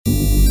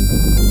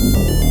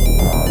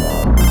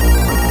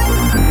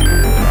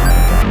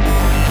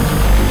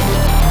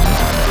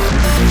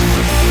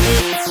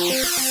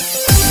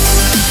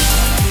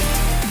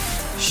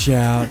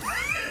shout,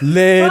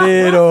 let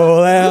it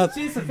all out.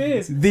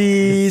 Jesus.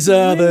 These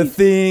are the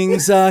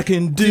things I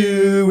can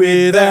do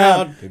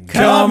without.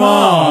 Come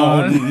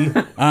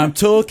on, I'm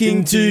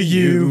talking to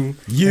you,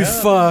 you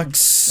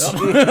fucks.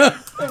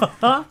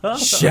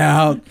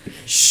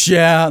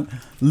 Shout,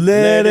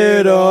 let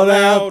it all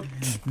out.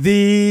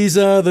 These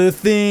are the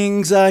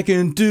things I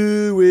can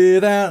do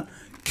without.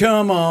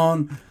 Come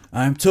on,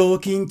 I'm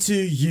talking to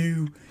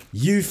you,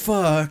 you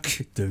fuck.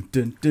 Dun,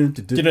 dun, dun, dun,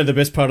 dun. Do you know the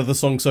best part of the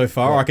song so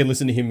far? I can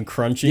listen to him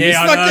crunching.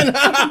 Yeah,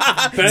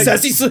 I know.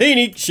 Sassy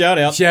Sweeney, shout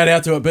out. Shout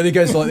out to it, but it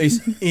goes like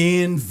this.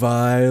 In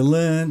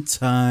violent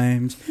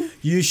times,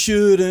 you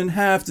shouldn't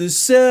have to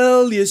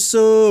sell your Does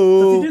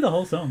soul. he do the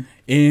whole song?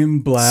 In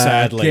black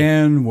Sadly.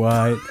 and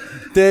white,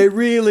 they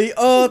really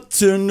ought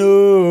to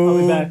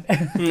know.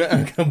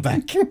 Come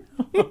back.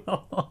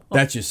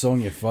 That's your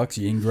song, you fucks,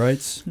 you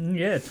ingrates.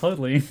 Yeah,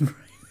 totally.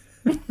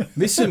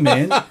 Listen,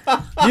 man,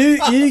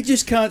 you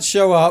just can't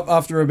show up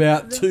after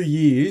about 2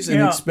 years and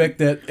Yeah. expect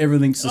that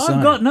everything's the same.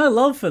 I've got no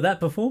love for that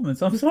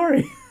performance. I'm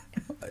sorry.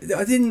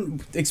 I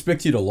didn't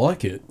expect you to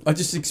like it. I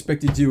just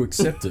expected you to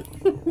accept it.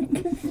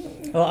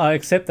 Well, I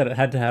accept that it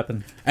had to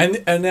happen.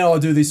 And now I'll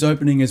do this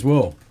opening as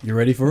well. You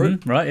ready for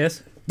it? Right,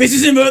 yes. This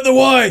is Invert the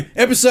Y,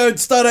 episode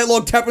Stardate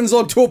Log, Captain's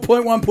Log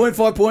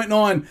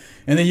 12.1.5.9.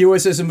 And the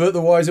USS Invert the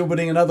Y is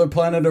orbiting another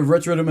planet of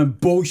retrodom and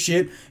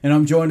bullshit. And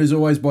I'm joined as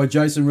always by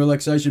Jason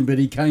Relaxation, but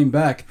he came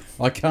back.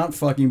 I can't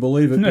fucking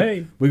believe it.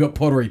 Hey. We got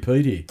Pottery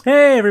Pete here.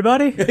 Hey,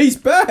 everybody. He's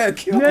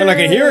back. And I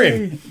can hear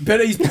him.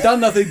 But he's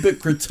done nothing but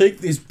critique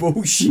this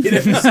bullshit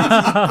ever since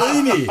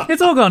he's been here.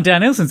 It's all gone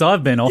downhill since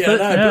I've been off Yeah, it.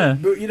 no, Yeah.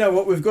 but you know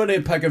what? We've got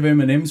a pack of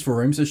M&Ms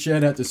for him, so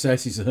shout out to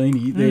Sassy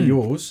Sahini. They're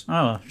yours.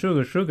 Oh,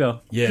 sugar.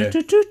 Yeah.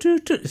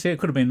 See, it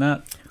could have been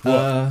that.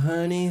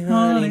 Honey,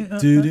 honey.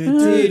 Do, do,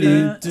 do,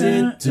 do,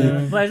 do,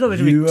 do. Well, it's not meant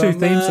to be You two are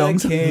theme my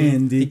songs.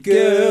 candy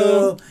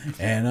girl,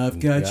 and I've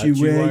got you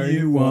where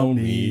you want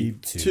me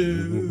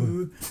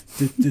to.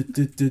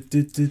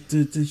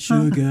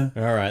 Sugar.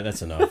 All right,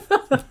 that's enough.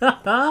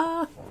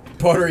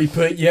 Pottery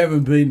Pete, you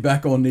haven't been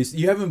back on this.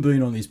 You haven't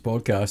been on this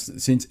podcast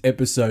since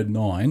episode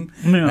 9.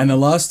 No. And the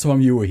last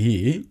time you were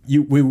here,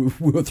 we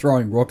were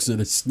throwing rocks at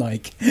a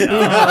snake,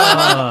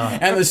 Ah.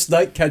 and the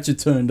snake catcher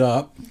turned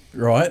up,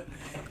 right?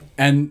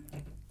 And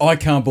I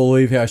can't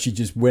believe how she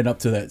just went up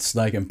to that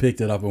snake and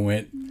picked it up and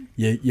went,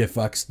 "You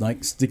fuck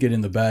snake, stick it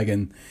in the bag."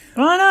 And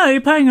I know,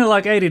 you're paying her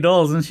like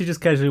 $80 and she just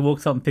casually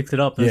walks up and picks it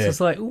up. And Yeah. It's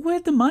just like,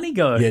 where'd the money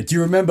go? yeah, do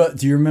you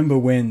remember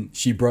when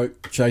she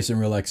broke Chase and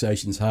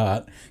Relaxation's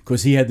heart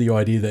because he had the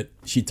idea that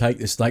she'd take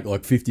the snake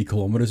like 50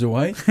 kilometres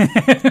away?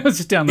 It was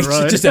just down the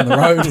road. Just down the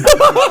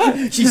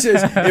road. She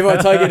says, if I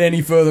take it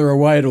any further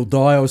away, it'll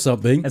die or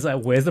something. It's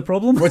like, where's the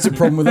problem? What's the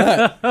problem with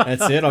that?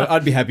 That's it.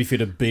 I'd be happy for you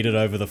to beat it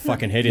over the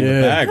fucking head in the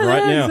Yeah. bag right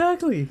Yeah, now.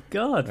 exactly.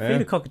 God, Yeah.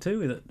 feed a cockatoo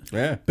with it.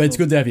 Yeah. But it's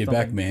good to have you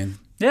back, man.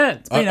 Yeah,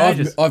 it's been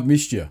ages. I've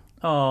missed you.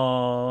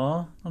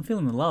 Oh, I'm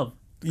feeling the love.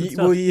 Good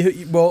stuff.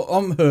 Well,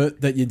 I'm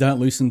hurt that you don't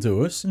listen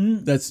to us.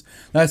 Mm.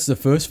 That's the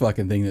first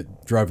fucking thing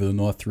that drove the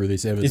knife through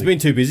this ever. He's been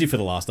too busy for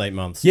the last 8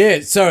 months. Yeah,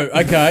 so,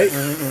 okay.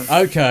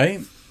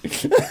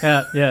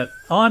 Yeah.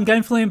 Oh, I'm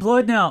gainfully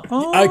employed now.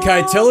 Oh,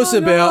 Okay, tell us my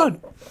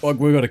about... God. Like,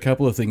 we've got a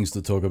couple of things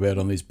to talk about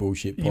on this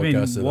bullshit You mean,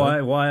 podcast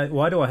today.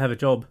 why do I have a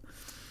job?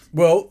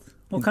 Well,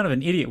 What kind of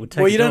an idiot would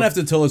take you a don't job? have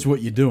to tell us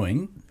what you're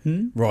doing,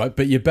 right?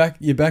 But you're back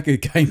at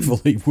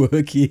gainfully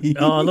working.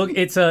 Oh, look,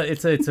 it's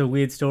a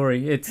weird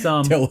story. It's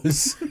Tell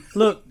us.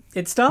 Look,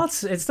 it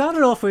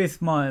started off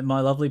with my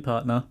lovely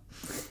partner,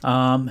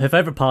 her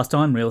favourite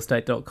pastime,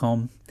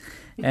 realestate.com.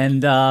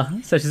 And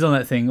so she's on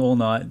that thing all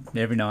night,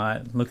 every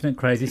night, looking at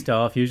crazy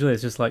stuff. Usually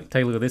it's just like,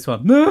 take a look at this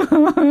one.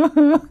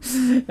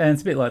 And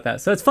it's a bit like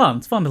that. So it's fun.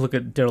 It's fun to look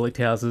at derelict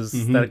houses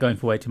that are going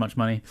for way too much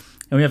money.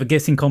 And we have a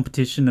guessing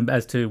competition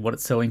as to what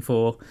it's selling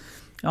for.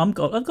 I've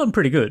gotten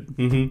pretty good.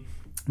 Mm-hmm.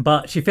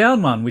 But she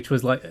found one which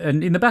was like,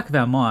 and in the back of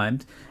our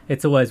mind,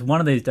 it's always one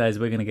of these days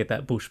we're going to get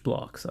that bush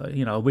block. So,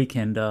 a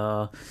weekend,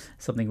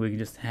 something we can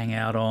just hang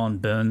out on,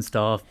 burn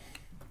stuff.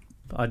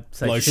 I'd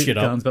say Blow shoot shit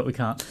up. guns, but we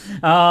can't.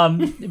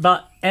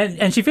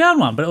 And she found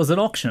one, but it was an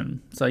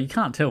auction. So you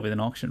can't tell with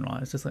an auction,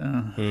 right? It's just like,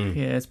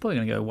 yeah, it's probably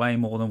going to go way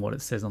more than what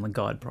it says on the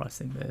guide price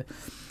thing there.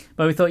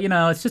 But we thought,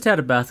 it's just out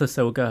of Bathurst,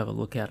 so we'll go have a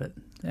look at it.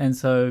 And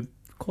so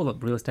call up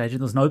the real estate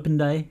agent. There's an open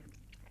day.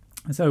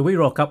 And so we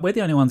rock up. We're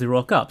the only ones who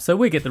rock up. So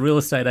we get the real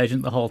estate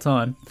agent the whole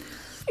time.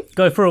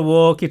 Go for a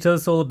walk. He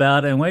tells us all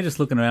about it. And we're just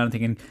looking around and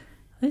thinking,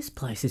 this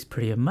place is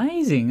pretty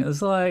amazing.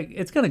 It's like,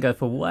 it's going to go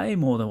for way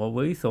more than what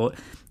we thought.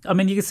 I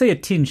mean, you can see a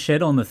tin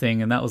shed on the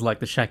thing, and that was like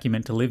the shack you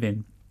meant to live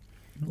in.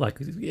 Like,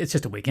 it's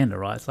just a weekender,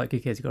 right? It's like, who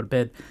cares? You got a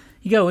bed.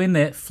 You go in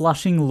there,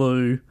 flushing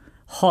loo,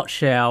 hot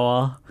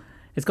shower.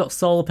 It's got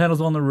solar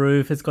panels on the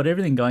roof. It's got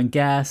everything going,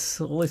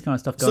 gas, all this kind of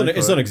stuff going.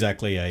 It's not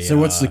exactly a. So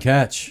what's the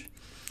catch?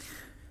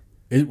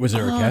 Was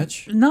there a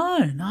catch?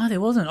 No,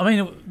 there wasn't. I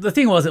mean, the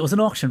thing was, it was an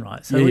auction,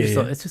 right? So we just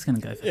thought, it's just going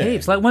to go for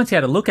heaps. Like, once you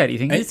had a look at it, you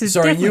think, this is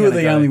Sorry, definitely you were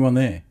gonna the go. only one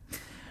there.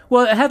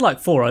 Well, it had like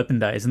 4 open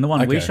days, and the one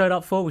we Okay. showed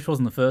up for, which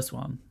wasn't the first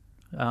one,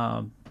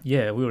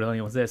 yeah, we were the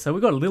only ones there. So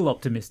we got a little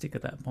optimistic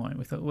at that point.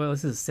 We thought, well,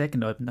 this is the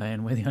second open day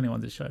and we're the only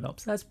ones that showed up.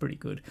 So that's pretty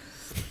good.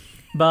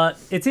 But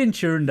it's in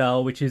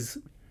Turundale, which is,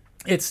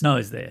 it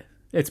snows there.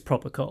 It's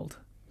proper cold.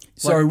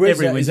 Sorry, Like, where's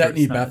every that? Is winter that it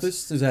near snows.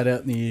 Bathurst? Is that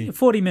out near...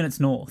 40 minutes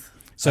north.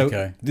 So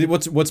Okay.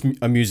 what's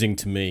amusing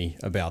to me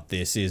about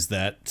this is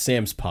that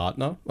Peter's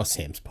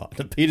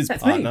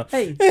That's partner,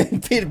 me.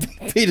 Hey.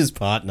 Peter's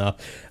partner,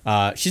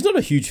 she's not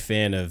a huge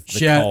fan of the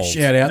Shout cold.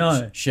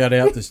 out! Shout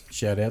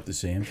out to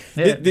Sam.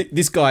 Yeah.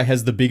 This guy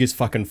has the biggest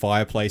fucking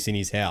fireplace in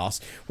his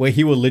house where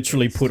he will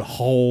literally put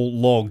whole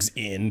logs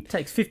in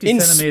Takes 50 in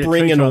centimetre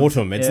spring tree and trunks.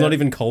 autumn. It's Yeah. not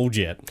even cold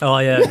yet. Oh,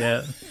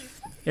 yeah.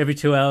 Every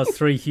 2 hours,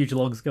 3 huge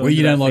logs go. Well, you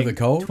into don't that like thing the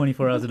cold?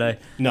 24 hours a day.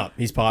 No,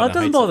 his Oh, partner it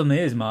doesn't hates bother me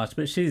as much,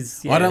 but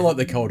she's... I don't like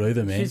the cold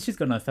either, man. She's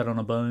got no fat on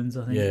her bones,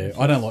 I think. Yeah,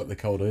 I don't like the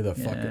cold either.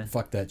 Fuck Yeah. it.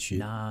 Fuck that shit.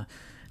 Nah.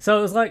 So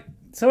it was like...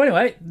 So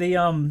anyway, the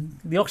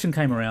auction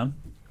came around.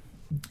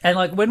 And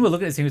like when we're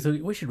looking at this thing, we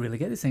thought, we should really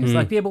get this thing. It's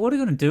like, yeah, but what are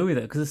we going to do with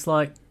it? Because it's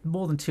like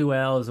more than 2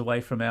 hours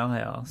away from our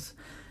house.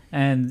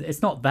 And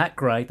it's not that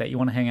great that you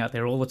want to hang out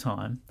there all the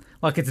time.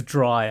 Like, it's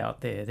dry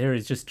out there. There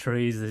is just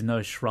trees. There's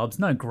no shrubs,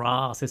 no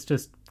grass. It's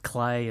just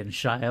clay and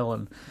shale.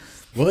 And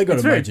Well, they got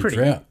It's a very major pretty.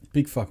 drought.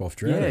 Big fuck off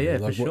drought. Yeah, over yeah, there.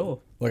 for Like, sure.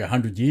 Like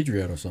 100-year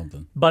drought or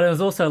something. But it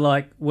was also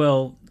like,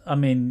 well, I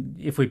mean,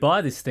 if we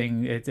buy this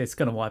thing, it's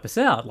going to wipe us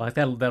out. Like,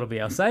 that'll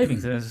be our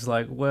savings. And it's just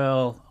like,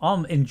 well,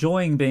 I'm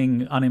enjoying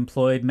being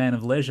unemployed man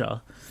of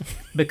leisure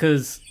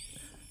because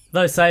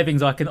those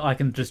savings I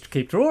can just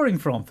keep drawing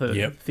from for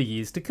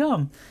years to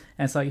come.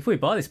 And it's like, if we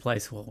buy this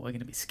place, well, we're going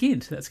to be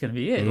skint. That's going to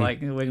be it.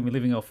 Like, we're going to be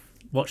living off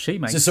what she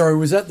makes. So, sorry,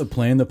 was that the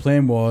plan? The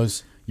plan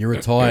was you're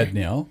retired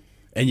now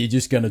and you're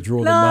just going to draw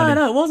the money.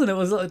 No, it wasn't. It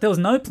was there was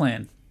no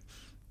plan.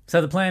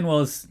 So the plan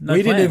was no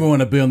We plan. didn't even want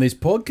to be on this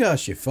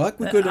podcast, you fuck.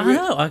 We could I have...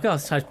 know. I got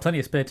plenty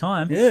of spare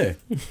time. Yeah.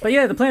 But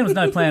yeah, the plan was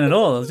no plan at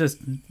all. It was just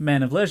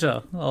man of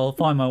leisure. I'll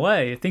find my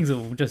way. Things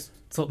will just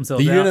sort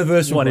themselves The out.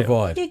 universe will Whatever.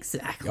 provide.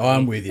 Exactly.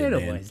 I'm with you, It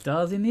man. always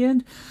does in the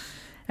end.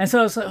 And so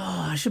I was like,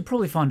 oh, I should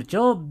probably find a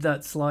job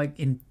that's like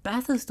in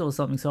Bathurst or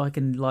something so I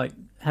can like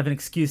have an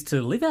excuse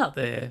to live out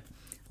there.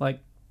 Like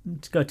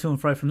to go to and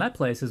fro from that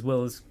place as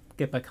well as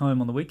get back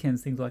home on the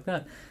weekends, things like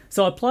that.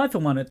 So I applied for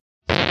one at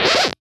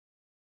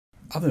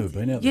I've never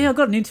been out there. Yeah, I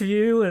got an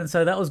interview, and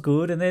so that was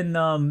good. And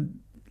then,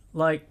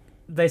 like,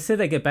 they said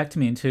they'd get back to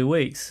me in 2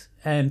 weeks,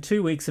 and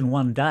 2 weeks and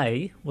 1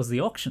 day was the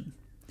auction.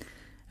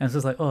 And so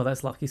it's like, oh,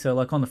 that's lucky. So,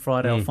 like, on the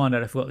Friday, I'll find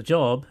out if we got the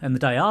job, and the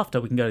day after,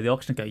 we can go to the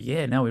auction and go,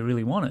 yeah, now we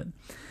really want it.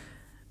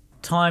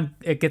 Time,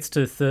 it gets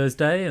to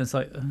Thursday, and it's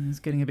like, oh, it's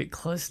getting a bit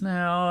close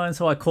now. And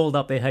so I called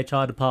up their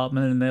HR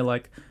department, and they're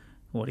like,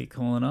 what are you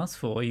calling us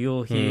for?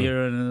 You're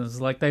here. And it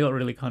was like, they got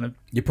really kind of...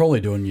 You're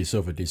probably doing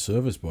yourself a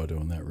disservice by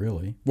doing that,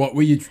 really. What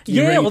were you...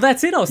 Yeah, well,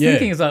 that's it. I was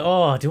thinking, it's like,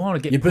 oh, do I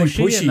want to get You're being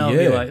pushy? pushy, And they'll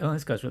yeah. be like, oh,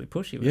 this guy's really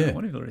pushy. We Yeah. don't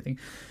want him or anything.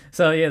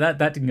 So, yeah, that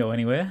didn't go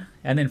anywhere.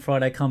 And then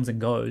Friday comes and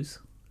goes.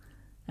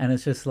 And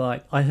it's just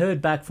like, I heard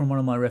back from one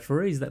of my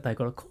referees that they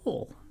got a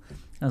call. And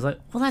I was like,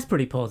 well, that's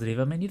pretty positive.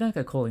 I mean, you don't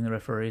go calling the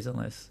referees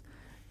unless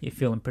you're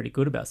feeling pretty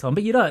good about something.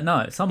 But you don't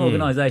know. Some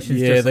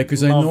organisations Yeah, just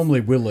because they love- normally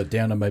whittle it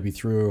down to maybe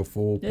 3 or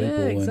 4 people.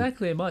 Yeah,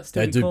 exactly. It might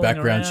still they be do calling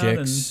background around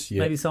checks, and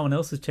yeah. maybe someone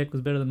else's check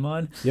was better than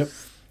mine. Yep.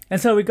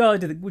 And so we go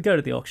to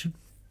the auction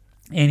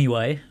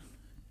anyway,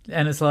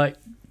 and it's like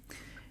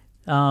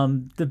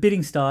the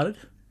bidding started,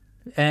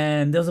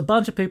 and there was a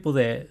bunch of people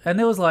there, and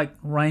there was like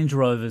Range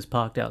Rovers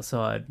parked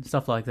outside,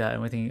 stuff like that,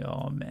 and we're thinking,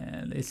 oh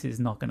man, this is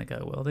not going to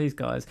go well. These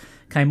guys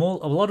a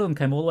lot of them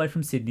came all the way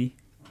from Sydney,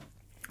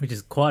 which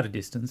is quite a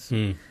distance.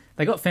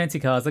 They got fancy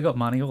cars, they got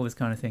money, all this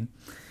kind of thing.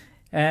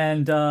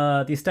 And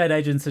the estate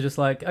agents are just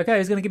like, okay,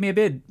 who's going to give me a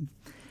bid?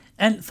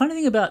 And funny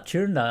thing about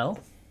Turundale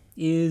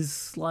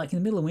is, like, in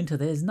the middle of winter,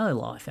 there's no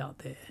life out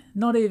there.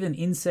 Not even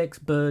insects,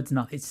 birds,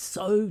 nothing. It's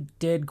so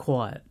dead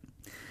quiet.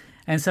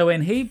 And so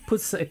when he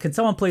puts, can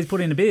someone please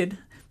put in a bid?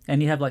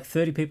 And you have like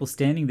 30 people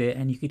standing there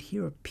and you could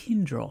hear a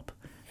pin drop.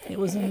 It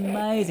was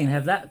amazing to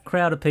have that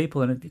crowd of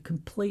people and it'd be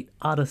complete,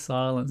 utter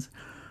silence.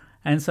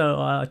 And so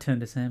I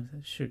turned to Sam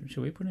and said, should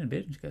we put in a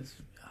bid? And she goes,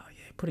 oh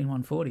yeah, put in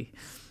 140.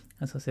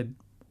 And so I said,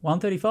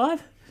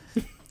 135?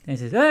 And he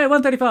says, hey,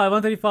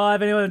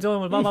 135, anyone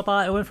doing blah, blah,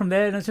 blah. It went from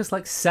there and it's just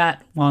like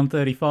sat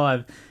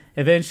 135.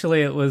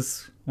 Eventually it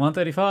was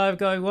 135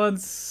 going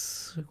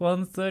once,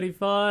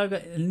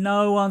 135.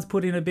 No one's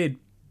put in a bid.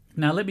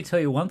 Now, let me tell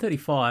you,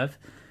 135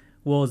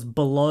 was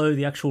below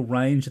the actual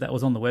range that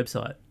was on the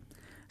website.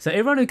 So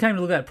everyone who came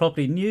to look at that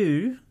property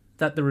knew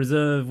that the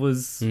reserve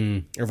was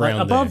like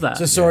around above there. that.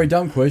 So, sorry,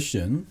 dumb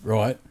question,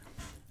 right?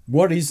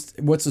 What's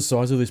the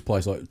size of this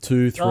place? Like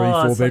 2, 3, 4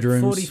 it's like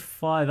bedrooms?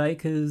 45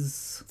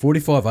 acres.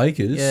 45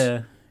 acres?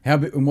 Yeah. How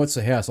big, and what's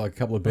the house? Like a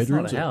couple of It's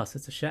bedrooms? not a house,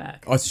 it's a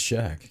shack. Oh, it's a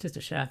shack. It's just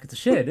a shack. It's a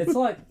shed. It's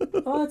like,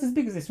 it's as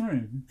big as this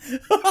room.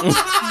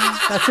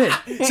 That's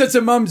it. So it's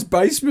a mum's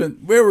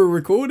basement where we're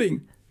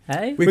recording.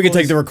 Hey? We could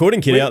take the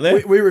recording kit out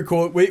there. We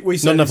record. We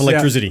say Not enough this is our-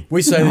 electricity.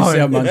 we say this is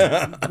our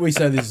mum's. We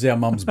say this is our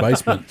mum's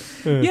basement.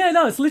 Yeah,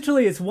 no,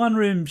 it's one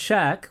room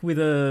shack with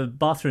a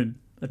bathroom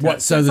attached.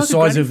 What? So It's the like a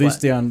size granny of this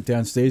flat.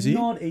 downstairs here?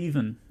 Not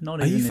even.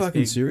 Are you this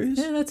fucking big. serious?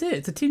 Yeah, that's it.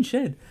 It's a tin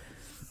shed.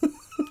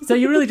 So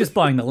you're really just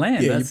buying the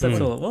land. Yeah, That's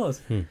all it was.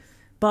 Hmm.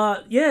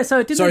 But yeah, so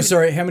it didn't.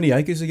 Sorry. How many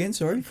acres again?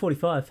 Sorry,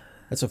 45.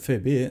 that's a fair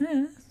bit.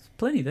 Yeah, it's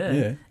plenty there.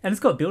 Yeah. And it's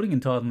got building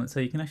entitlement, so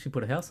you can actually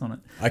put a house on it.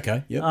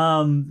 Okay. Yep.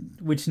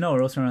 Which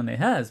nowhere else around there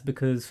has,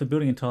 because for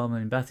building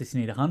entitlement in Bathurst you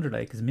need 100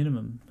 acres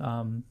minimum.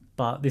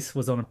 But this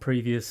was on a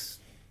previous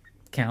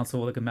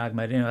council, like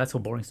amalgamated. That's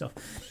all boring stuff.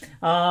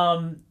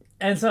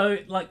 And so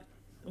like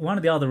one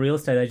of the other real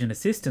estate agent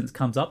assistants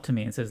comes up to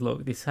me and says,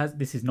 "Look, this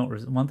is not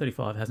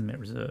 135 hasn't met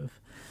reserve,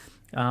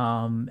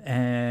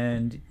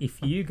 and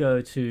if you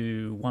go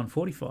to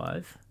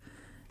 145,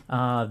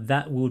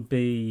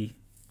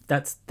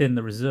 that's then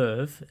the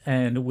reserve,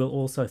 and we'll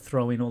also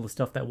throw in all the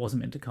stuff that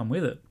wasn't meant to come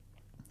with it."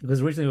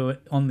 Because originally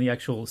on the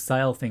actual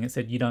sale thing, it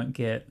said you don't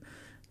get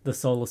the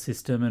solar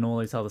system and all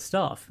this other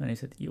stuff. And he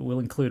said, we'll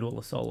include all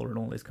the solar and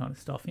all this kind of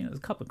stuff. There's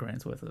a couple of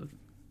grand's worth of,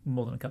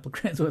 more than a couple of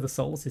grand's worth of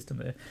solar system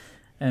there.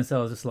 And so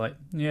I was just like,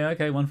 yeah,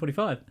 okay,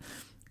 145. And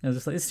I was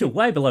just like, it's still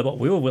way below what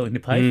we were willing to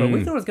pay for it.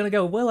 We thought it was going to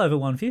go well over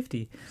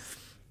 150.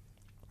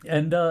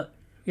 And that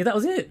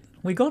was it.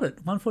 We got it,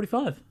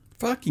 145.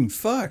 Fucking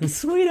fuck.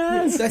 Sweet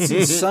ass. That's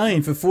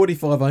insane for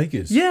 45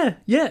 acres. Yeah.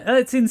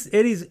 It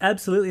is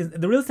absolutely.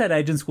 The real estate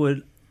agents were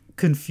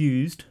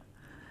confused,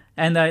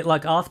 and they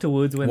like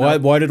afterwards when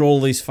Why did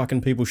all these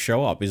fucking people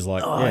show up? Is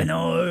like, I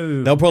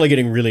know they're probably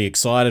getting really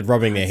excited,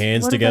 rubbing their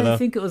hands what together. Did they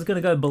think it was going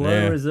to go below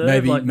Yeah.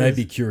 reserve?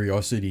 Maybe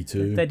curiosity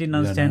too. they didn't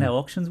understand how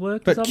auctions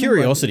work. or But something?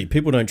 curiosity,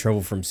 people don't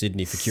travel from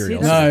Sydney for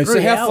curiosity. No, so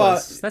 3 how far-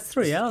 hours. That's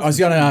 3 hours. I was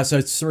going to ask. So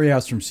it's 3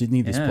 hours from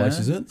Sydney. This Yeah, place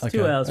is it? It's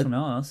 2 hours from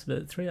us,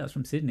 but 3 hours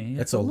from Sydney.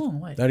 That's a long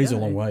way. That to is a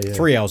go. long way. Yeah.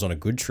 3 hours on a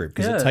good trip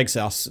because Yeah.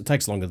 it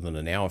takes longer than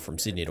an hour from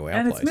Sydney to our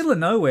And place. it's middle of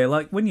nowhere.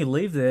 Like when you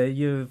leave there,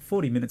 you're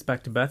 40 minutes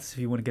back to Bathurst if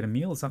you want to get a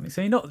meal or something. So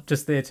you're not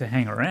just there to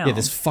hang around. Yeah,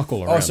 there's fuck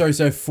all around. Oh, sorry.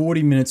 So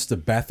 40 minutes to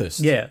Bathurst.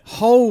 Yeah.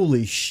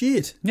 Holy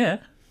shit. Yeah.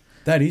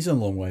 That is a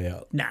long way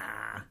out. Nah.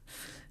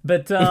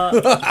 But,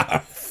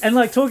 and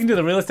like talking to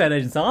the real estate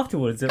agents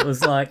afterwards, it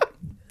was like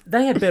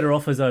they had better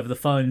offers over the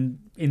phone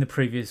in the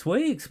previous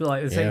weeks. But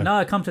like, they said, Yeah.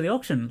 no, come to the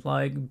auction,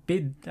 like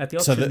bid at the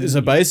auction.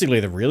 So basically,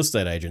 the real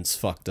estate agents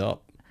fucked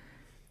up.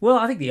 Well,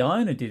 I think the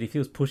owner did if he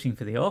was pushing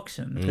for the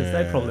auction, because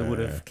they probably would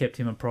have kept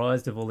him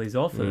apprised of all these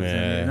offers.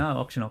 Yeah. And no,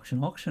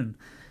 auction.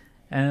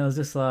 And it was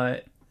just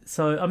like,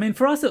 so, I mean,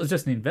 for us, it was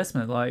just an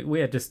investment. Like, we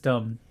had just,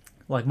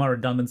 like my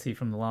redundancy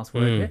from the last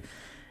work.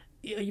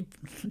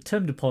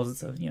 Term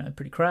deposits are,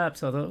 pretty crap.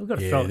 So I thought, we've got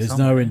to throw it there's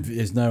somewhere.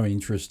 there's no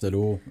interest at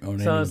all on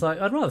So I any. was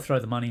like, I'd rather throw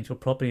the money into a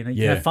property and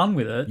Yeah. have fun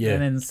with it, Yeah.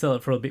 and then sell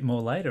it for a bit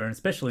more later. And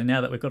especially now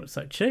that we've got it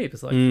so cheap,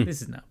 it's like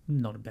this is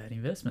not a bad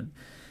investment.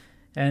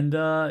 And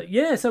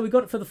so we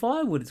got it for the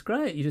firewood. It's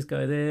great. You just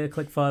go there,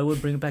 collect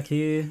firewood, bring it back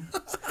here,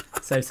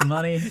 save some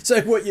money. So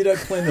what? You don't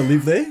plan to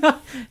live there?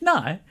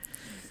 No,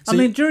 So I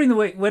mean during the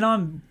week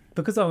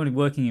because I'm only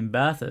working in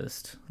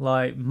Bathurst,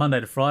 like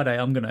Monday to Friday,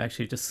 I'm going to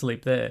actually just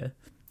sleep there,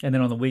 and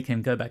then on the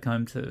weekend go back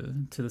home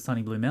to the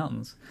sunny blue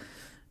mountains.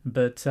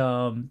 But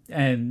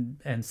and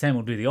Sam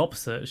will do the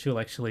opposite. She'll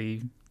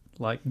actually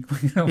like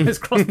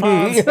almost cross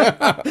paths.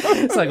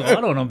 It's like, well,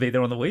 I don't want to be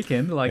there on the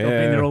weekend. Like I've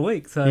been there all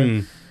week,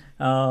 so.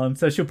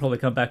 So she'll probably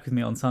come back with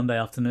me on Sunday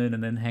afternoon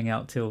and then hang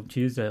out till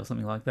Tuesday or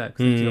something like that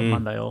because she's got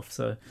Monday off.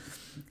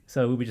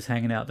 So we'll be just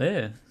hanging out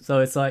there. So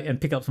it's like, and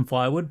pick up some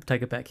firewood,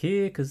 take it back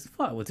here because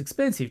firewood's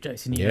expensive,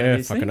 Jason. You know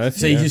these fucking things. oath.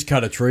 So you just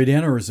cut a tree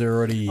down, or is there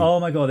already Oh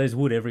my God, there's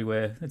wood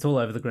everywhere. It's all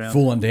over the ground.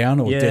 fallen down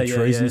or dead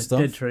trees and stuff?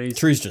 Dead trees.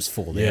 Trees just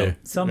fall down. Yeah.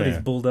 Somebody's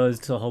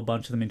bulldozed a whole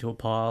bunch of them into a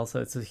pile,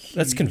 so it's a huge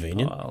That's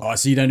convenient. pile. Oh,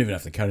 so you don't even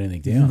have to cut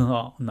anything down.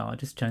 No, I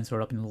just chainsaw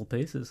it up in little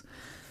pieces.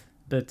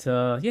 But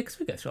because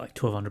we go through like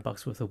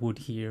 $1,200 worth of wood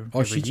here. Oh,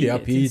 every shit, year. yeah,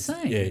 up It's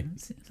here,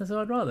 insane. So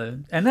I'd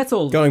rather, and that's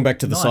all. Going back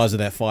to the nice. size of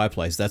that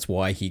fireplace, that's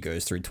why he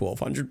goes through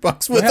 $1,200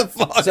 worth of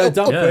fire. So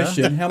dumb Yeah.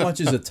 question: how much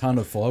is a ton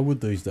of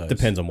firewood these days?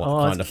 Depends on what Oh,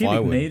 kind it's of cubic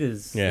firewood.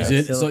 meters. Yeah. Is they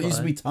it? sell So it used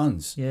to by. be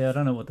tons. Yeah, I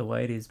don't know what the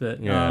weight is, but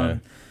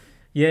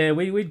Yeah.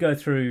 we'd go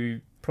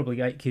through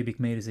probably 8 cubic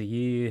meters a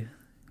year,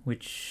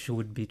 which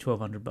would be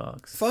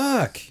 $1,200.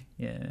 Fuck.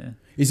 Yeah.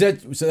 Is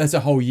that so? That's a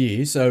whole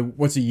year. So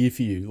what's a year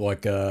for you?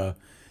 Like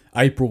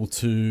April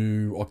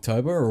to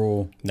October,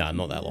 or No,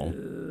 not that long.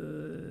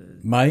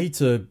 May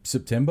to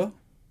September?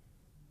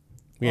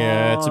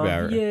 Yeah, it's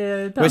about right.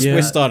 Yeah,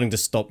 We're starting to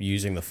stop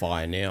using the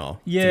fire now.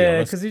 to be yeah,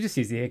 honest. because we just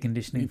use the air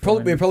conditioning.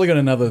 We've probably got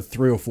another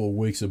 3 or 4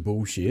 weeks of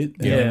bullshit,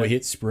 and Yeah. then we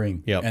hit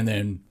spring, Yep. and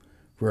then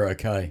we're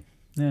okay.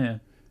 Yeah.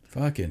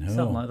 Fucking hell,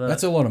 Something like that.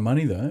 That's a lot of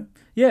money, though.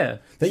 Yeah.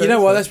 You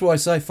know what? That's why I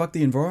say fuck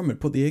the environment.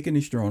 Put the air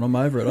conditioner on. I'm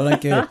over it. I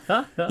don't care.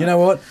 You know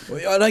what?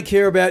 I don't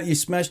care about your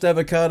smashed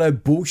avocado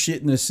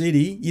bullshit in the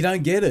city. You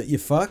don't get it, you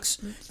fucks.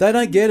 They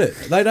don't get it.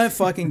 They don't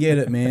fucking get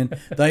it, man.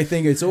 They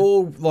think it's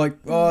all like,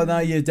 oh no,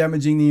 you're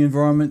damaging the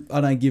environment.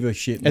 I don't give a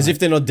shit. As mate. if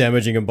they're not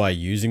damaging them by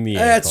using the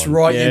That's aircon.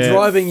 right. Yeah. You're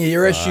driving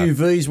your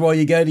SUVs while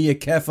you go to your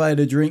cafe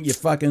to drink your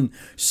fucking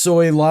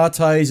soy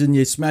lattes and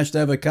your smashed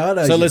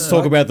avocados. So you let's talk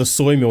fuck. about the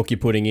soy milk you're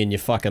putting in your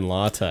fucking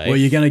latte. Well,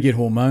 you're going to get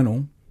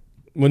hormonal.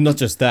 Well, not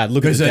just that.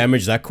 Look at 'Cause the it-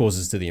 damage that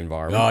causes to the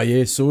environment. Oh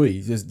yeah, soy.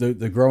 There's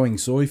the growing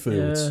soy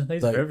fields. Yeah, they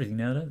use it for everything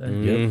now, don't they?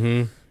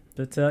 Mm-hmm.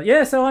 But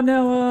yeah, so I'm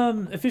now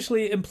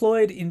officially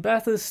employed in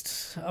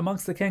Bathurst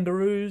amongst the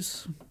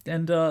kangaroos,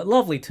 and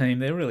lovely team.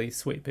 They're really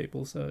sweet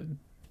people. So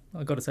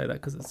I got to say that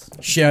because it's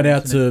Shout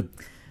out to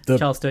the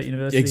Charles State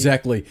University.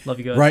 exactly. Love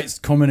you guys. Rate,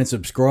 comment, and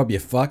subscribe. You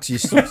fucks. You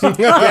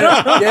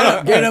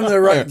get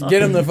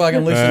them to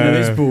fucking listen to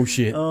this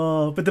bullshit.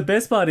 Oh, but the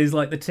best part is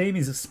like the team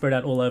is spread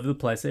out all over the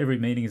place. Every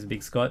meeting is a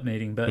big Skype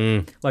meeting, but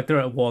like they're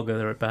at Wagga,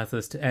 they're at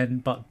Bathurst,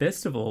 but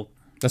best of all,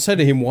 I said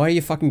to him, "Why are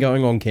you fucking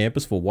going on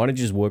campus for? Why don't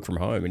you just work from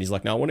home?" And he's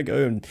like, "No, I want to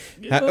go and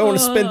I want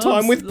to spend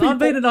time with people." I've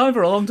been at home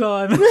for a long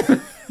time.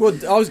 Well,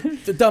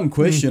 the dumb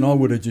question. I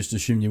would have just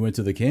assumed you went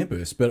to the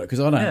campus, but because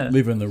I don't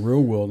live in the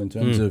real world in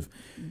terms of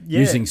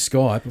using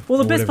Skype. Well,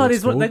 the or best whatever part it's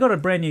is what called. they got a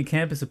brand new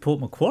campus at Port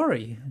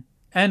Macquarie.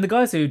 And the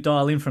guys who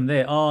dial in from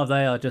there,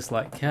 they are just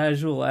like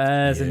casual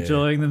as,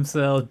 enjoying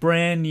themselves.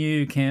 Brand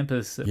new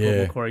campus at Port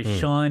Macquarie,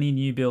 shiny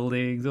new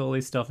buildings, all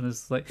this stuff. And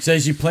it's like, So,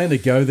 is you plan to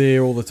go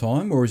there all the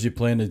time, or is you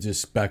plan to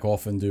just back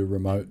off and do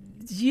remote?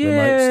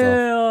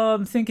 yeah,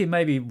 I'm thinking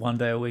maybe one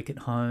day a week at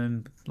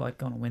home,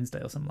 like on a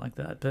Wednesday or something like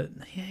that. But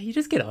yeah, you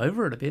just get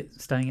over it a bit,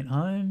 staying at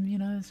home. You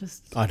know, it's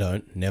just I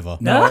don't. Never.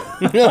 No, I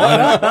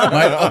don't,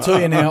 mate. I'll tell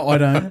you now. I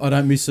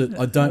don't miss it.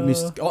 I don't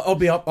miss. I'll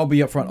be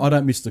up front. I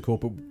don't miss the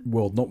corporate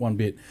world, not one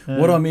bit.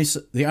 What I miss,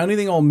 the only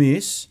thing I'll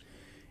miss,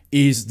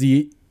 is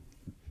the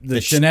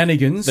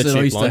shenanigans the that I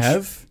cheap used lunch. to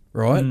have.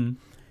 Right.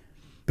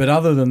 But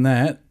other than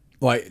that,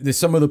 like there's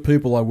some of the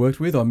people I worked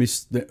with, I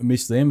miss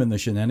them and the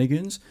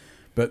shenanigans.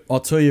 But I'll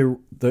tell you,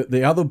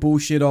 the other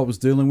bullshit I was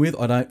dealing with,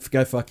 I don't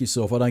go fuck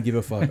yourself. I don't give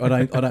a fuck.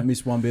 I don't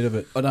miss one bit of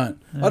it. I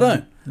don't.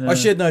 I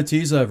shed no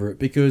tears over it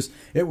because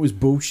it was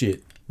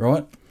bullshit,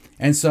 right?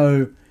 And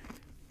so,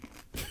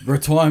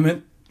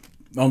 retirement,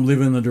 I'm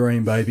living the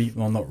dream, baby.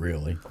 Well, not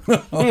really.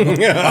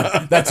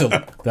 That's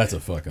a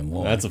fucking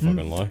lie. That's a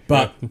fucking lie.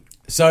 But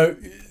so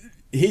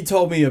he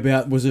told me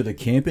about, was it a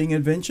camping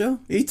adventure?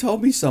 He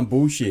told me some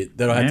bullshit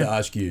that I had to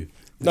ask you.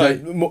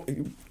 No,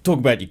 talk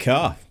about your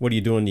car. What are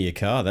you doing to your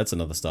car? That's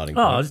another starting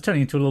I point. was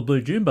turning into a little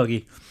blue June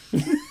buggy.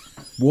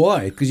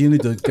 Why? Because you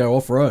need to go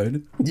off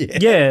road.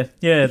 Yeah.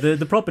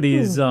 The property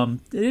is it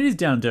is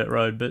down dirt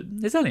road, but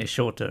it's only a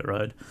short dirt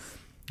road.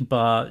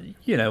 But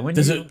you know when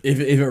Does you it? If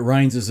it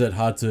rains, is it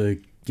hard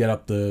to get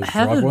up the I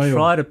haven't driveway?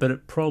 tried it, but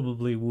it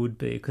probably would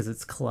be because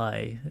it's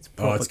clay. It's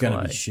proper It's going to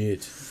clay. be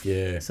shit.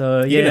 Yeah.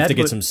 So You'd yeah, have I to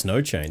get put- some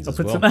snow chains I as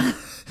put well. some.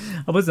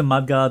 I put some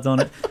mud guards on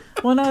it.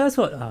 Well, no, that's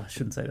what. I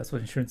shouldn't say that's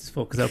what insurance is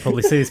for because they'll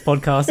probably see this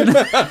podcast.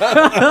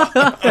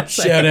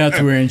 Shout out to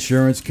our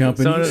insurance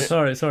company.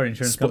 sorry,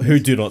 insurance company. Who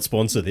do not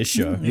sponsor this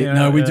show? Yeah,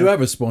 No, we yeah. do have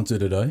a sponsor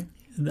today.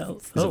 No,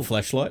 Is oh, it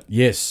Flashlight?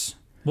 Yes.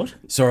 what?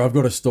 Sorry, I've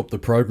got to stop the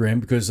program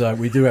because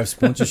we do have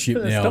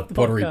sponsorship now. Stop the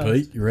Pottery podcast.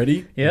 Pete, you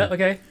ready? Yeah,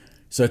 okay.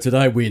 So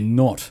today we're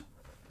not,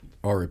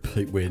 I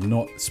repeat, we're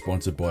not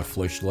sponsored by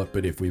Fleshlight,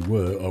 but if we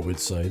were, I would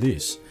say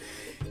this.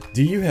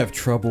 Do you have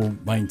trouble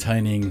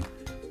maintaining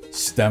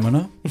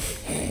stamina?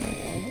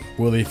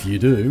 Well, if you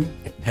do,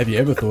 have you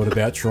ever thought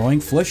about trying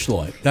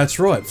Fleshlight? That's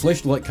right,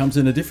 Fleshlight comes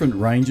in a different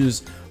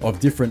ranges of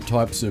different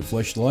types of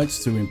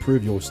fleshlights to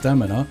improve your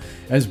stamina,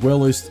 as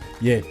well as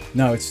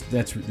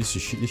this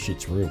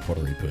shit's real,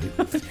 Pottery Pete.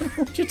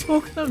 What you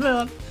talking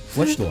about?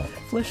 Fleshlight.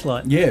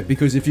 Fleshlight. Yeah,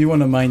 because if you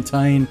want to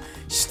maintain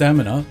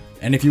stamina,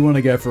 and if you want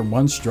to go from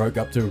one stroke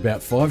up to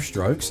about 5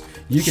 strokes,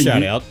 you can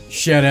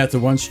shout out to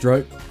One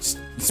Stroke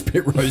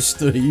Spit Roast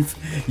Steve.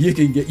 You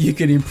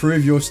can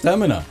improve your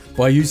stamina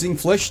by using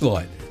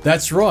Fleshlight.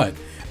 That's right.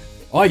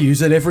 I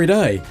use it every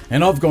day,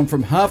 and I've gone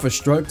from half a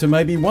stroke to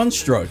maybe 1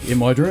 stroke in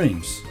my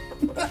dreams.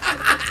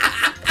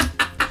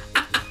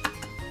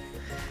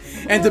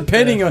 And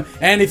depending on,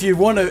 and if you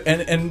want to,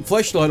 and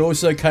Fleshlight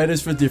also caters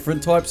for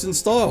different types and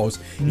styles.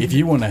 If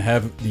you want to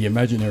have the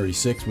imaginary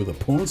sex with a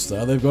porn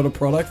star, they've got a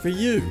product for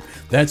you.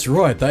 That's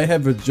right, they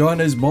have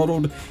vaginas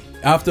modelled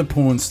after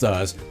porn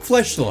stars.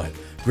 Fleshlight.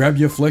 Grab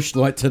your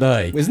Fleshlight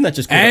today. Isn't that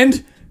just called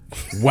And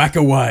whack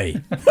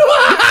away.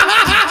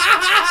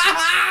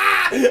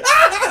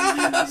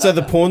 So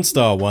the porn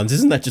star ones,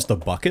 isn't that just a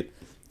bucket?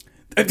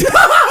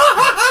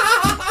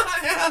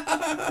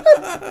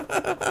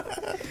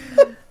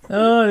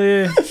 Oh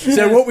yeah.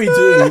 So what we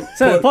do.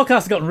 So the podcast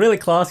has gotten really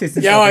classy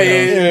since. Yeah, I've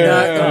been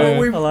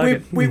on. yeah. I like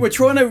it. We were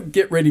trying to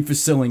get ready for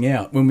selling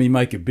out when we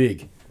make it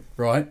big,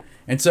 right?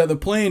 And so the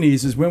plan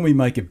is when we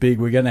make it big,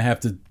 we're going to have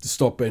to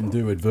stop and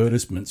do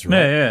advertisements, right?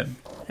 Yeah.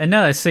 And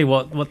now they see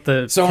what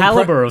the So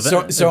caliber of it. So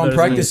I'm advertisement is.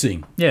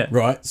 practicing. Yeah.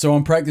 Right. So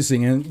I'm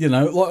practicing, and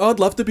like I'd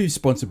love to be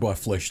sponsored by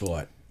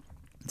Fleshlight.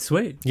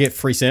 Sweet. You get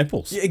free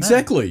samples. Yeah,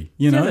 exactly.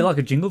 You Yeah, know. like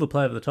a jingle to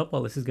play over the top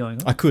while this is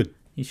going on. I could.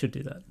 You should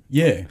do that.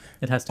 Yeah.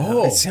 It has to. Oh.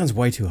 Happen. It sounds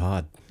way too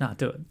hard. Nah,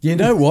 do it. You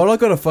know what? I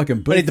got a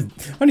fucking beat.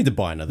 I need to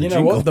buy another You know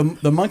jingle.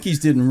 what? The monkeys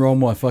didn't roll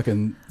my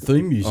fucking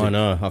theme music. I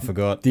know. I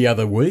forgot. The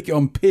other week,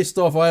 I'm pissed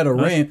off. I had a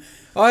ram.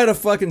 I had a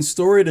fucking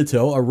story to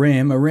tell. A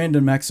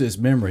random access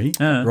memory.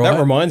 Yeah. Right? That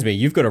reminds me,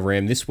 you've got a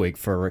RAM this week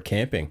for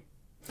camping.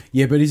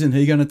 Yeah, but isn't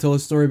he going to tell a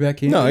story about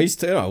camping?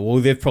 No, well,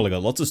 they've probably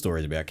got lots of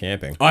stories about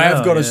camping. I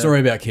have got a yeah. story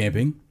about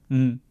camping.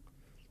 Mm.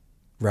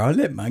 Roll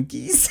it,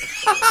 monkeys.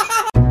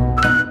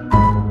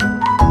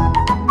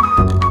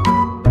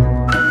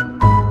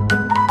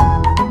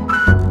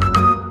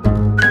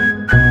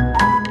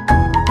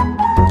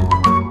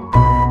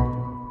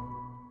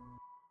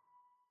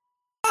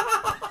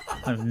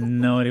 I have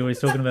no idea what he's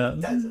talking about.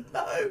 No,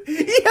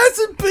 he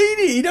hasn't been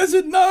here. He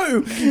doesn't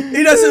know.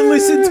 He doesn't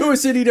listen to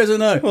us and he doesn't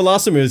know. Well,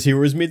 last time he was here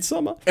was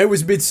Midsummer. It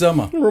was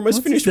midsummer. We're almost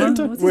What's finished his,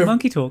 winter. what's his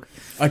monkey talk?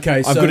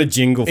 Okay, so I've got a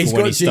jingle for he's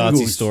when got he starts his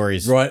jingles,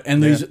 stories. right?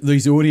 And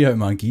these audio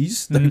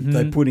monkeys,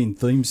 they put in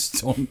theme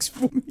songs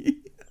for me.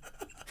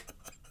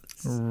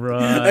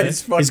 Right.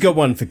 It's funny. He's got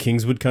one for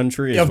Kingswood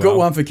Country. I've got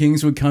one for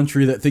Kingswood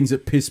Country, that things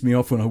that piss me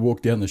off when I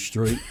walk down the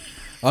street.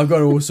 I've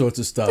got all sorts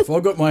of stuff.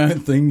 I've got my own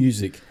theme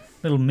music.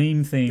 Little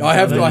meme theme. I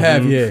have,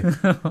 yeah.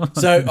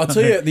 So I'll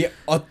tell you,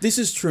 this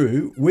is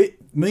true.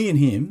 Me and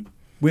him,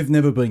 we've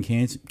never been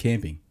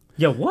camping.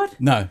 Yeah, what?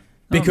 No,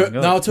 because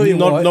God. no, I'll tell you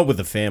why. Not with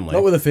the family.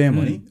 Not with the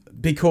family,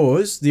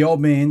 because the old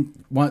man.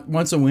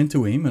 Once I went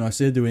to him and I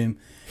said to him,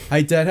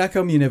 "Hey, Dad, how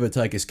come you never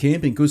take us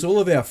camping?" Because all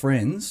of our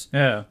friends,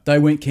 Yeah. they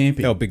went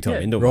camping. Oh, big time Yeah,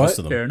 indoor, right? most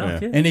of them. Fair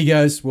enough, yeah. And he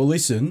goes, "Well,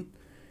 listen,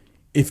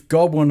 if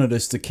God wanted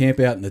us to camp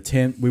out in the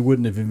tent, we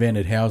wouldn't have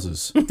invented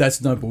houses."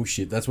 That's no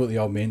bullshit. That's what the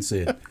old man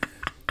said.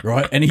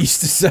 Right? And he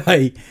used to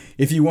say,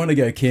 if you want to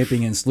go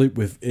camping and sleep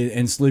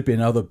in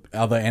other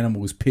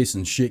animals' piss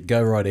and shit,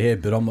 go right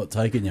ahead, but I'm not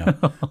taking you.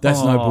 That's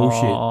no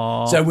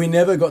bullshit. So we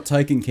never got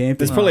taken camping.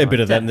 There's probably a bit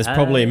of that, and there's Dad.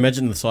 probably,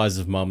 imagine the size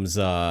of Mum's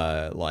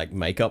like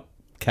makeup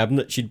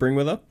cabinet she'd bring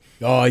with her.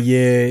 Oh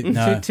yeah,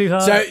 no. Too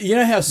hard? So you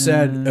know how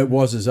sad it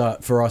was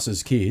for us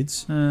as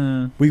kids.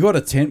 We got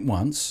a tent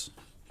once,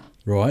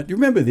 right? You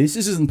remember this?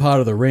 This isn't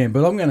part of the RAM,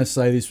 but I'm going to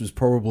say this was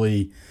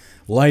probably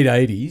late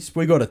 80s.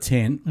 We got a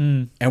tent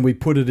and we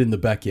put it in the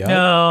backyard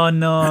Oh,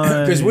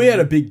 no. because we had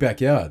a big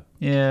backyard,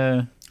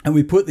 Yeah. and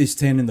we put this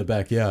tent in the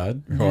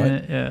backyard,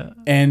 right? Yeah.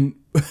 And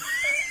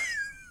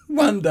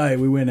one day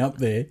we went up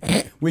there.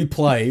 We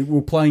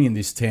were playing in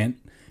this tent.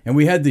 And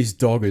we had this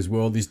dog as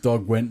well. This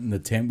dog went in the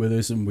tent with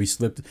us, and we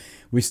slept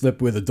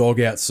with a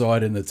dog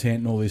outside in the tent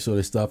and all this sort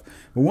of stuff.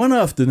 But one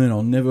afternoon,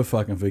 I'll never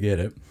fucking forget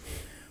it.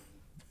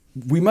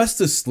 We must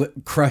have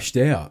crashed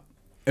out.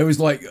 It was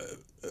like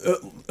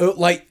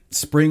late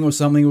spring or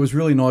something. It was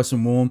really nice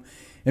and warm.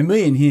 And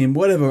me and him,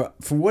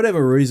 for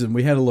whatever reason,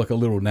 we had a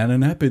little nana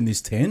nap in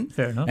this tent.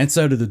 Fair enough. And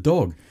so did the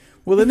dog.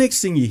 Well, the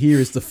next thing you hear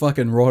is the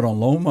fucking ride-on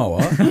lawnmower,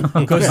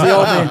 because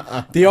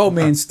the old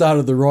man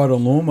started the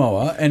ride-on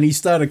lawnmower and he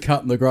started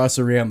cutting the grass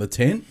around the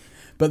tent.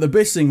 But the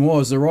best thing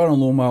was the ride-on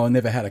lawnmower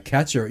never had a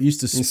catcher. It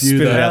used to spew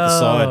Spit it that out the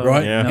side,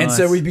 right? Yeah. And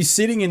so we'd be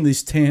sitting in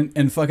this tent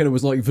and fucking it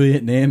was like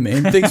Vietnam,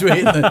 man. Things were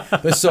hitting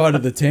the side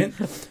of the tent.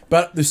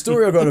 But the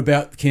story I got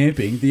about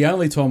camping, the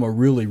only time I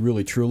really,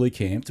 really, truly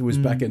camped was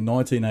back in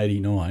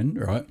 1989,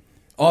 right?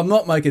 I'm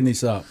not making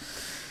this up.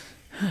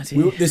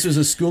 This was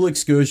a school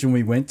excursion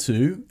we went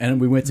to,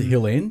 and we went to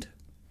Hill End.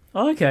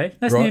 Oh, okay.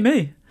 That's Right. near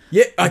me.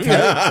 Yeah, okay.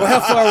 Well, how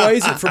far away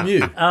is it from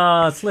you?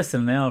 It's less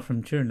than an hour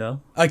from Turndale.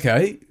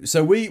 Okay,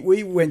 so we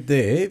went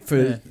there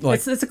for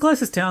It's the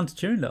closest town to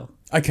Turndale.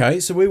 Okay,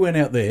 so we went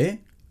out there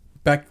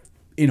back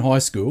in high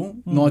school,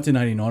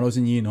 1989. I was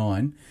in year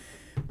 9.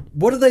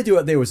 What did they do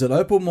out there? Was it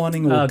opal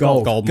mining or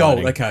gold? Gold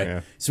mining, Okay.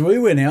 yeah. So we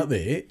went out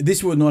there.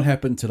 This would not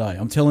happen today.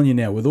 I'm telling you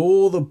now, with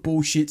all the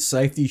bullshit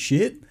safety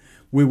shit,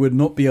 we would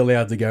not be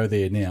allowed to go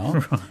there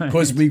now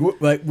because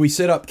we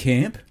set up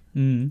camp,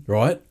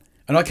 right?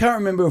 And I can't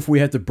remember if we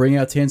had to bring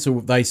our tents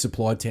or they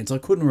supplied tents. I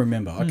couldn't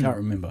remember. I can't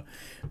remember.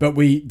 But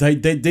they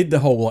did the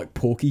whole like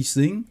Porky's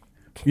thing.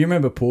 You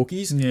remember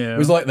Porky's? Yeah. It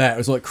was like that. It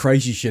was like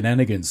crazy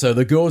shenanigans. So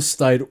the girls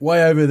stayed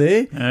way over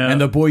there and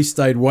the boys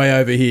stayed way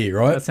over here,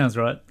 right? That sounds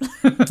right.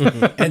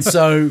 And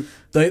so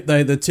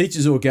the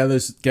teachers all got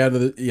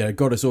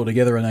us all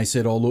together and they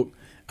said, "Oh look,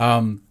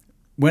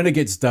 when it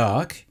gets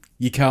dark,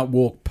 you can't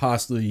walk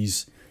past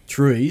these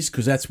trees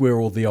because that's where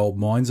all the old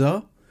mines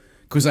are."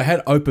 Because they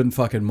had open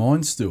fucking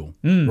mines still,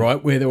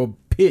 right, where there were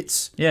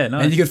pits. Yeah,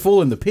 nice. And you could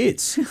fall in the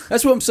pits.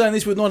 That's what I'm saying.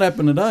 This would not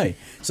happen today.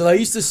 So they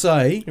used to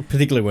say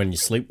Particularly when you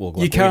sleepwalk.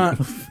 Like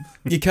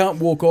you can't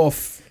walk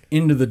off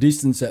into the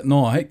distance at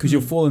night because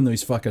you'll fall in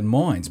these fucking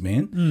mines,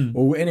 man.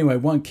 Well, anyway,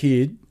 one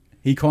kid,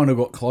 he kind of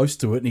got close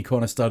to it and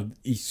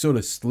he sort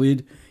of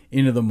slid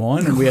into the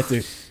mine and we had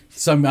to,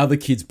 some other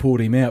kids pulled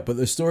him out. But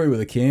the story with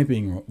the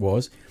camping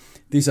was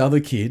this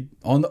other kid,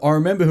 I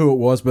remember who it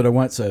was, but I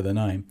won't say the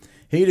name.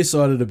 He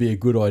decided it'd be a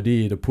good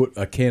idea to put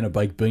a can of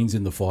baked beans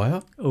in the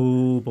fire.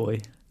 Oh, boy.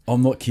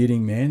 I'm not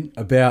kidding, man.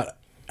 About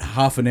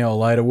half an hour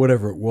later,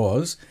 whatever it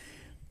was,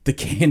 the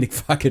can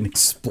fucking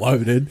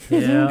exploded.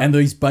 Yeah. And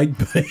these baked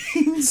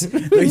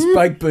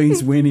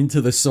beans went into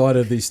the side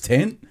of this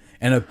tent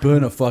and it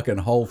burnt a fucking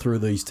hole through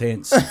these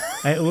tents.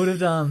 It would have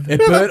done. It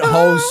burnt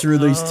holes through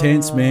these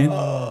tents, man.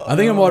 I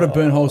think it might have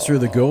burnt holes through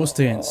the girls'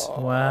 tents.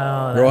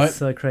 Wow, that's Right?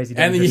 so crazy.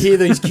 And you dangerous. hear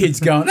these kids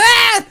going,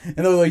 ah!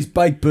 And all these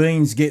baked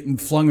beans getting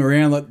flung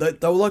around. Like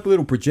they were like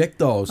little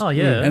projectiles. Oh,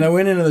 yeah. And they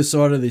went into the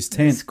side of this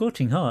tent.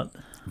 Scorching hot.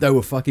 They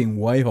were fucking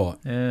way hot,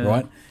 Yeah.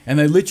 right? And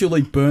they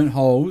literally burnt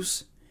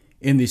holes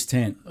in this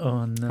tent.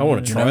 Oh no! I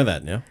want to try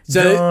that now.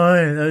 So,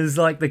 No, it's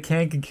like the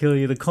can kill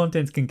you, the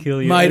contents can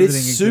kill you. mate, it's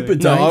everything can super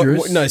kill you.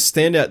 dangerous. No,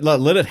 stand out.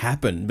 Let it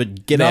happen,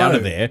 but get out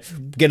of there.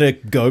 Get a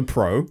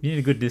GoPro. You need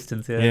a good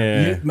distance.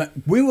 Yeah, Yeah.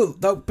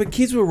 But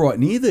kids were right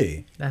near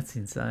there. that's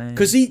insane.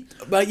 Because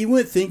mate, you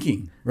weren't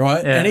thinking,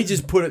 right? Yeah. And he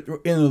just put it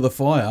into the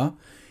fire,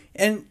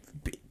 and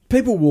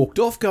people walked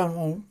off going,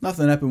 "Oh,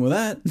 nothing happened with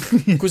that,"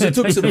 because it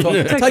took some time.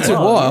 It takes a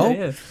while.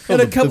 Yeah.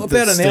 And about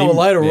an steam, hour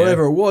later, or yeah.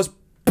 whatever it was,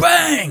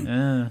 bang!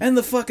 Yeah. And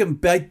the fucking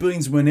baked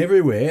beans went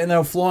everywhere, and they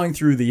were flying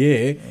through the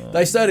air.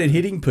 They started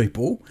hitting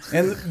people,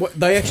 and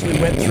they actually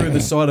went through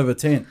the side of a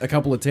tent, a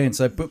couple of tents.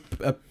 They put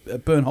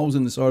burn holes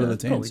in the side of the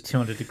Probably tents.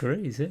 200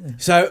 degrees. Yeah.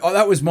 So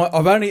that was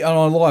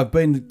I've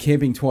been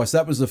camping twice.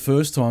 That was the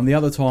first time. The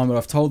other time that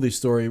I've told this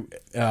story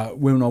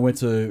when I went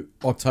to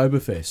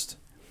Oktoberfest,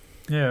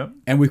 Yeah.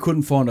 and we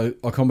couldn't find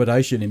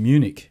accommodation in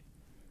Munich.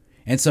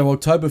 And so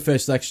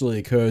Oktoberfest actually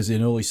occurs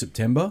in early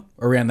September,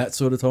 around that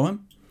sort of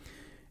time.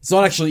 It's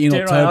not actually in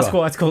Dare I October. ask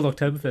why it's called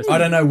Oktoberfest? I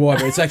don't know why,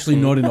 but it's actually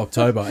not in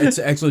October. It's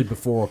actually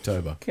before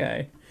October.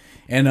 Okay.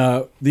 And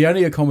the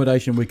only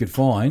accommodation we could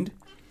find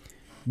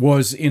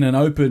was in an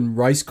open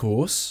race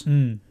course,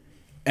 and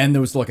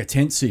there was like a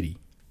tent city.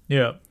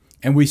 Yeah.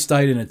 And we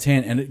stayed in a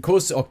tent. And of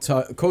course,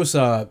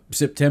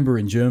 September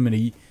in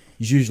Germany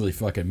is usually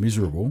fucking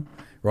miserable,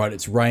 right?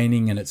 It's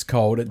raining and it's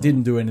cold. It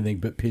didn't do anything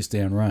but piss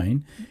down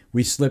rain.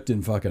 We slept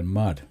in fucking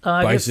mud,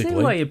 I see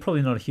basically. why you're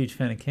probably not a huge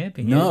fan of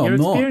camping. No, Your I'm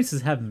not.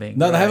 experiences haven't been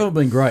No, great. they haven't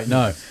been great,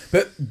 no.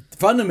 But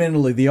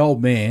fundamentally, the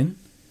old man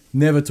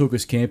never took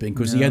us camping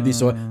because he had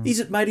this.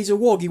 He's a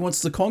wog. He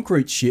wants the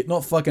concrete shit,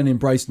 not fucking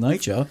embrace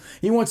nature.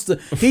 He wants to.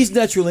 His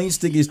natural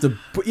instinct is to.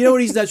 You know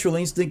what his natural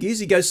instinct is?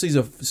 He goes sees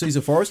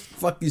a forest.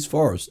 Fuck this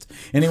forest,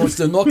 and he wants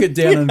to knock it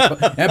down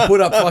and put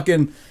up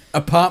fucking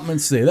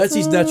apartments there. That's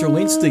his natural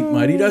instinct,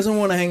 mate. He doesn't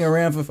want to hang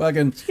around for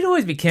fucking. You could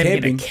always be camping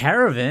in Camping. a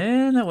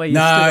caravan. That way you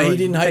No, still he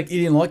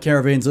didn't like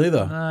caravans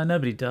either.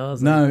 nobody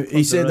does. No,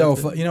 he said they were.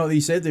 Fuck the You know what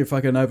he said? They're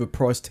fucking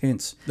overpriced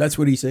tents. That's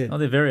what he said. Oh,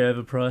 they're very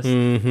overpriced.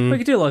 We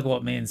could do like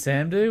what me and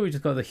Sam do. We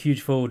just got the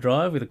huge four-wheel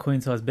drive with a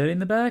queen-size bed in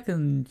the back,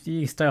 and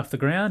you stay off the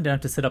ground. Don't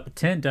have to set up a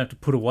tent. Don't have to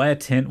put away a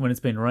tent when it's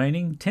been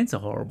raining. Tents are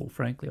horrible,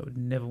 frankly. I would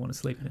never want to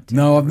sleep in a tent.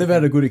 No, I've never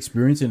had a good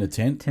experience in a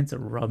tent. Tents are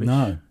rubbish.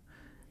 No.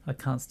 I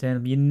can't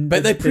stand them.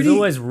 But they're pretty- There's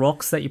always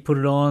rocks that you put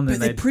it on. But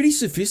And they're pretty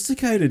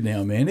sophisticated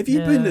now, man. Have you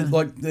been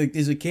to, Yeah.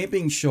 there's a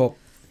camping shop,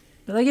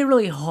 But they get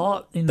really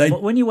hot. They-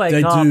 When you wake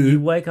they up, do. you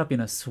wake up in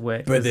a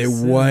sweat. but they're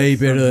There's way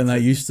so- better than they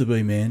used to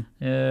be, man.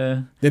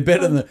 Yeah. They're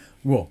better than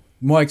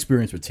my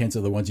experience with tents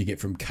are the ones you get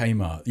from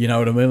Kmart. You know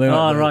what I mean?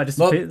 Oh, right. Just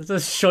a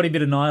shoddy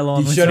bit of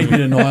nylon. You shoddy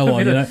bit of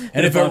nylon, you know?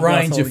 And if it Fiberglass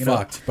rains, you're holding it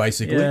up. fucked,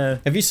 basically. Yeah.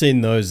 Have you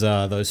seen those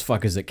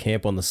fuckers that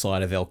camp on the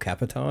side of El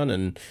Capitan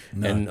and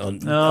on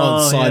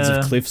Oh, sides yeah.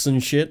 of cliffs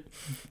and shit?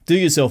 Do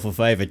yourself a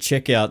favor,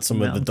 check out some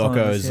of the Mountain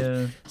climbers,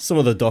 docos, yeah. some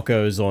of the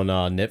docos on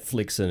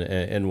Netflix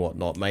and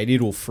whatnot, mate.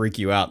 It'll freak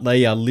you out.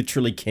 They are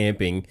literally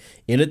camping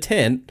in a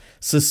tent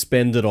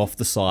suspended off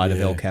the side of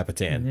Yeah. El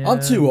Capitan. Yeah. I'm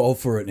too old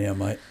for it now,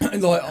 mate.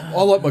 Like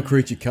I like my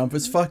creature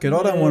comforts. Fuck it.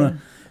 I don't want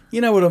to. You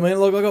know what I mean?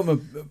 Like I got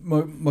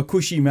my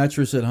cushy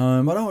mattress at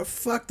home. I don't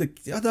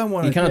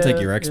want You to. can't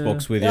take your Yeah,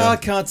 Xbox with you. I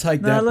can't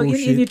take No, that look,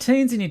 bullshit. in your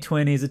teens and your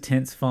 20s, a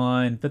tent's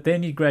fine, but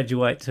then you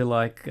graduate to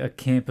like a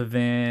camper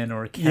van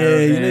or a caravan.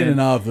 Yeah, you need an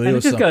RV and or it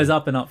just something. goes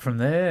up and up from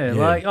there.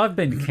 Yeah. Like, I've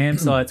been to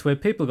campsites where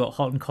people got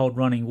hot and cold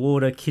running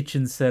water,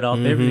 kitchens set up,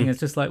 everything. It's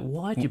just like,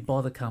 why'd you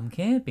bother come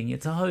camping?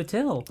 It's a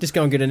hotel. Just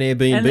go and get an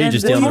Airbnb And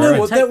just well, down you the know road.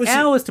 what? That Take was-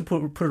 hours to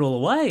put it all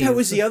away. That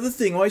was the other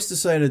thing. I used to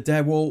say to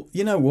Dad, well,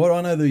 you know what?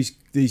 I know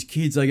these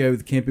kids, they go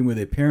camping with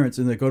their parents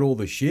and they've got all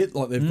the shit.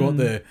 Like they've got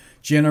their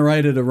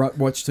generator to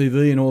watch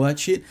TV and all that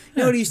shit. You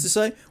know what he used to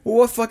say? Well,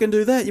 why fucking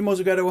do that? You might as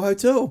well go to a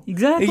hotel.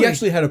 Exactly. He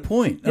actually had a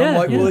point. And I'm Yeah,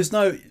 like, yeah.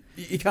 well,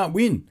 you can't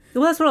win.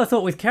 Well, that's what I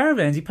thought with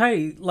caravans. You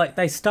pay, like,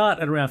 they start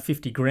at around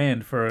 50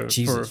 grand for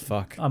Jesus,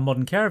 fuck. a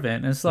modern caravan.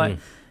 And it's like,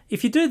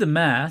 if you do the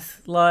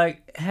math, like,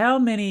 how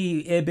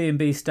many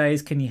Airbnb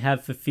stays can you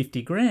have for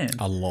 50 grand?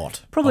 A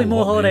lot. Probably A more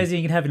lot, holidays man.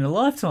 than you can have in a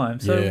lifetime.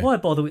 So Yeah. why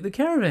bother with the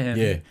caravan?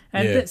 Yeah,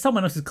 And yeah.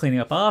 someone else is cleaning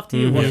up after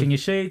you, washing your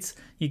sheets.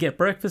 You get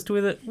breakfast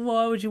with it.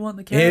 Why would you want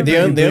the caravan? The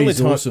Airbnb only is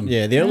time, awesome.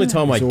 the only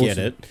time I It's get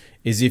awesome. it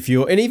is if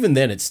you're, and even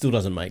then, it still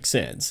doesn't make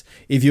sense.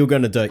 If you're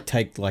going to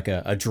take like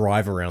a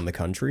drive around the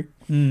country,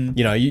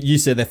 you know, you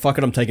said that fuck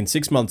it, I'm taking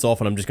 6 months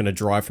off and I'm just going to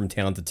drive from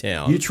town to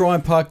town. You try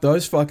and park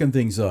those fucking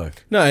things, though.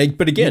 No,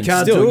 but again, You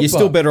can't still, do it, you're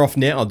still but- better off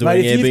now doing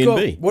Mate, if you've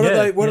Airbnb. got, what Yeah, are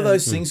they? What are yeah.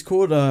 those things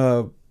called?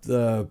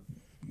 The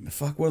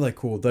fuck, what are they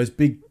called? Those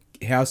big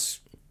house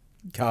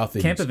car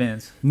things. Camper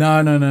vans.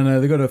 No.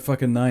 They got a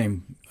fucking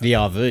name. The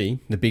RV,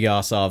 the big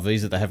ass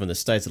RVs that they have in the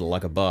States that are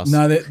like a bus.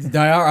 No,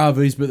 they are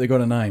RVs, but they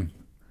got a name.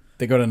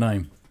 They got a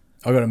name.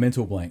 I got a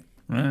mental blank.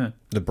 Yeah.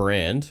 The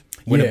brand.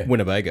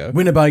 Winnebago.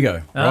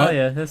 Winnebago, Oh right?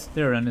 yeah,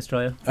 they're around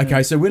Australia.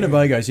 Okay, so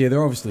Winnebagos,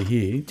 they're obviously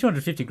here.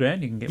 250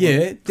 grand you can get.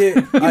 Yeah, they're,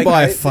 You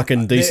buy a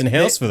fucking decent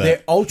house for that.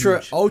 They're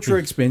ultra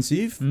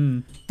expensive.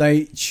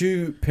 They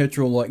chew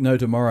petrol like no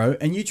tomorrow,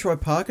 and you try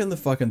parking the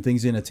fucking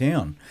things in a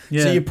town.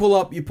 Yeah. So you pull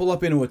up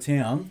into a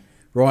town,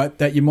 right,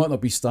 that you might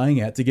not be staying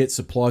at to get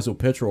supplies or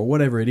petrol or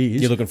whatever it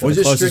is. You're looking for or the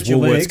just closest stretch your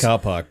Woolworths legs. car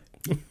park.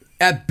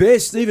 At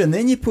best, even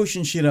then, you're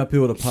pushing shit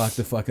uphill to park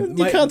the fucking.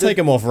 You can't take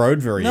them off road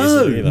very No.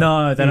 easily either.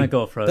 No, they don't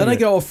go off road. They don't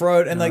go off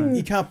road, and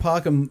you can't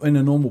park them in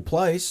a normal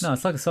place. No,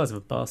 it's like the size of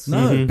a bus.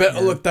 No,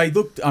 but look, they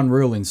looked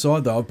unreal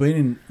inside though. I've been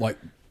in like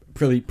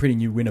pretty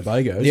new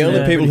Winnebagos. The only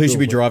Yeah. people who Pretty should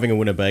be cool, driving a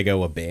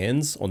Winnebago are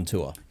bands on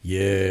tour.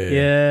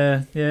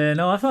 Yeah. Yeah.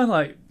 No, I find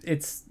like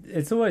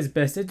it's always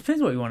best. It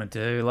depends what you want to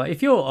do. Like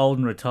if you're old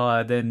and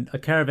retired, then a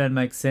caravan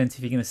makes sense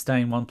if you're going to stay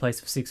in one place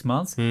for 6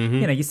 months.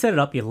 You know, you set it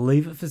up, you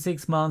leave it for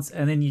 6 months,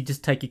 and then you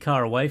just take your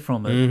car away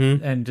from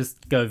it and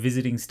just go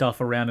visiting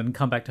stuff around and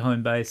come back to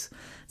home base.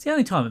 It's the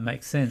only time it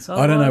makes sense.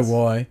 I don't know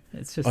Otherwise, why.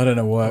 It's just I don't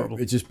know why. horrible.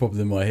 It just popped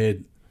in my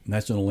head.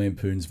 National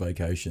Lampoon's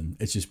Vacation.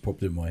 It's just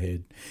popped in my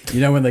head.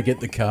 You know when they get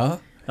the car?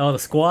 Oh, the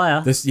Squire.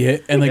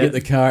 And they get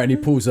the car and he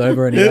pulls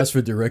over and he asks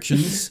for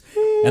directions.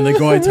 And the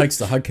guy takes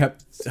the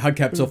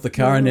hubcaps off the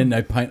car and then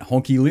they paint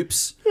honky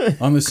lips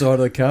on the side of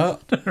the car.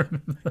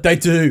 They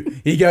do.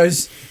 He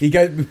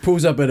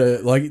pulls up at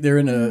they're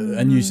in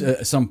a new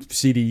some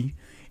city,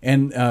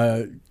 and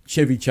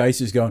Chevy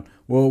Chase is going,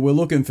 well, we're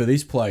looking for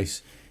this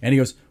place. And he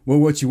goes, well,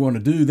 what you want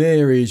to do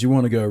there is you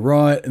want to go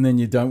right, and then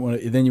you don't want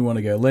to. Then you want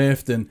to go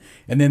left, and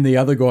then the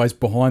other guy's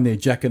behind there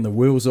jacking the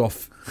wheels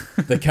off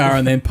the car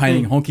and then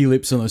painting honky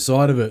lips on the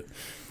side of it.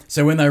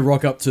 So when they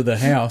rock up to the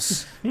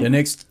house, the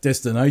next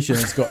destination,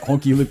 it's got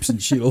honky lips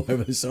and shit all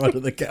over the side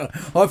of the car.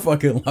 I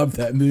fucking love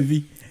that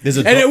movie.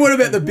 What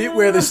about the bit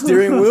where the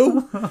steering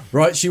wheel,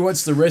 right? She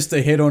wants to rest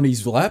her head on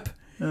his lap,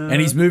 and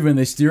he's moving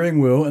the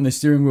steering wheel, and the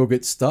steering wheel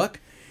gets stuck,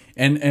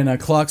 and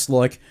Clark's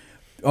like,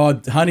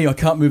 oh, honey, I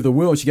can't move the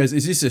wheel. She goes,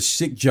 is this a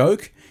sick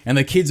joke? And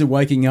the kids are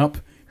waking up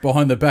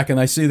behind the back and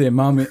they see their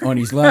mum on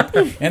his lap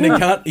and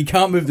he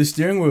can't move the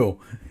steering wheel.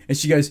 And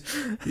she goes,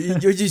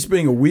 you're just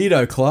being a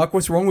weirdo, Clark.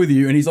 What's wrong with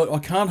you? And he's like, I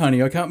can't,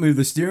 honey. I can't move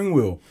the steering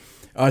wheel.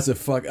 I said,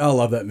 fuck, I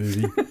love that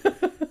movie.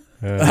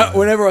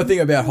 Whenever I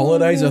think about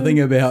holidays, I think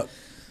about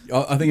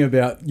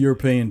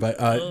European.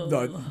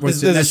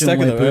 There's a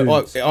second of them.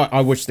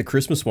 I watch the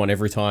Christmas one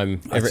every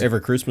time,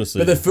 every Christmas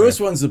season. But the first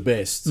one's the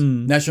best.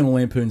 National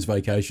Lampoon's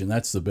Vacation.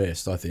 That's the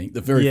best, I think.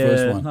 The very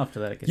first one. After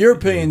that, it gets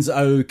European's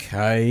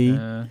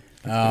okay.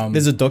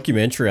 There's a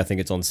documentary, I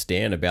think it's on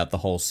Stan, about the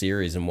whole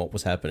series and what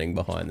was happening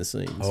behind the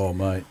scenes. Oh,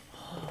 mate.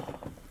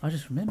 I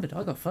just remembered.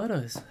 I got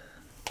photos.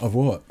 Of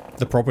what?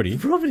 The property.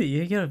 Property.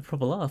 You get a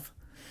proper laugh.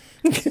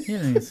 You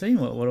haven't even seen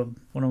what I'm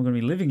going to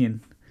be living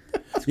in.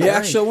 Yeah,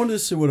 actually, I wanted to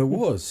see what it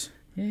was.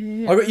 Yeah.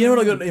 You know what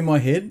I got in my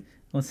head?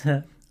 What's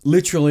that?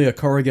 Literally a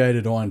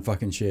corrugated iron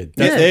fucking shed.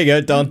 Yeah. There you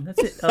go, done. That's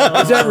it. Is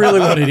that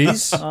really what it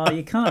is? Oh,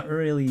 you can't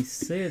really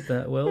see it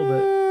that well,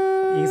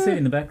 but you can see it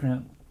in the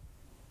background.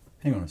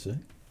 Hang on a sec.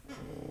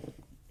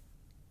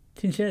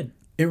 Tin shed.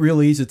 It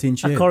really is a tin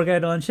shed. A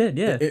corrugated iron shed,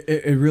 yeah.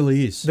 It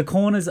really is. The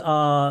corners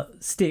are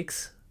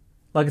sticks.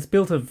 Like it's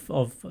built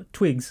of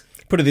twigs.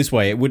 Put it this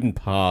way, it wouldn't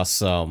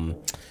pass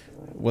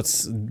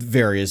what's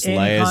various Any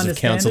layers kind of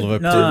of council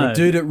of standard? approval. No.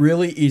 Dude, it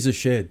really is a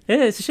shed.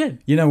 Yeah, it's a shed.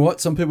 You know what?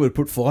 Some people would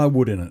put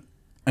firewood in it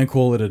and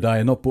call it a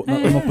day. Not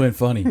being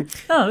funny.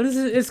 No,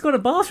 it's got a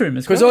bathroom.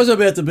 It's Because I was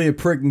about to be a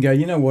prick and go,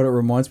 you know what it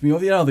reminds me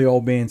of? You know the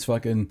old man's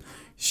fucking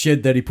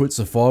shed that he puts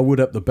the firewood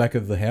up the back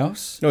of the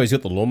house? No, he's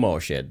got the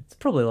lawnmower shed. It's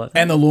probably like that.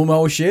 And the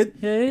lawnmower shed?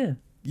 Yeah.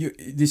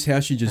 This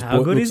house you just How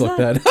bought good looks is like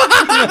that?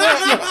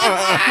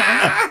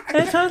 that.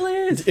 It totally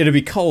is. It'll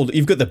be cold.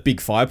 You've got the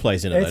big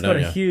fireplace in it, It's though, got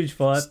don't a you? huge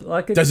fire.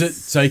 Like it's Does it?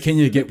 So can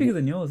you get bigger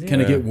than yours? Yeah.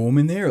 Can it get warm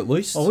in there at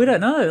least? Well, we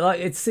don't know. Like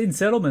it's in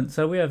settlement,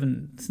 so we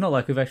haven't. It's not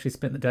like we've actually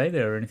spent the day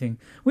there or anything.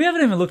 We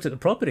haven't even looked at the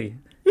property.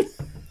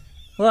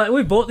 Like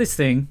we bought this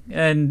thing,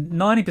 and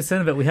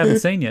 90% of it we haven't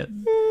seen yet.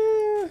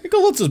 You've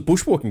got lots of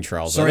bushwalking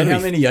trails. Sorry, though. how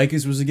many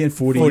acres was it again?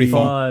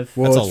 45.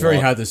 Well, That's it's a very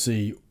lot. hard to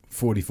see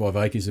 45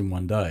 acres in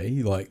one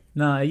day. Like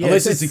No, yeah,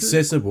 unless it's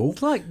accessible.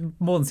 It's like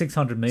more than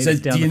 600 meters So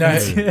down do you the know?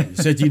 fence.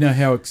 So do you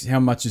know how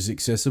much is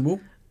accessible?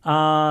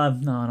 No,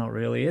 not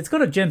really. It's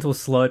got a gentle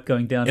slope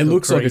going down. It to a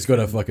looks like creek. it's got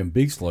a fucking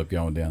big slope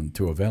going down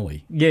to a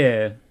valley.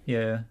 Yeah.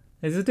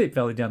 There's a deep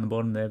valley down the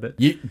bottom there, but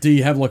Do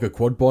you have like a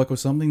quad bike or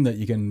something that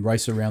you can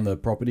race around the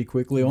property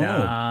quickly on?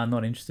 nah,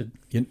 not interested.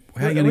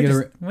 How are you going to get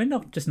around? We're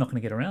not going to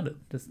get around it.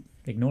 Just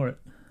ignore it.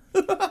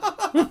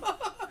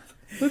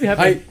 We'd be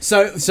happy. Hey,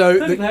 so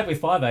We'd be happy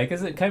with 5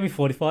 acres. It can be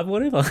 45,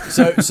 whatever.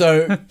 so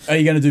are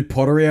you going to do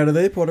pottery out of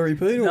there, Pottery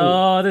Pete? Or?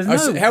 Oh, there's no.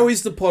 So how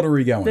is the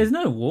pottery going? There's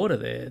no water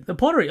there. The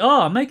pottery.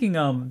 Oh, I'm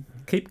making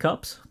keep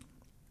cups.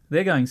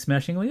 They're going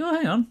smashingly. Oh,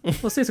 hang on.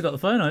 Well, since I got the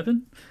phone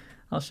open,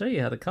 I'll show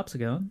you how the cups are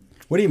going.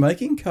 What are you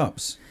making?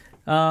 Cups?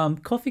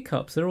 Coffee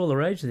cups. They're all the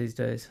rage these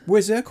days.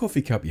 Where's our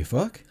coffee cup, you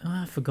fuck?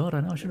 Oh, I forgot.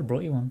 I know. I should have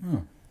brought you one.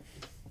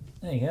 Oh.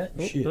 There you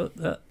go. Shit.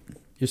 Oop,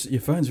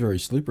 Your phone's very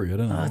slippery. I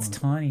don't know. oh, it's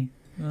tiny.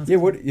 Yeah,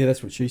 what? Yeah,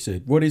 that's what she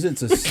said. What is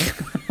it?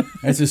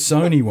 It's a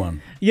Sony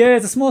one. Yeah,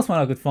 it's the smallest one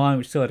I could find,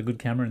 which still had a good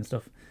camera and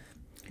stuff.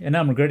 And now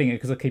I'm regretting it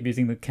because I keep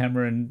using the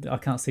camera and I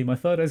can't see my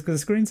photos because the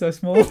screen's so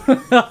small. All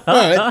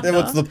right, then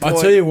what's the point?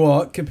 I tell you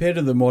what, compared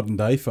to the modern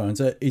day phones,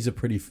 that is a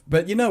pretty.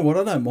 But you know what?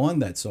 I don't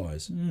mind that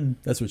size.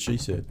 That's what she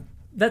said.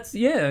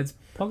 It's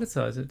pocket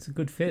size. It's a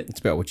good fit. It's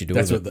about what you do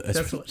That's with what. it.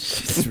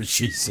 That's what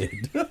she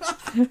said.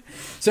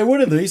 So what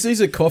are these?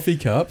 These are coffee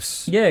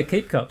cups. Yeah,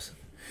 keep cups.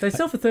 They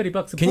sell for $30 a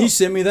pop. Can you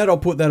send me that? I'll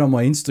put that on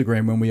my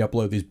Instagram when we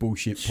upload this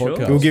bullshit Sure.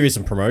 podcast. We'll give you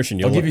some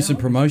promotion. I'll give you some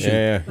promotion.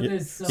 Yeah. But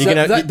there's, So You can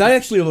have- they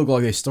actually look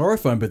like they're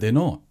styrofoam, but they're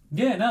not.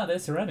 yeah, no, they're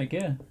ceramic,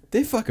 yeah.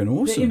 They're fucking They're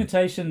awesome.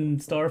 imitation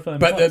styrofoam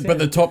But cups,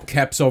 the top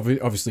cap's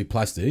obviously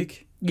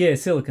plastic. yeah,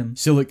 silicon.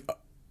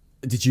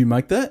 Did you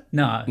make that?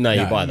 No. No,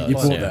 you buy those. You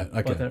bought yeah. that.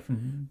 Bought Okay. that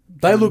from...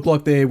 They look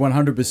like they're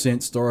 100%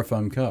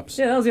 styrofoam cups.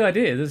 Yeah, that was the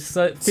idea.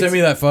 Send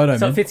me that photo,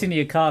 So man. it fits into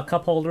your car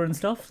cup holder and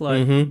stuff.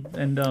 Like,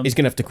 and He's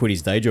going to have to quit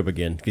his day job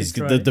again because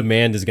That's the right.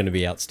 demand is going to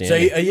be So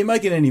outstanding. are you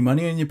making any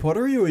money on your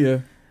pottery, or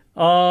you?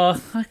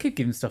 I could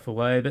give him stuff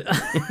away, but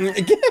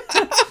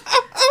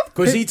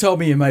Because he told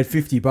me you made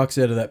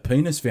 $50 out of that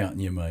penis fountain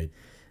you made.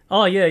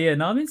 oh yeah.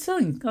 No, I've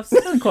selling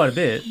quite a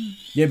bit.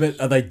 Yeah, but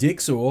are they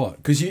dicks or what?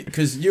 Because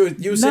you were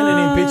sending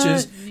No. in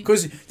pictures.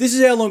 Because this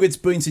is how long it's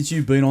been since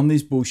you've been on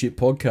this bullshit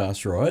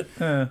podcast,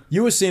 right?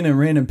 You were sending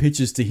random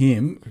pictures to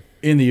him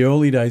in the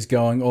early days,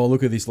 going, "Oh,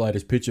 look at this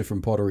latest picture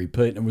from Pottery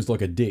Pete," and it was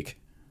like a dick.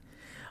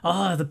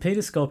 Oh, the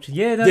Peter sculpture.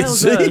 Yeah, no, Yeah,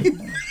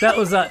 that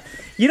was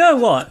you know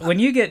what? When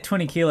you get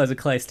 20 kilos of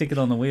clay, stick it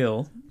on the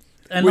wheel.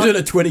 And Was like-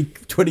 it a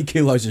 20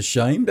 kilos of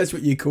shame? That's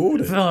what you called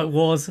it. Oh, it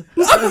was.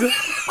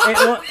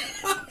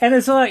 And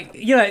it's like,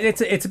 you know,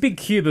 it's a big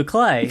cube of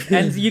clay,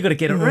 and you got to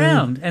get it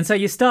round. And so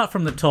you start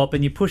from the top,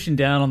 and you're pushing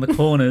down on the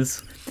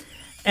corners,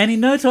 and in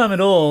no time at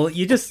all,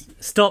 you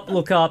just stop,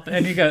 look up,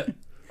 and you go,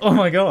 "Oh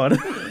my god,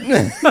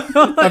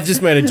 I've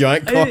just made a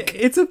giant cock.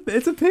 it's a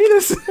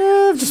penis."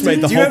 I've just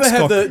made the Do you ever Hulk's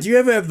have cock. do you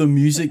ever have the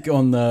music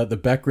on the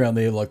background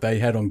there like they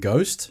had on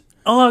Ghost?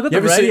 Oh, I got You the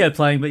ever radio seen-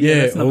 playing, but yeah,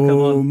 that's not come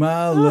oh on.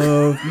 my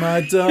love,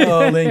 my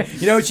darling.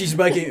 You know what she's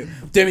making?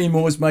 Demi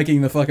Moore's making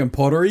the fucking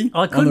pottery.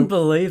 I couldn't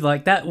believe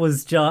that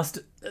was just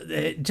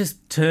it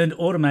just turned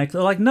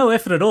automatically, like no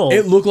effort at all.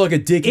 It looked like a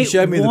dick. He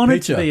showed me the wanted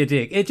picture. to be a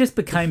dick. It just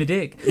became a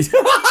dick.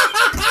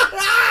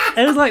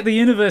 It was like the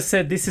universe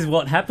said, "This is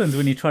what happens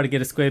when you try to get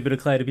a square bit of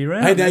clay to be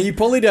round." Hey, now you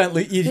probably don't.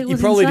 You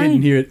was probably insane.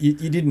 didn't hear it.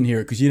 You didn't hear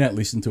it because you don't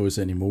listen to us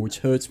anymore, which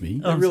hurts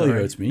me. Oh, It really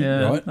sorry. hurts me,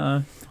 Yeah, right?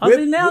 I We're-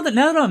 mean, now that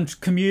I'm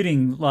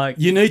commuting like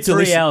You need to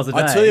 3 listen. hours a day,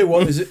 I tell you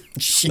what, is it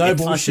no I should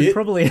bullshit?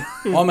 probably.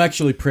 I'm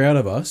actually proud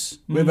of us.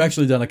 We've Mm-hmm.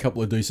 actually done a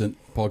couple of decent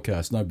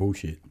podcasts. No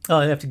bullshit.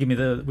 Oh, you have to give me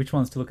which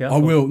ones to look out I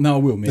for. will. No, I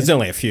will, man. There's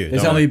only a few.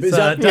 There's don't only. worry. there's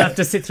So I only- don't have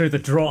to sit through the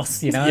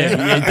dross, you know.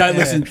 yeah, don't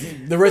listen.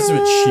 The rest of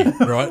it's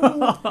shit, right?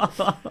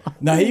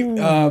 No,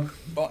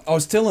 I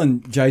was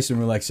telling Jason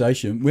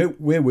Relaxation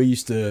where we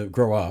used to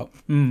grow up.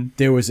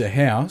 There was a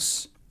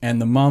house, and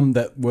the mum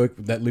that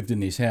lived in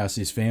this house,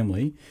 his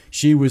family.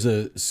 She was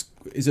is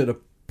it a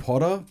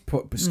potter,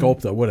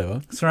 sculptor,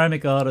 whatever.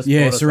 Ceramic artist.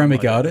 Yeah, potter, ceramic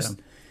something like artist.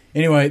 that,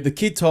 Anyway, the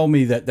kid told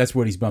me that's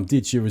what his mum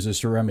did. She was a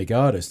ceramic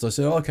artist. I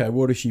said, okay,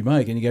 what does she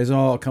make? And he goes,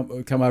 oh,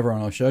 come over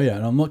and I'll show you.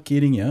 And I'm not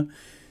kidding you.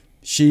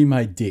 She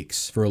made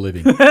dicks for a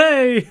living. yeah.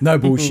 Hey, No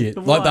bullshit.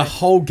 Like the Why?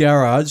 whole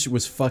garage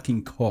was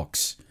fucking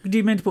cocks. do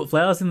you mean to put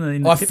flowers in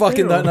the I tip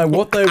fucking there, don't or- know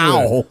what they were.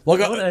 Ow.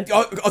 Like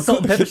I Salt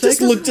and pepper Just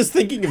shakers? just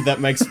thinking of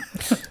that makes.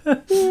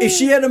 if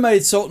she had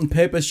made salt and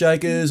pepper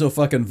shakers or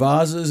fucking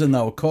vases and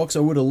they were cocks, I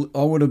would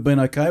have been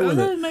okay with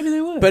Oh, it. maybe they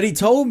were. But he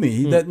told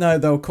me that no,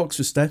 they were cocks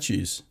for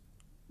statues.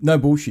 No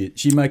bullshit.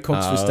 She made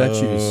cocks for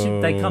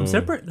statues. They come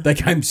separate. They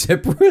came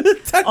separate.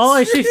 Oh,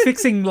 is she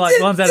fixing like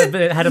ones that had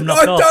them I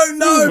knocked off? don't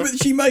know,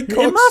 but she made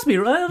cocks. It must be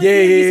right.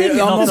 Yeah, You yeah, said yeah. you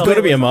knocked There's off.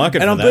 gotta be a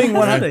market And for I'm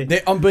that. being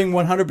Really? I'm being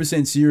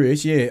 100%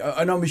 serious. Yeah,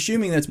 and I'm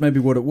assuming that's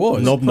maybe what it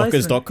was.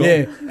 Knobknockers.com.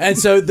 Yeah, and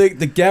so the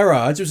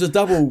garage, it was a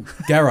double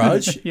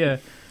garage. Yeah,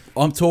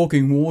 I'm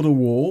talking wall to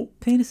wall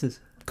penises,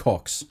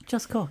 cocks.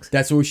 just cocks.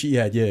 That's all she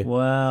had. Yeah.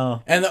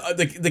 Wow. And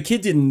the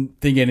kid didn't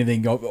think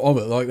anything of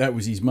it. Like that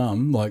was his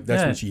mum. Like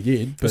that's Yeah. what she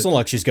did. It's not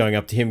like she's going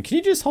up to him. Can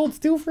you just hold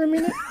still for a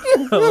minute?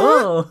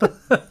 Oh,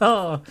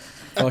 oh.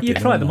 Fucking You'd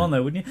hell, try them mate. on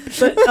though, wouldn't you?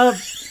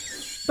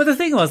 But the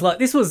thing was, like,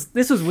 this was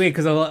weird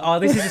because I was like, oh,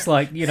 this is just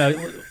like, you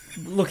know,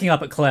 looking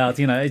up at clouds.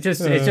 You know, it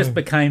just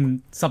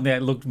became something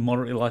that looked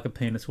moderately like a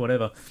penis,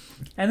 whatever.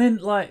 And then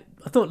like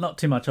I thought not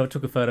too much. I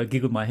took a photo,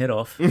 giggled my head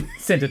off,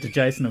 sent it to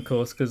Jason, of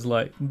course, because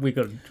like we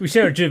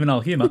share a juvenile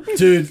humour.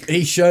 Dude,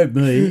 he showed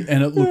me,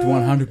 and it looked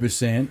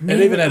 100%. It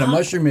even had a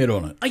mushroom head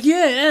on it.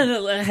 Yeah, and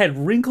it had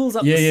wrinkles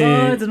up Yeah, the yeah,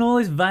 yeah. sides and all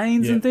these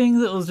veins Yeah. and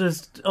things. It was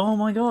just, oh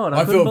my god!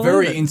 I couldn't felt believe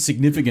very it.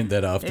 insignificant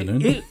that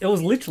afternoon. It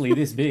was literally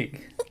this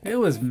big. It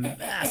was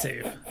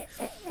massive.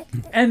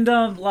 And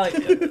like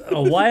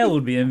a whale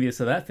would be envious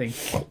of that thing.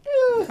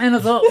 And I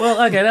thought,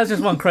 well, okay, that's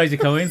just one crazy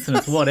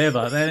coincidence,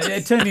 whatever. Then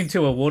it turned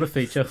into a water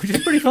feature, which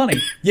is pretty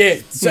funny. Yeah.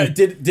 So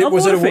did A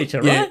was water it a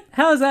feature, yeah, right?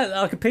 How is that?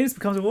 Like a penis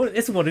becomes a water?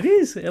 It's what it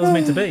is. It was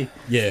meant to be.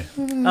 Yeah.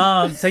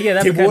 So yeah,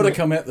 that Did became, water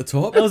come out the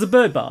top? It was a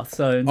bird bath.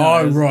 So no, Oh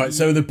it was- right.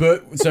 So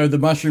the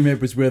mushroom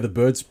head was where the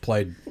birds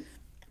played.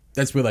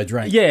 That's where they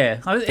drank.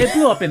 Yeah, it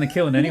blew up in the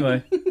kiln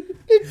anyway.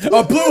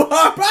 Oh, blew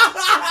up.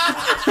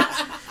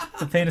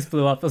 The penis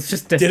blew up. It was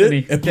just Did destiny.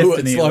 it? It blew. It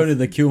Destiny. floated in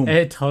the kiln.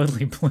 It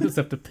totally blew us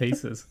up to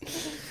pieces.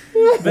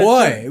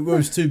 Why? It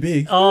was too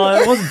big. Oh,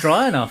 it wasn't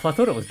dry enough. I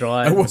thought it was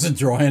dry. It wasn't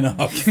dry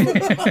enough.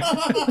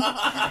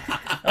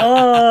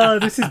 Oh,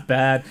 this is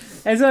bad.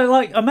 And so,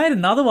 like, I made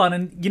another one,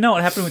 and you know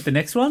what happened with the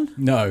next one?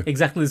 No.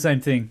 Exactly the same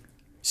thing.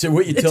 So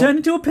what you It tell? turned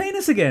into a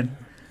penis again.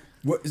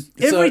 What,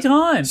 Every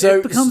time so-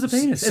 it becomes a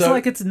penis. It's so-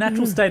 like its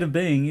natural state of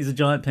being is a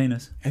giant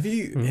penis. Have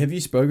you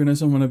spoken to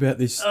someone about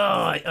this Oh,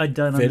 I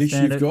don't fetish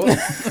understand you've it.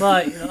 got?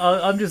 Like,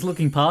 I'm just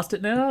looking past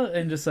it now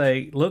and just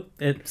say, look,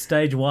 at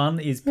stage 1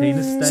 is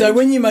penis stage. So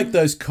when you make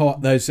those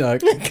cocks, those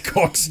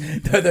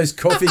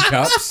coffee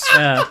cups,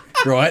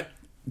 right?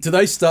 Do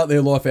they start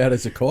their life out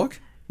as a cock?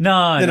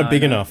 No, They're no, not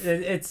big no. enough.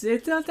 They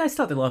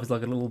start their life as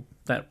like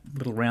that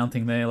little round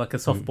thing there, like a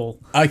softball.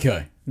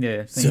 Okay.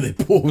 Yeah, So they're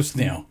balls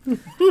now.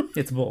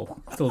 it's a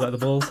ball. It's all about the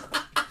balls.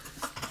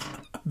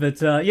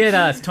 But yeah,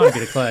 no, it's a tiny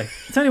bit of clay.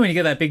 It's only when you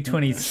get that big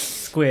 20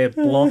 square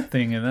block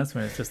thing, and that's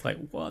when it's just like,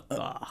 what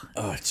the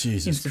Oh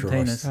Jesus instant Christ!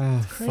 penis.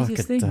 Oh, Craziest fuck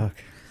a thing. duck.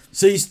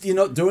 So you're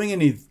not doing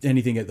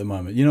anything at the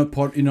moment. You're not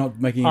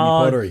making any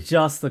Oh, pottery.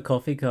 just the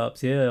coffee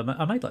cups. Yeah,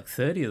 I made like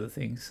 30 of the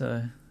things,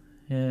 so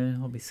yeah,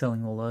 I'll be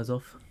selling all those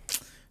off.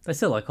 They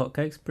sell like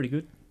hotcakes, pretty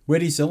good. Where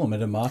do you sell them?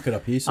 At a market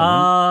up here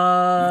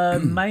somewhere?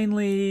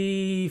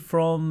 Mainly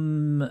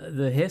from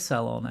the hair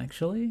salon,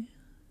 actually.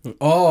 Do a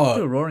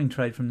Oh, roaring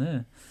trade from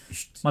there.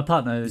 My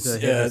partner is a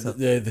yeah,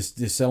 hairdresser.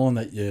 the salon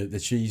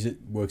that she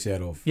works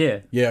out of. Yeah,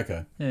 Yeah,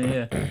 okay.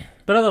 yeah.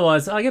 But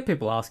otherwise, I get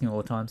people asking all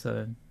the time,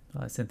 so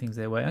I send things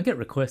their way. I get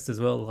requests as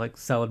well, like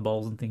salad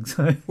bowls and things.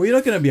 So Well, you're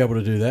not going to be able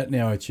to do that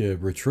now at your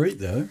retreat,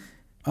 though.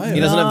 Are He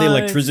you? doesn't have the No.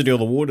 electricity or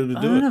the water to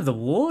I do don't it. have the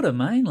water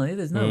mainly.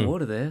 There's no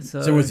water there,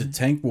 so. So was it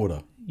tank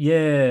water?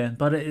 Yeah,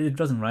 but it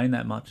doesn't rain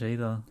that much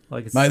either.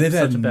 Like it's Mate, they've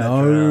such had a bad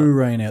no drought.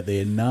 rain out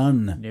there,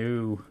 none.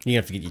 No. You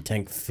have to get your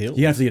tank filled.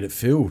 You have to get it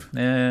filled.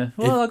 Yeah.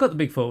 Well, I got the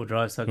big 4-wheel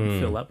drive, so I can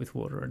fill that with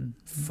water and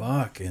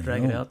Fucking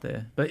drag hell. it out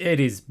there. But it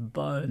is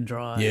bone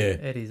dry. Yeah.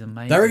 It is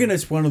amazing. They reckon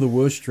it's one of the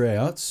worst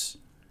droughts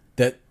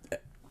that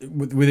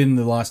within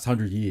the last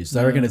 100 years.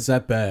 They reckon it's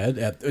that bad,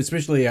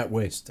 especially out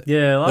west.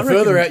 Yeah, I The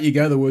further reckon- out you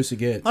go, the worse it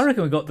gets. I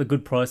reckon we got the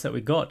good price that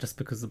we got just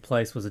because the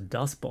place was a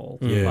dust bowl.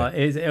 Yeah. Like,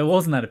 it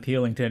wasn't that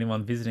appealing to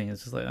anyone visiting.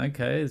 It's just like,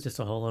 okay, it's just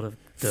a whole lot of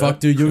dirt. Fuck,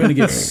 dude, you're going to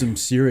get some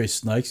serious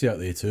snakes out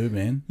there too,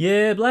 man.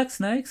 Yeah, black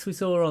snakes. We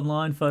saw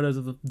online photos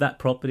of that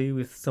property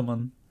with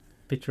someone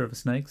picture of a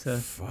snake. So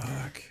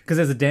Fuck. because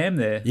there's a dam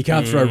there. You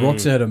can't throw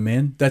rocks at them,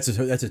 man. That's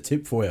a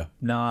tip for you.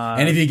 Nah.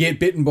 And if you get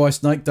bitten by a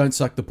snake, don't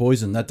suck the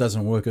poison. That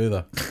doesn't work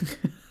either.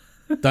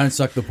 Don't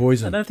suck the I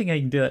poison. don't think you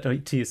can do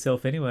that to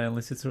yourself anyway,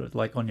 unless it's sort of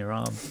like on your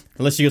arm.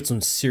 Unless you got some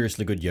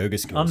seriously good yoga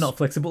skills. I'm not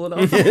flexible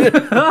enough.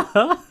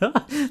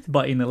 to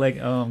bite you in the leg.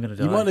 Oh, I'm going to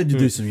die. You might need to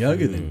do some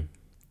yoga then.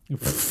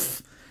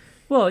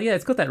 Well, yeah,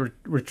 it's got that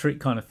retreat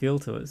kind of feel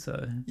to it.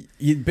 So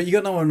But you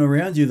got no one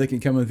around you that can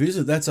come and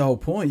visit. That's the whole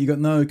point. You got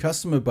no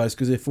customer base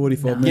because they're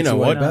 45 No. minutes You know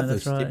away. what? No,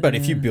 Bathurst. that's right. But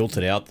if you Yeah. built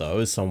it out though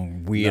as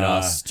some weird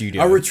ass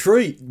studio, A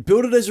retreat.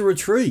 Build it as a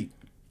retreat.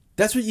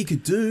 That's what you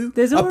could do.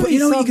 there's already you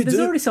know what some. you could There's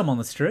do? already some on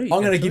the street. I'm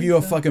going to give actually, you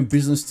a so- fucking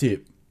business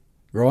tip.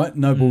 Right?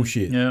 No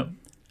bullshit. Yeah.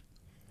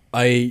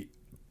 A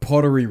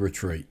pottery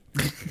retreat.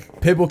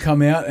 People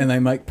come out and they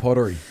make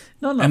pottery.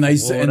 Not And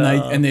enough they're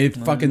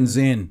water. fucking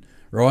zen,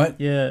 right?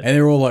 Yeah. And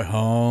they're all like,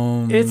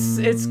 home.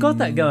 It's got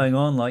that going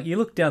on. Like you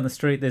look down the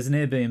street, there's an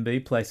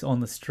Airbnb place on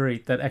the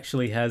street that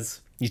actually has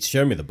you'd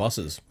show me the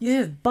buses.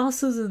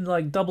 buses and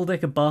like double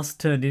decker bus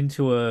turned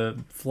into a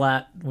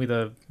flat with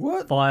a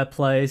What?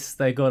 fireplace.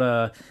 They got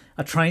a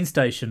train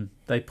station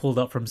they pulled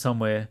up from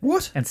somewhere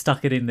What? and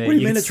stuck it in there. What do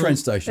you can mean a train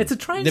station? It's a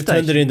train They've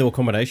station. turned it into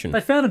accommodation.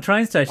 They found a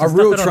train station. A stuck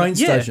real it on train it.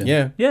 Yeah. station?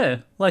 Yeah. Yeah,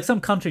 like some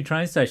country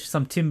train station,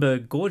 some timber,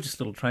 gorgeous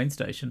little train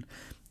station.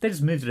 They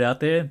just moved it out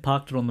there,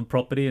 parked it on the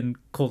property, and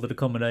called it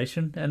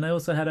accommodation. And they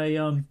also had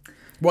a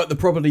What, the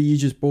property you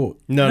just bought?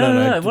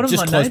 No, one of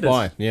just my close neighbours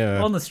by.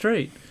 Yeah. on the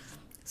street.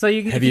 So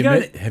you Have if you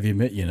go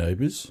met your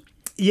neighbours?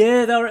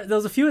 Yeah, there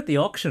was a few at the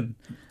auction.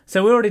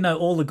 So we already know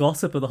all the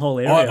gossip of the whole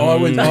area. I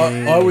would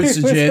was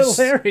suggest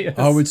hilarious.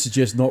 I would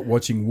suggest not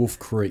watching Wolf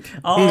Creek.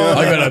 Oh,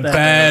 I got a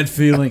bad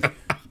feeling.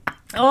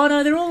 Oh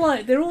no, they're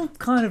all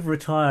kind of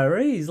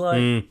retirees.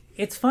 Like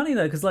it's funny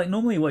though, because like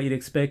normally what you'd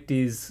expect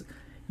is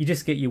you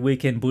just get your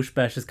weekend bush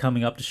bashers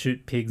coming up to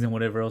shoot pigs and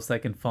whatever else they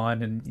can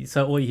find, and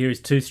so all you hear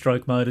is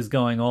 2-stroke motors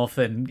going off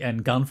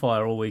and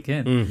gunfire all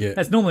weekend. Yeah.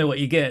 That's normally what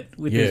you get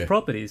with Yeah. these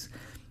properties.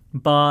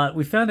 But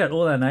we found out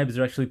all our neighbours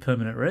are actually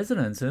permanent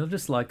residents, and they're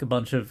just like a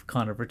bunch of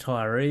kind of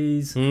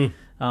retirees,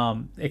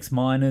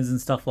 ex-miners and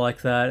stuff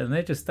like that, and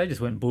they just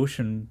went bush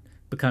and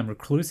became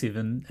reclusive,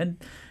 and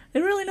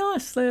They're really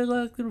nice. They're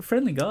like little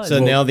friendly guys. So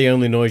now the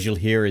only noise you'll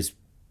hear is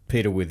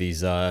Peter with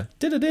his Yeah,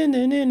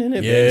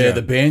 banjo.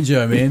 the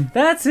banjo, man.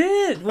 That's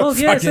it. Well,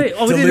 yeah. So,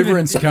 Fucking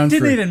Deliverance Country.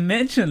 Didn't even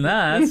mention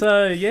that.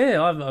 So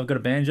yeah, I've got a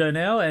banjo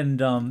now,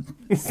 and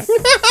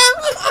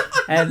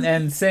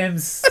and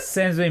Sam's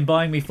been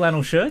buying me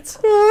flannel shirts.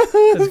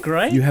 That's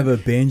great. You have a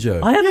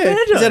banjo. I have a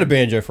banjo. He's had a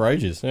banjo for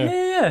ages. Yeah.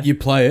 yeah. You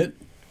play it.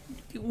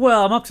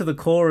 Well, I'm up to the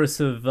chorus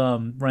of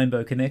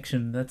Rainbow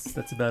Connection.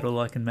 That's about all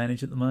I can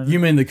manage at the moment. You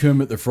mean the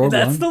Kermit the Frog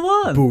That's one? the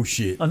one.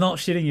 Bullshit. I'm not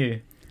shitting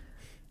you.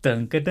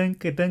 Dunka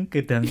dunka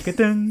dunka dunka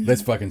dung.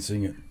 Let's fucking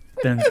sing it.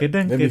 Dunka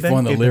dunka Let me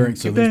find the dunka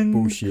lyrics dunka of this dung.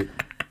 bullshit.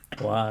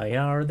 Why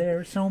are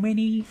there so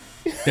many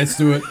Let's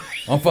do it.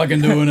 I'm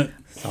fucking doing it.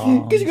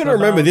 songs? Because you got to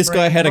remember, about this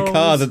guy had a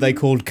car rainbows? that they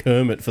called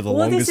Kermit for the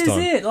Well, longest this is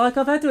time. it. Like,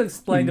 I've had to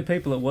explain to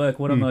people at work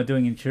what am I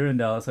doing in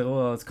Turandale. It's like,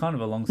 well, it's kind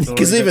of a long story.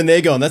 Because but- even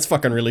they're going, that's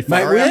fucking really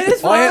Mate, far we, out.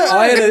 it's I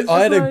had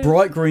fine. a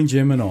bright green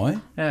Gemini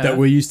Yeah. that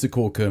we used to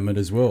call Kermit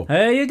as well.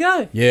 There you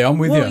go. Yeah, I'm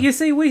with Well, you. you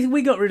see,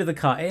 we got rid of the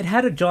car. It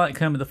had a giant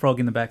Kermit the Frog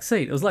in the back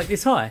seat. It was like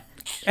this high.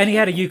 And he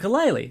had a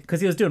ukulele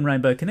because he was doing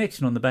Rainbow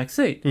Connection on the back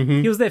seat.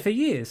 Mm-hmm. He was there for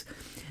years.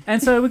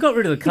 And so we got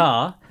rid of the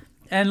car.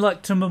 And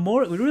like to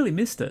memorial, we really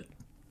missed it.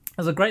 It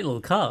was a great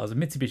little car. It was a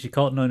Mitsubishi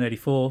Colt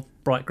 984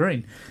 bright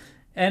green.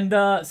 And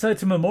so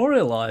to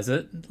memorialise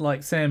it,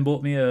 like Sam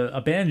bought me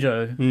a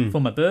banjo for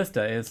my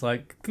birthday. It's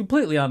like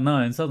completely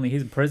unknown. Suddenly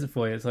here's a present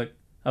for you. It's like,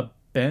 a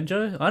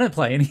banjo? I don't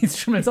play any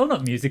instruments. I'm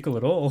not musical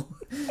at all.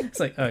 It's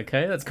like,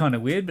 okay, that's kind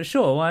of weird, but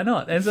sure, why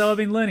not? And so I've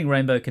been learning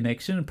Rainbow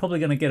Connection. I'm probably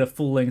going to get a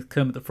full-length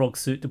Kermit the Frog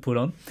suit to put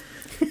on.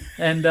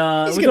 And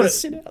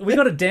we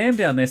got a dam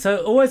down there. So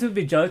always we'd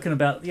be joking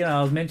about,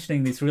 I was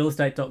mentioning this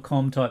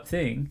realestate.com type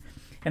thing.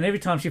 And every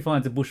time she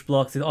finds a bush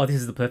block, says, oh, this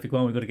is the perfect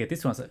one, we've got to get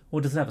this one. I say,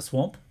 well, does it have a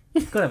swamp?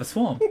 It's got to have a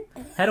swamp.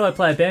 How do I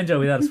play a banjo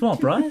without a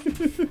swamp, right?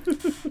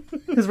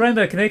 Because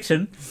Rainbow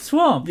Connection,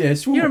 swamp. Yeah,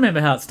 swamp. You remember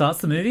how it starts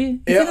the movie?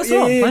 It's Yeah, in a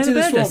swamp, yeah, playing it's a in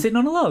a banjo, swamp. sitting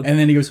on a log. And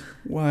then he goes,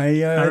 why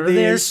are there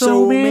there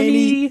so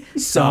many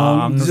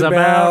songs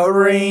about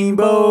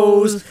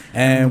rainbows?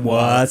 And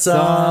what's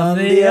on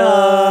the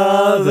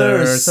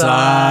other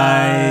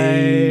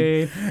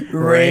side?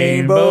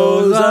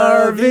 Rainbows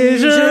are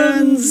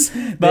visions,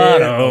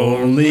 but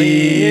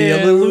only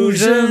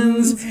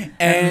illusions.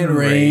 And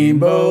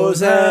rainbows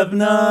have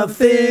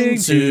nothing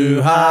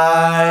to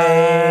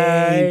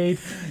hide.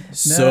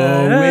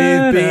 So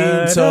we've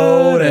been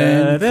told,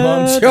 and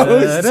Plum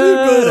chose to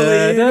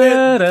believe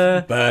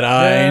it. But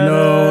I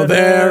know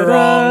they're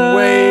wrong.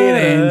 Wait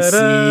and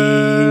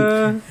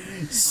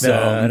see.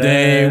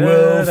 Someday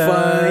we'll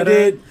find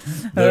it.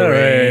 The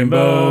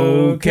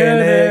Rainbow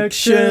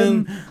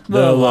Connection.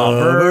 The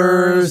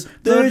lovers,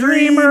 the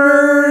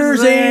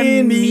dreamers,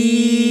 and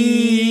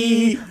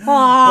me. See,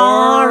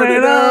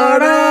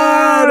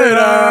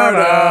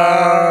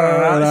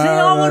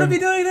 I want to be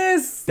doing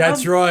this.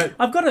 That's right,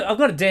 I've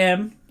got a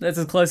dam. That's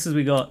as close as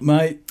we got.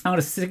 mate. I'm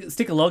gonna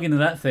stick a log into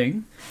that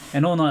thing,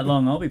 and all night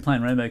long I'll be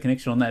playing Rainbow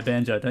Connection on that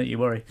banjo. Don't you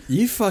worry.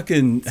 You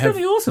fucking It's gonna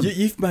be awesome.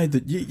 You've made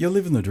the. You're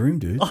living the dream,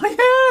 dude.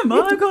 I am.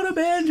 I've got a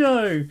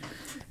banjo.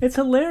 It's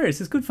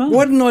hilarious. It's good fun.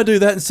 Why didn't I do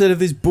that instead of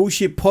this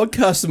bullshit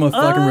podcast in my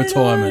fucking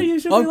retirement? Know, you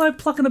should I'm be like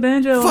plucking a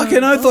banjo.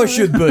 fucking oath I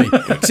should be.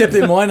 Except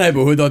in my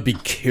neighbourhood, I'd be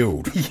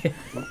killed.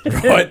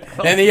 Right?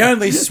 And the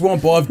only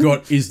swamp I've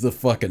got is the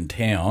fucking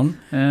town.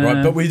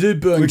 Right? But we do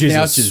burn Which is a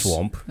couches.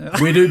 swamp.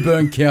 We do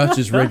burn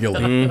couches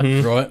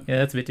regularly. Right? Yeah,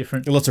 that's a bit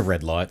different. Lots of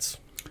red lights.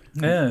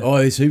 Yeah. Oh,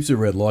 there's heaps of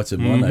red lights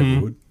in my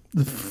neighbourhood.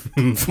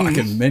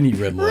 Fucking many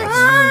red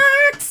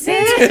lights.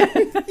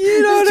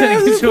 You don't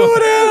have to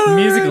put out a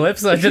musical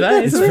episode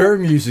today. It's Isn't it? very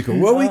musical.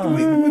 Well, we've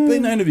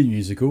been known to be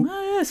musical.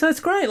 Oh, yeah, so it's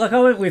great. Like I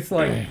went with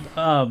I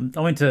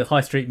went to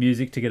High Street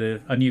Music to get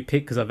a new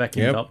pick because I vacuumed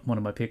Yep. up one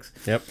of my picks.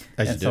 Yep,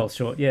 as you And so I do. was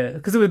short. Yeah,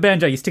 because with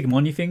banjo you stick them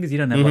on your fingers. You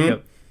don't have like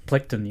a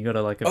plectron. You got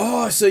to like a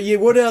Oh, so yeah,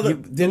 what are the?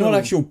 They're not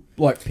actual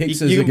like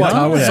picks as a You can buy,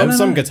 guitar would have.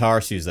 some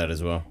guitarists use that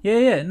as well.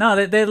 yeah.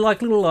 No, they're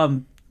like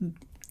little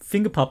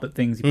finger puppet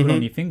things you put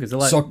on your fingers. They're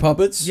like Sock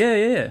puppets.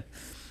 yeah.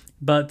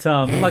 But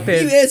like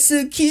they're You're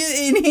so cute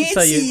and So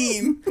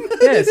handsome.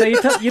 yeah. So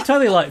you're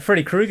totally like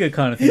Freddy Krueger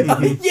kind of thing.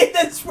 Yeah,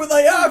 that's what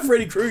they are,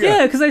 Freddy Krueger.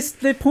 Yeah, because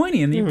they're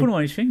pointy and you put them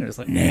on his finger. It's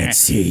like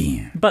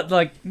Nancy. But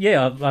like,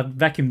 yeah, I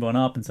vacuumed one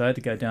up, and so I had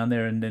to go down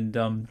there, and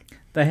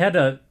they have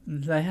a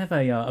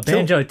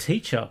banjo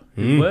teacher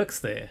who works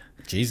there,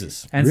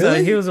 Jesus. and so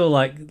Really? he was all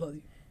like,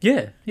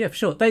 yeah, for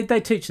sure. They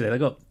teach there. They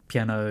got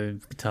piano,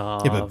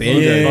 guitar, Yeah, but Yeah,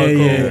 banjo,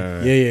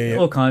 vocal, yeah.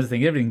 all kinds of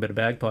things, everything but a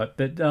bagpipe.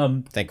 But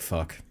Thank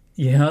fuck.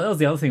 yeah, that was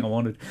the other thing I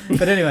wanted.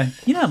 But anyway,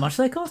 you know how much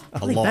they cost? I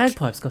think lot.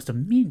 bagpipes cost a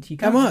mint. You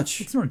can't,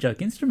 much? It's not a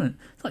joke instrument.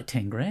 It's like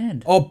 10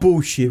 grand. Oh,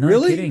 bullshit. No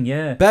Really? kidding,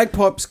 yeah.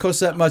 Bagpipes cost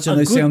that much and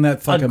they sound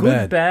that fucking a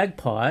good bad.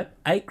 bagpipe,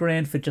 8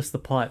 grand for just the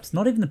pipes,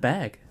 not even the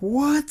bag.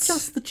 What?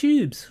 Just the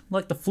tubes,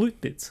 like the flute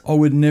bits. I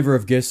would never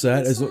have guessed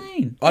that.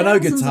 Insane. I know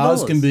Thousands of guitars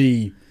dollars. can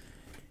be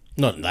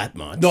Not that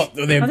much. not.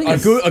 They're, I think a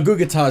it's- good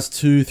guitar's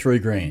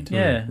 2-3 grand.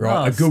 Yeah,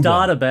 right. Oh, a good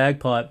starter one.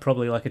 bagpipe,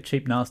 probably like a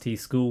cheap, nasty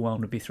school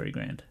one would be 3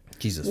 grand.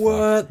 Jesus fuck.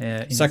 What?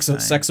 Yeah, insane.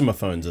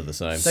 Saxophones are the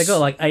same. They got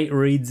like 8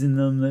 reeds in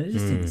them. They're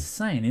just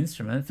insane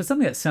instrument. For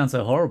something that sounds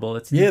so horrible,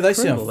 it's Yeah, they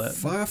incredible sound.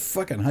 that- I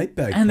fucking hate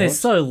bagpipes. and they're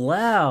so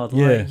loud.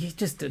 Yeah. Like, you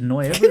just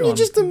annoy everyone. Can you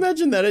just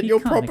imagine that at your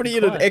can't make property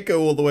it and an quiet. echo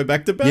all the way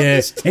back to Yeah,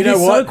 Bathurst? you It know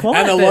is so what?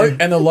 quiet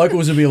and the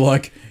locals will be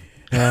like,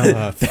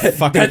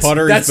 Fucking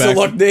Potter that's is the back.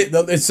 Loch Ness.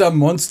 It's some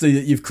monster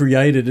that you've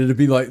created. It'd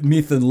be like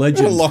myth and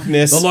legend. Loch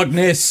Ness. The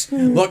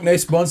Loch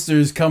Ness monster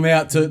has come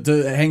out to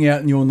hang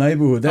out in your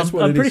neighbourhood. That's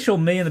what I'm it pretty is. sure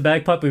me and the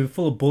bagpipe were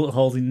full of bullet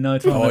holes in no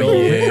time Oh at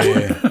all.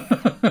 yeah.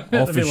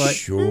 Oh, It'd be for like-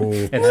 sure.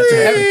 It had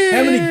to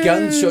How many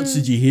gunshots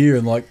did you hear?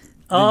 And like,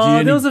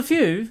 Oh, there was a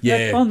few. Yeah.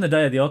 Like, on the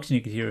day of the auction,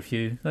 you could hear a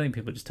few. I think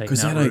people are just taking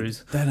because out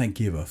roos. they don't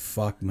give a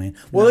fuck, man.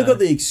 Well, No. they got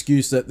the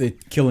excuse that they're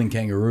killing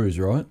kangaroos,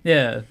 right?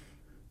 Yeah.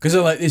 Because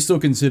they're still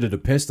considered a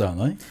pest, aren't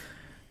they?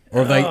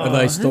 Or have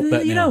they stopped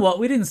that You now? know what?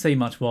 We didn't see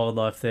much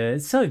wildlife there.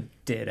 It's so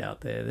dead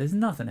out there. There's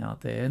nothing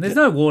out there. And there's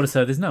no water,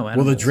 so there's no Well,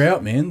 animals. the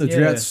drought, man. The Yeah.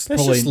 drought's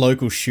That's probably. just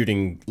locals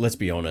shooting, let's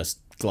be honest,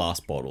 glass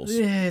bottles.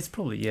 Yeah, it's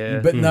probably, yeah.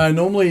 But no,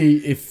 normally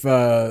if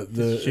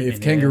Shooting if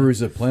in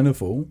kangaroos are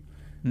plentiful,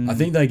 I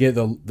think they get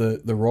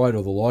the right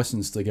or the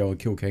license to go and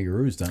kill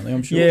kangaroos, don't they?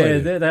 I'm sure. yeah,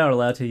 they do. they are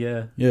allowed to,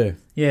 yeah. Yeah.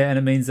 Yeah, and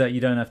it means that you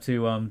don't have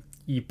to,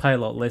 you pay a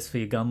lot less for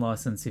your gun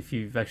license if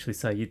you actually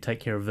say you take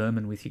care of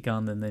vermin with your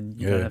gun, and then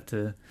you Yeah. don't have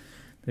to,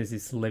 there's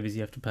this levies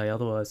you have to pay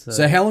otherwise.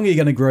 So how long are you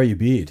going to grow your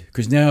beard?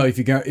 Because now, if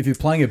you're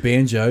playing a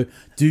banjo,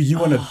 do you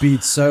want a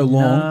beard so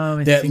long no,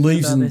 I'm that thinking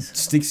leaves about and this.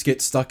 sticks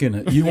get stuck in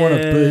it? You want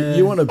Yeah.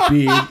 you want a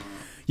beard.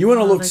 You want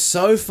to look they-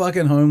 so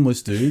fucking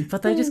homeless, dude.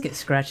 But they just get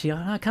scratchy.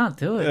 I can't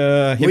do it.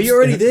 Well, you're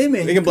already there,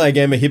 man. We can play a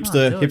game of Can't do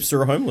it. hipster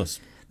or homeless.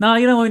 No,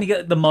 you know when you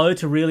get the mow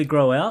to really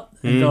grow out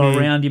and go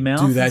around your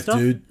mouth Do that, and stuff?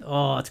 dude.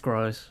 Oh, it's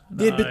gross.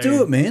 Yeah, but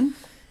do it, man.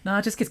 No,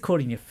 it just gets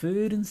caught in your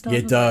food and stuff. Yeah,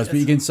 it does, but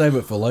you can save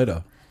it for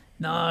later.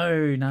 No,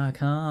 I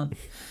can't.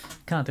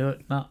 Can't do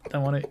it. No,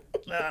 don't want it.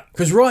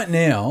 Because right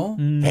now,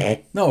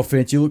 no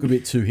offense, you look a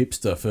bit too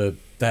hipster for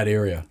that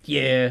area.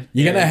 Yeah. You're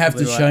yeah, going to have to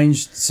probably right.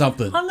 change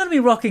something. I'm going to be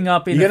rocking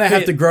up in You're going to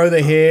have Fiat- to grow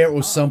the hair or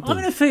I'm something.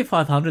 in a Fiat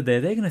 500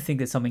 there. They're going to think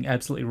there's something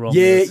absolutely wrong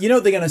Yeah, with us. you know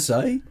what they're going to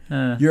say?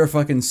 You're a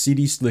fucking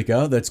city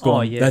slicker that's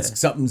gone. yeah. That's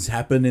something's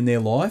happened in their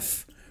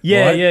life.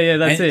 Yeah, right? yeah,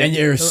 that's and, it. And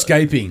you're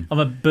escaping. I'm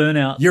a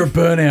burnout. You're a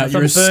burnout. Some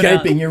You're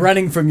escaping. burnout- You're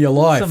running from your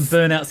life. some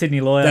burnout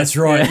Sydney lawyer. That's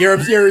right. Yeah.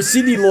 You're a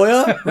Sydney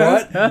lawyer,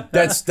 right?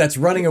 That's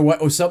running away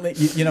or something.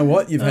 You know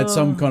what? You've had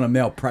some kind of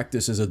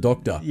malpractice as a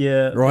doctor.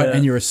 Yeah, Right, yeah.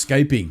 and you're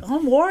escaping.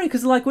 I'm worried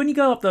because, like, when you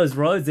go up those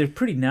roads, they're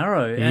pretty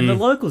narrow, and the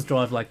locals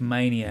drive like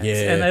maniacs.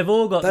 Yeah. And they've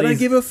all got They don't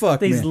give a fuck,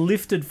 These man.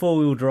 lifted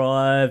four-wheel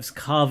drives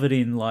covered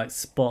in like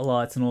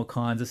spotlights and all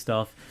kinds of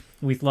stuff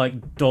with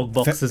like dog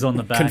boxes on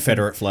the back.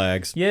 Confederate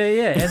flags. Yeah,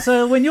 yeah. And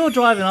so when you're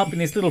driving up in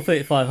this little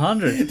Fiat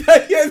 500,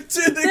 They have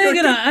to. they're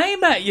gonna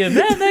aim at you,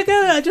 man. They're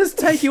gonna just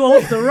take you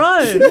off the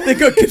road. They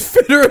got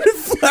Confederate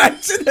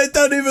flags and they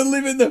don't even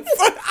live in the.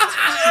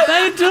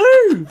 They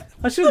do.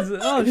 I should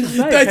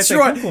say. That's they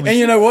right. come for me. And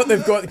you know what?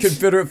 They've got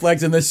Confederate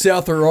flags and the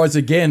South will rise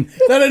again.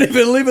 They don't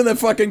even live in the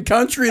fucking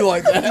country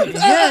like that.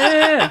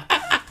 yeah.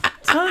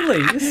 Totally.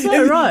 You're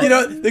so right. You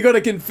know, they got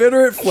a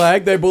Confederate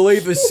flag. They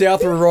believe the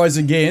South will rise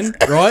again,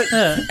 right?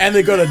 And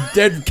they got a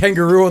dead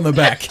kangaroo on the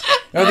back.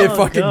 And they're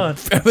fucking. God.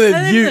 They're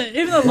And you.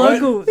 even the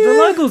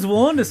locals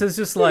warned us. It's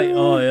just like,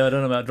 oh yeah, I don't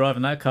know about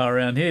driving that car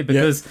around here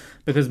because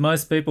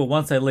most people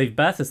once they leave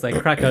Bathurst, they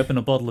crack open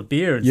a bottle of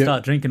beer and Yep.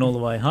 start drinking all the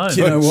way home.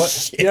 Do you know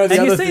what? You know the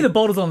and you other see thing- the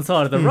bottles on the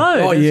side of the road.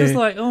 Oh, It's yeah. just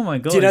like, oh my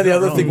god. Do you know is the that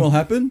other thing wrong? will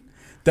happen?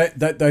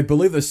 They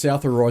believe the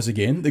South will rise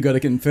again. They got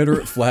a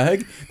Confederate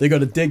flag. They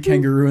got a dead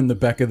kangaroo in the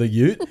back of the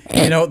Ute.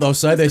 You know what they'll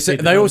say?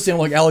 They all sound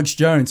like Alex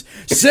Jones.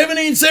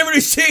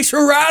 1776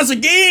 will rise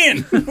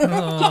again.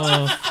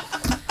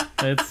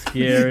 That's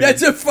scary.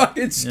 That's a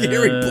fucking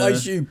scary Yeah.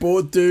 place you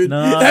bought, dude.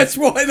 No. That's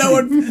why no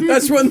one.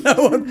 That's why no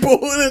one bought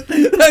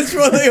it. That's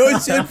why they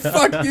always said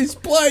fuck this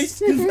place.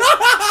 And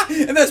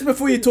that's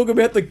before you talk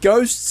about the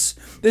ghosts.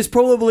 There's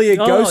probably a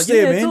ghost yeah,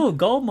 there, it's man. all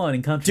gold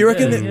mining country. Do you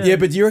reckon? there, Yeah,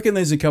 but do you reckon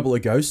there's a couple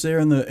of ghosts there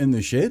in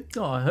the shed?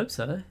 Oh, I hope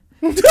so.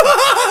 What are you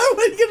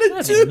gonna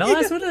That'd do? be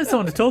nice. Wouldn't have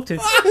someone to talk to?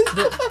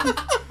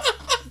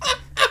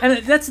 And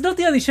that's not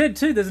the only shed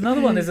too. There's another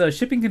one. There's a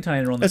shipping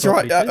container on the That's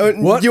right. property.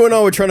 too. What? You and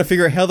I were trying to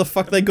figure out how the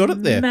fuck they got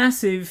it there.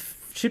 Massive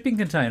shipping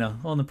container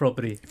on the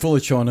property. Full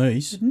of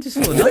Chinese.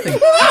 Just full of nothing.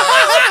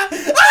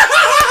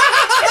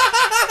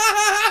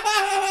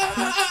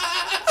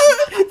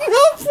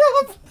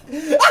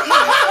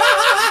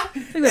 I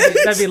think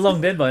they'd be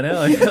long dead by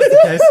now. If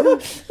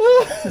that's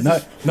the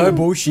case. No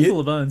bullshit. Full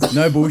of bones.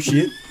 No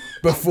bullshit.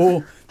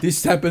 Before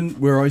this happened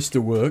where I used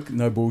to work,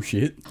 no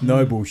bullshit.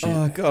 No bullshit.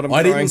 Oh, God, I'm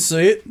I crying.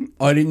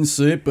 didn't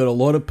see it, but a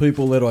lot of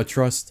people that I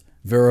trust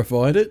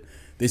verified it.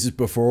 This is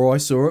before I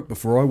saw it,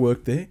 before I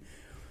worked there.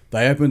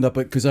 They opened up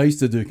it, because I used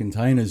to do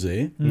containers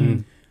there.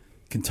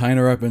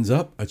 Container opens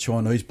up, a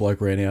Chinese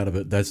bloke ran out of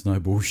it. That's no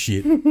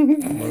bullshit.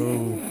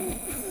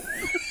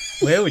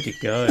 Where would you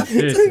go?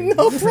 Seriously.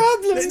 No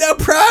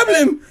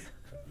problem.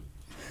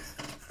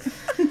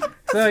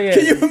 So yeah,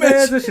 Can you imagine?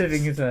 there's a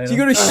shipping container. You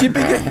got a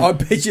shipping. I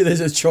bet you there's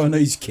a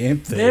Chinese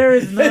camp there. There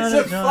is not There's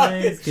a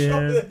Chinese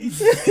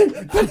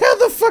camp. But how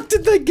the fuck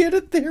did they get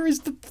it there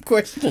is the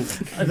question.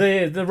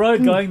 The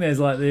road going there is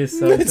like this,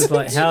 so it's just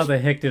like how the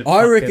heck did it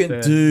I fuck reckon, get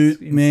there? dude,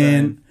 It's insane.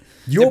 man.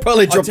 They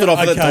probably dropped it off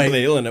at the top of the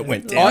Okay, hill and it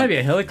went Or down. maybe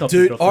a helicopter.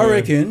 dude. dropped I it.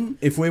 reckon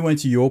if we went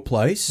to your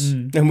place,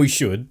 And we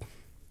should.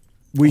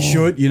 we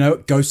should. You know,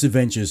 Ghost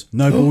Adventures.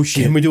 No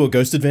bullshit. Can we do a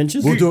Ghost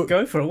Adventures? We'll do it.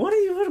 Go for it. What are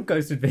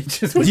Ghost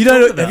Adventures? What You are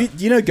know, talking about?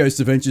 you know Ghost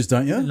Adventures,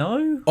 don't you?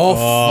 No. Oh,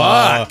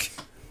 Oh. fuck!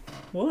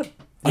 What?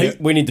 Yeah,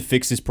 we need to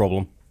fix this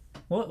problem.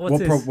 What's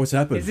this? What's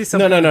happened? Is this some?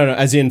 No.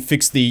 As in,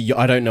 fix the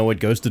I don't know what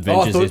Ghost Oh, I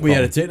Adventures thought is. we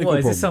had a problem. technical What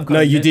is problem. this some kind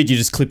No, of you net- did. You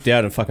just clipped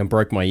out and fucking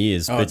broke my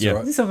ears. Oh, but it's yeah.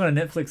 alright. Is this some kind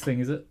of Netflix thing?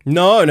 Is it?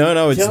 No.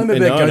 It's Tell him about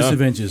no, Ghost no.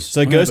 Adventures.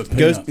 So I'm gonna have a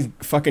Ghost peanut.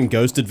 fucking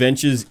Ghost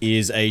Adventures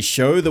is a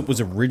show that was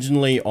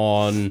originally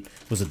on,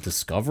 was it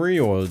Discovery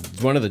or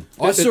one of the?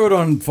 I saw it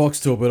on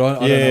Foxtel, but I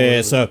don't know. Yeah,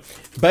 what so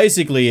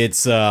basically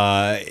it's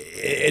a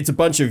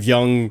bunch of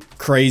young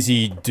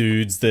crazy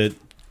dudes that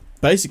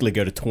basically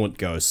go to taunt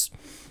ghosts.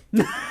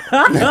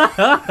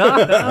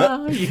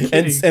 Are you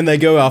kidding? And they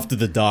go after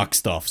the dark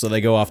stuff. So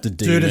they go after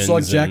demons. dude, it's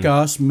like and-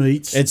 Jackass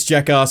meets It's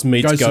Jackass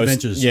meets Ghost Ghost.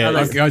 Adventures. Yeah,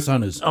 Like Ghost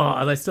Hunters. Oh,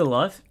 are they still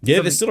alive?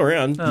 yeah, they're still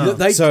around.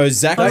 They, So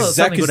Zach, I thought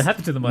Zach something is would have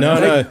happened to them. No, I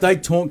they, no. they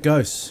taunt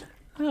ghosts.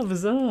 How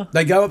bizarre.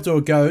 They go up to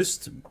a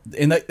ghost,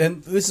 and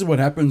this is what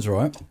happens,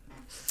 right?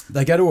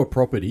 They go to a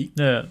property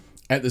Yeah.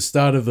 at the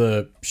start of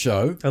the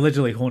show.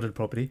 Allegedly haunted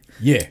property.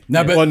 Yeah,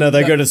 no, but Well, no,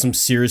 they go to some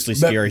seriously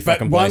but, scary but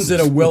fucking ones places.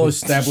 that are well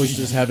established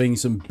as having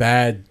some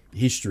bad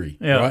history,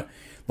 Yeah. right?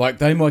 Like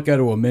they might go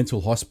to a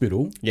mental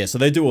hospital, Yeah, so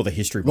they do all the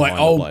history like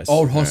behind the place.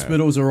 old Yeah.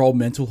 hospitals or old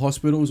mental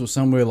hospitals or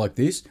somewhere like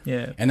this.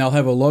 Yeah. And they'll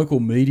have a local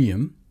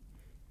medium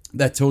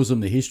that tells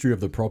them the history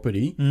of the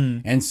property,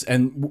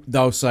 and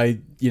they'll say,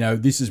 you know,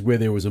 this is where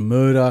there was a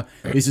murder.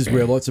 This is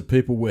where lots of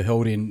people were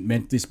held in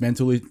this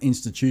mental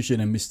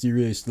institution and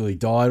mysteriously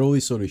died. All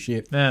this sort of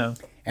shit. Yeah.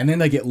 And then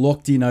they get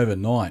locked in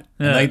overnight,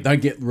 Yeah. and they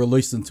don't get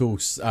released until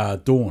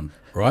dawn,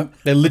 right?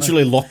 They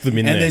literally lock them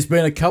in And there. there's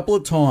been a couple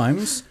of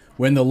times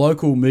when the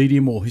local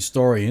medium or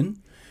historian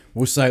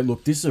will say,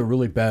 look, this is a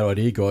really bad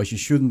idea, guys. You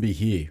shouldn't be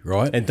here,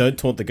 right? And don't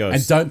taunt the And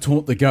ghosts. don't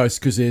taunt the ghosts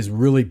because there's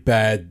really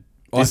bad.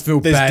 I feel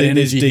there's bad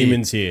energy. there's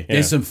demons here. Yeah.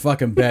 There's some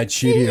fucking bad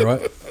shit here, right?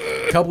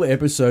 A couple of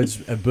episodes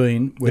have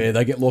been where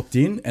they get locked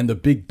in, and the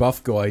big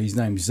buff guy, his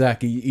name's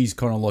Zach, he's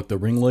kind of like the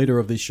ringleader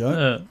of this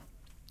show.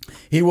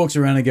 He walks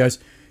around and goes,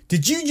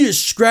 "Did you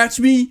just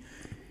scratch me?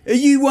 Are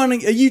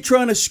you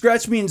trying to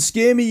scratch me and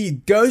scare me, you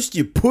ghost,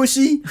 you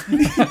pussy?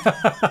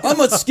 I'm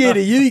not scared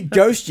of you,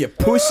 ghost, you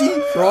pussy."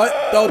 Right?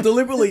 They'll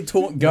deliberately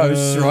taunt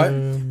ghosts, right?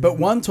 But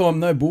one time,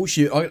 no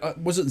bullshit.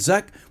 Was it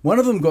Zach? One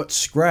of them got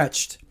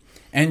scratched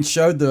and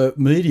showed the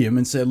medium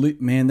and said,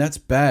 "Look, man, that's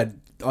bad.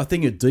 I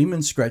think a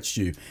demon scratched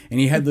you." And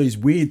he had these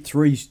weird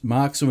 3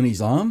 marks on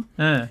his arm.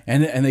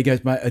 And they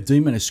goes, "Mate, a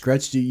demon has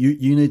scratched you.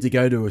 You need to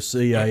go to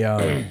see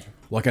a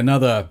like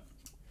another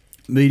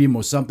medium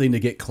or something to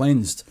get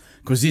cleansed,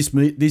 because this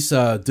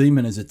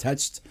demon has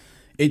attached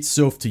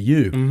itself to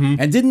you."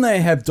 And didn't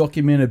they have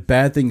documented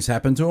bad things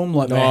happen to them?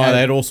 Like they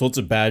had all sorts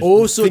of bad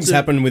things of-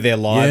 happen with their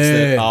lives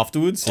Yeah.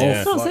 afterwards. Oh,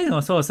 Yeah. So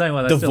I was saying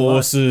why they're still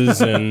alive.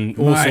 Divorces and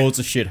all Mate. sorts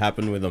of shit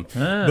happen with them.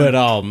 But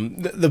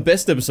the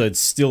best episode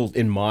still,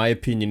 in my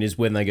opinion, is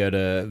when they go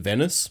to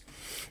Venice.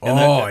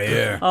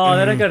 yeah. Oh,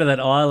 they don't go to that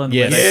island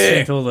Yes. where they Yeah.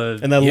 sent all the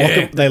And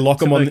they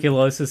lock him on.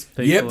 tuberculosis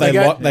people.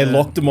 Yep, They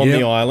locked him on Yep.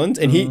 the island,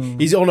 and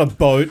he's on a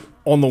boat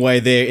on the way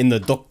there in the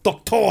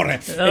Doctore.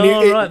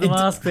 And right, the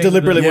mask thing.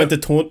 deliberately Yep. went to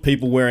taunt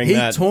people wearing He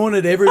that.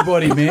 taunted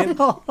everybody, man.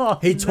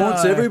 He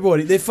taunts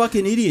everybody. They're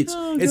fucking idiots.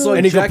 It's like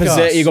And he got,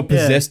 Jackass. he got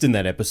possessed in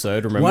that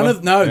episode, remember?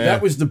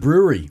 That was the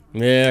brewery.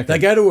 Yeah. They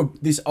go to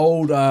this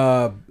old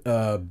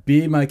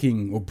beer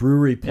making or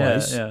brewery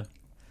place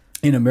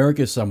in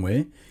America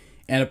somewhere,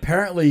 and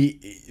apparently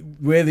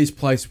where this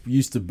place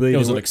used to be, There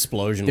was an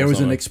explosion. There or was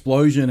an something.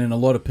 explosion and a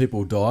lot of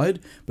people died,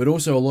 but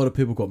also a lot of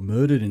people got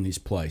murdered in this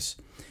place.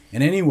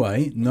 And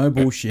anyway, no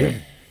bullshit,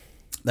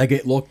 they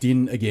get locked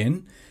in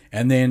again,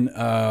 and then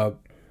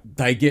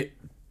they get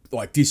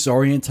like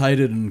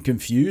disorientated and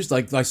confused.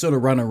 Like they sort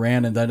of run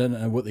around and they don't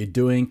know what they're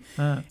doing.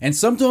 And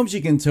sometimes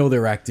you can tell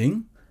they're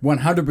acting.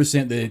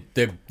 100%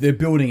 they're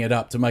building it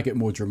up to make it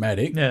more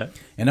dramatic. Yeah.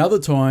 And other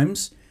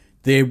times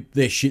they're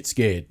shit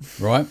scared,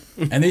 right?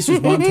 And this was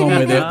one time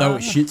where they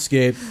were shit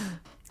scared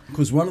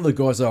because one of the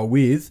guys they were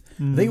with,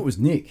 I think it was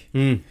Nick.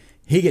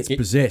 He gets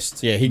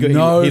possessed. Yeah, he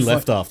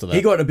left after that.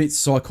 He got a bit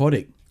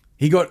psychotic.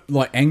 He got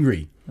like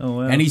angry. Oh,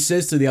 wow. And he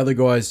says to the other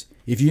guys,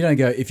 if you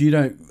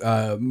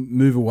don't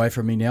move away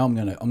from me now, I'm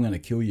gonna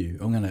kill you.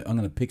 I'm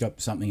gonna pick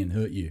up something and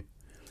hurt you.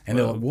 And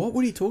they're like, what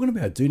are you talking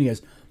about, dude? And he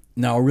goes,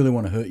 no, I really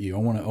want to hurt you. I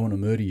want to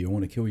murder you. I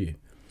want to kill you.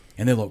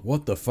 And they're like,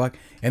 what the fuck?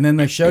 And then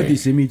they showed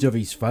this image of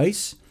his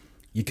face.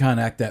 You can't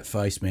act that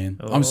face, man.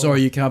 I'm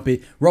sorry, you can't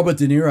be. Robert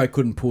De Niro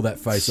couldn't pull that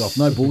face off.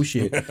 No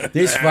bullshit.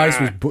 This face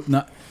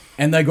was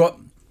and they got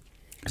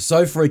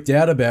so freaked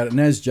out about it. And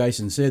as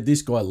Jason said,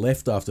 this guy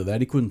left after that.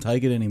 He couldn't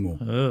take it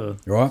anymore.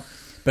 Right?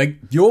 But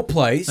your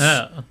place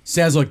Yeah.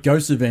 sounds like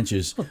Ghost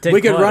Adventures. dead We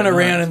could quiet run at night,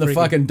 around in the it's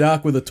fucking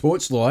dark with a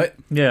torchlight,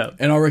 Yeah.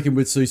 and I reckon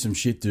we'd see some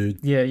shit, dude.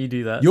 Yeah, you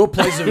do that. Your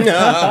place, it'd be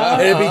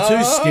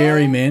too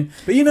scary, man.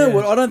 But you know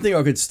what? I don't think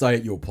I could stay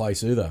at your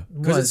place either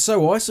because Why? it's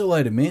so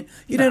isolated, man.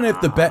 You don't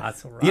have the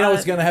that's all You know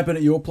what's right. going to happen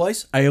at your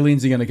place?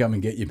 Aliens are going to come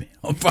and get you, man.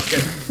 I'm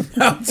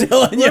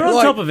telling you, We're on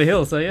like, top of a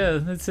hill, so yeah,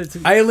 it's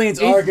aliens.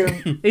 I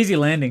reckon. easy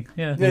landing.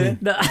 Yeah. Yeah.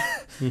 No,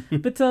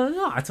 but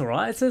no, it's all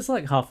right. It's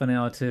like half an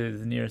hour to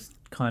the nearest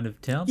kind of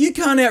town. You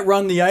can't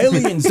outrun the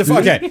aliens. dude.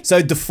 Okay,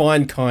 so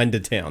define kind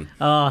of town.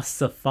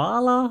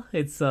 Safala.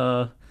 It's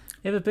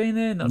ever been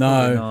there? No, No.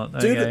 probably not.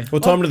 Dude, Okay.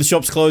 What time do the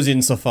shops close in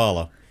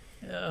Safala?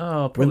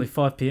 Oh, probably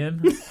 5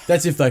 p.m.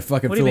 That's if they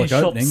fucking What do feel you mean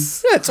like opening.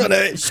 shops? That's what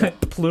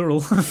it Plural.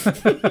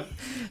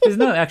 There's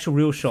no actual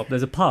real shop.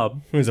 There's a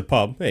pub. There's a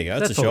pub. There you go.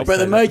 That's That's a all shop. we But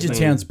the say major that.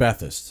 town's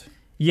Bathurst,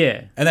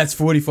 Yeah. and that's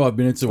 45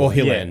 minutes away. Or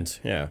Hill End.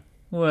 Yeah.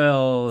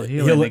 Well,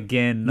 Hill Hill- End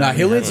again. No,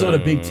 Hill End's not a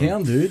Mm. big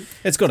town, dude.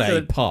 It's got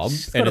a got- pub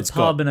It's and got it's a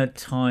pub got and a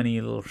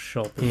tiny little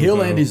shop.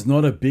 Hill End is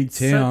not a big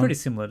So town. pretty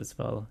similar to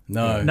Safala.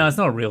 No. No, it's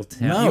not a real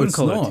town. No, you wouldn't it's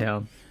call not. it a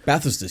town.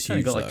 Bathurst is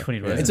only huge. got like though. 20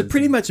 Yeah. residents. It's a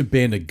pretty much a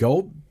banded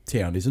gold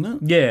town, isn't it?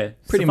 Yeah,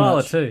 Pretty Safala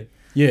much. too.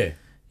 Yeah.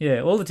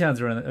 Yeah, all the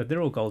towns around,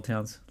 they're all gold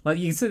towns. Like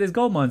you can see, there's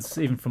gold mines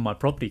even from my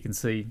property. You can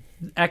see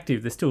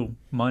active. They're still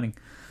mining.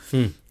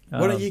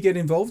 Why don't you get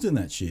involved in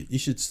that shit? You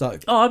should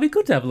start. Oh, it'd be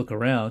good to have a look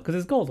around because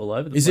there's gold all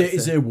over the Is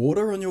place. there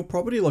water on your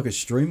property, like a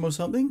stream or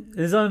something?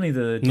 There's only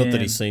the Not dam.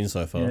 that he's seen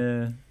so far.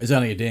 Yeah, There's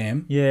only a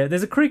dam. yeah.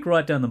 There's a creek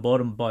right down the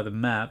bottom by the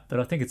map, but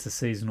I think it's a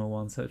seasonal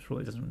one, so it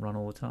probably doesn't run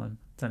all the time.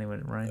 It's only when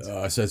it rains.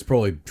 So it's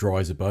probably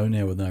dry as a bone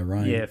now with no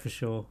rain. Yeah, for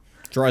sure.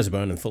 Dry as a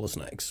bone and full of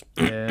snakes.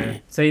 Yeah.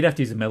 So you'd have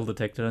to use a metal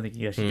detector. I don't think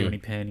you actually do any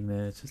panning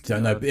there. It's just So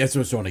no, that's what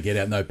I was trying to get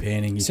at. No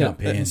panning. You can't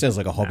pan. It sounds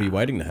like a hobby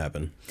waiting to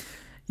happen.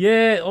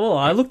 Yeah. Oh,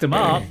 I looked them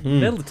up.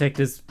 Metal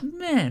detectors,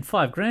 man,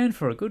 $5,000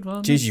 for a good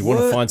one. Geez, you want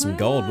to What? find some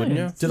gold, wouldn't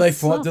you? Do they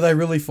find? Do they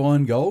really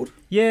find gold?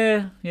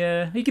 Yeah,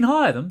 yeah. You can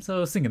hire them. So I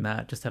was thinking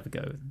that. Just have a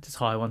go. Just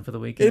hire one for the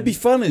weekend. It'd be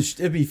fun.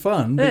 It'd be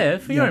fun. but, Yeah,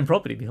 for you your know, own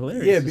property, it'd be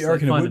hilarious. Yeah, Just, but I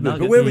reckon it find would a be. But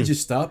nugget. where would you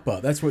start?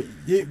 But that's what.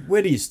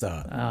 Where do you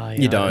start? Oh, yeah,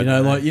 You don't. You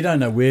know, like you don't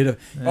know where to.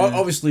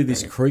 Obviously,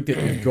 this creek that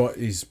you've got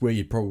is where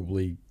you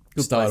probably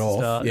Good start place to off.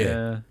 start,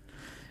 yeah.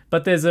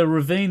 But there's a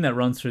ravine that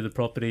runs through the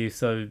property,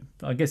 so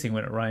I'm guessing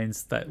when it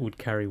rains, that would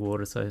carry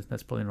water, so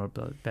that's probably not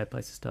a bad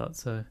place to start.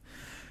 So,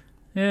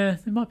 yeah,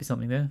 there might be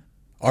something there.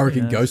 I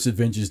reckon knows? Ghost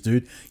Adventures,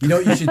 dude. You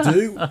know what you should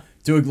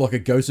do? Like a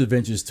Ghost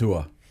Adventures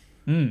tour.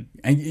 And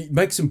you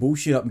make some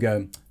bullshit up and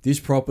go, this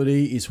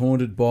property is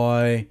haunted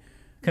by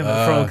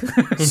Kermit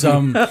the Frog.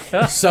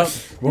 some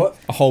what?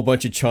 A whole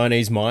bunch of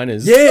Chinese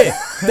miners. Yeah,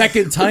 that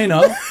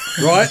container,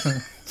 right?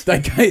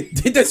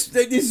 This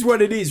is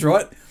what it is,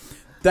 right?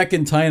 That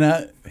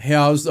container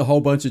housed a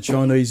whole bunch of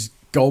Chinese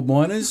gold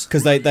miners.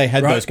 Because they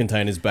had Right. those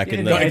containers back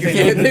in Yeah, the...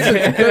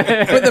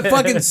 yeah. But the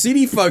fucking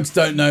city folks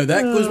don't know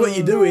that because what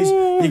you do is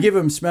you give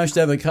them smashed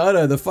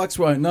avocado. The fucks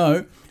won't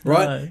know,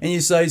 right? Right. And you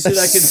say, see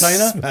that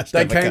container? Smashed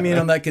They came in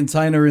avocado. on that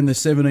container in the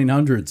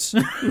 1700s,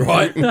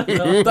 right?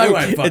 They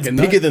won't fucking It's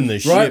know. bigger than the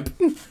Right?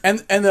 ship.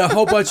 And a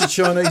whole bunch of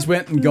Chinese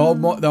went and they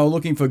were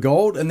looking for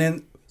gold, and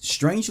then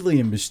strangely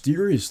and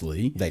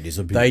mysteriously They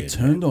disappeared. they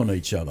turned on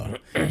each other.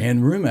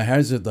 And rumor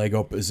has it they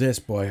got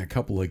possessed by a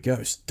couple of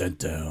ghosts. Dun,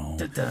 dun.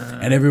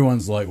 And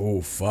everyone's like,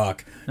 oh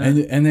fuck. And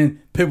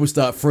then people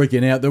start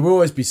freaking out. There will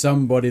always be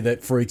somebody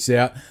that freaks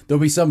out. There'll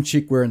be some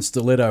chick wearing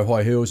stiletto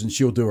high heels and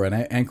she'll do her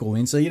ankle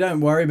in. So you don't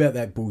worry about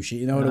that bullshit.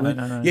 You know what I mean?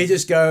 no. You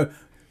just go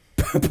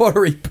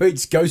Pottery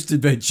Pete's Ghost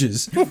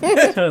Adventures.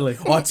 Totally.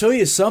 I'll tell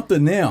you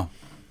something now.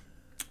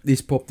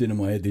 This popped into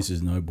my head. This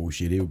is no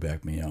bullshit. He'll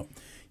back me up.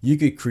 You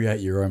could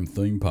create your own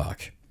theme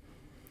park,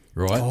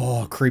 right?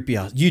 Oh, creepy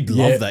ass. You'd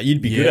love that.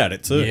 You'd be good at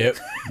it too.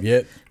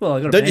 Yep. Well,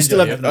 I got a Don't you still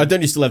banjo, have? haven't I?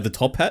 Don't you still have the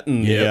top hat?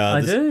 And Yeah.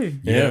 I the- do.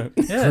 Yeah.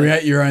 Yeah.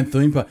 Create your own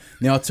theme park.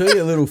 Now, I'll tell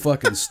you a little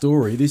fucking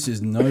story. This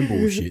is no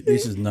bullshit.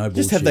 This is no bullshit.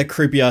 Just have that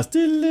creepy ass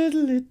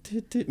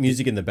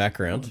music in the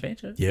background.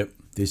 Banjo. Yep.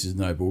 This is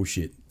no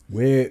bullshit.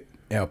 Where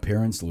our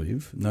parents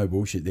live, no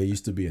bullshit. There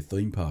used to be a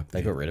theme park.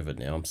 They there. got rid of it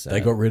now. I'm sad.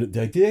 They got rid of.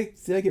 Did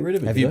they get rid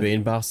of it? Have did you they?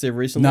 been past there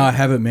recently? No, I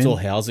haven't, man. It's all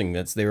housing.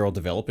 They're all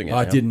developing it.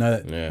 I now. didn't know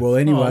that. Yeah. Well, Oh,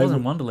 anyway. it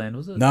wasn't Wonderland,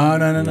 was it?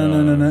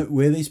 No.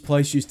 Where this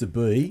place used to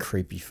be.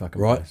 Creepy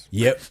fucking Right? place.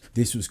 Yep.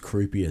 This was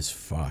creepy as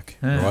fuck.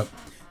 Yeah. Right?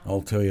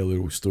 I'll tell you a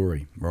little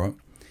story. Right?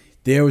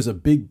 There was a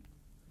big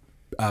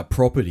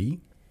property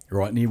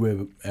right near where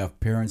our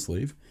parents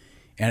live,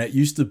 and it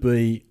used to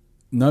be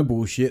no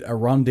bullshit a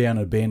rundown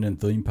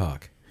abandoned theme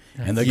park.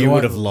 And the You guy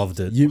would have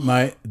loved it.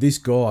 mate. This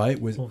guy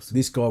was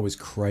Awesome.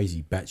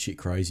 crazy, batshit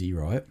crazy,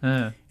 right?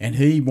 Yeah. And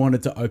he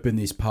wanted to open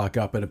this park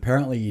up, and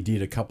apparently he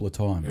did a couple of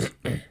times.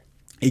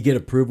 He get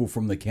approval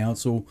from the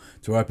council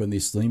to open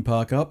this theme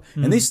park up,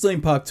 and this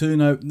theme park too,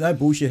 no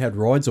bullshit, had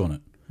rides on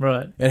it.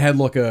 Right. It had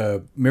like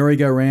a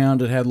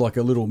merry-go-round. It had like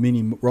a little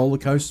mini roller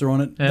coaster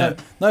on it. Yeah.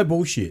 No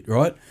bullshit,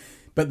 right?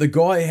 But the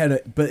guy had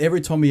it. But every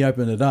time he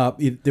opened it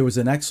up, there was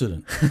an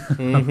accident,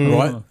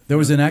 right? There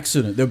was an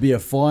accident. There'd be a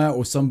fire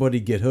or somebody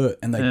get hurt,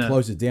 and they'd Yeah.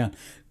 close it down.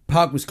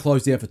 park was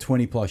closed down for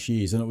 20 plus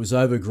years, and it was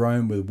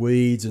overgrown with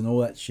weeds and all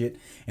that shit.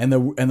 And the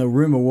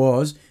rumor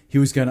was he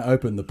was going to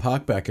open the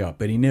park back up,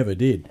 but he never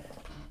did.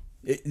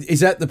 Is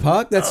that the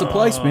park? That's the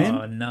place, man.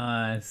 Oh,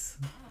 nice.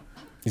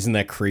 Isn't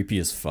that creepy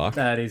as fuck?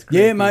 That is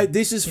creepy. Yeah, mate.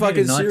 This is You need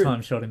fucking a serious,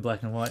 nighttime shot in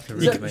black and white to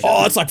really make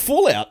Oh, it's like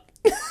Fallout.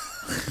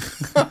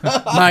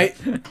 mate.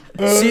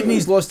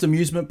 Sydney's lost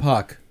amusement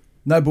park.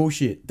 No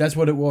bullshit. That's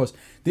what it was.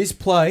 This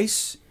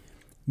place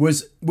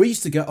was. We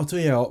used to go. I'll tell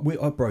you how.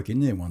 I broke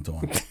in there one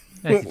time.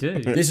 As you do.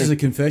 This is a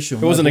confession.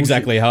 It wasn't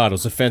exactly hard. It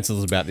was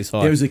offensive about this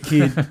high. There was a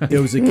kid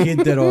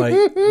that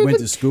I went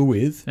to school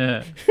with.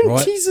 Yeah.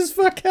 Right, Jesus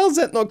fuck, how's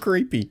that not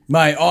creepy?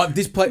 mate.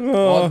 This place.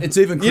 It's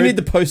even. You need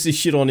to post this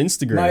shit on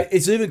Instagram. Mate,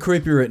 it's even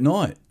creepier at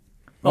night.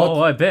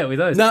 Oh, I bet with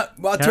those. No,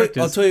 I'll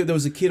characters. tell you, there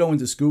was a kid I went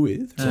to school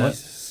with,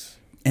 right?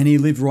 And he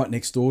lived right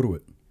next door to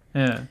it.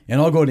 Yeah.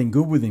 And I got in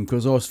good with him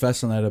because I was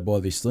fascinated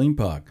by this theme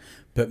park.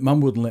 But Mum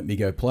wouldn't let me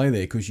go play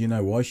there because you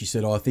know why? She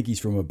said, I think he's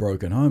from a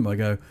broken home. I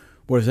go,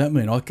 what does that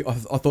mean? I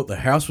thought the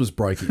house was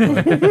breaking.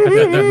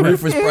 the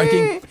roof was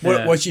breaking.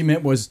 What she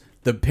meant was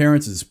the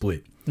parents had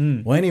split.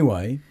 Well,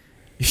 anyway,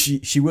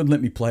 she wouldn't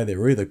let me play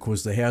there either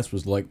because the house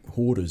was like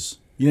Hoarders.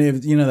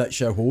 You know that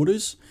show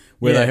Hoarders?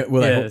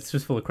 It's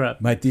just full of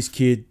crap. Mate, this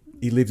kid,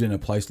 he lived in a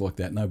place like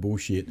that. No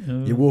bullshit.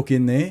 You walk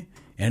in there,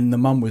 and the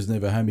mum was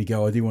never home. He'd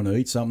go, do you want to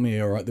eat something?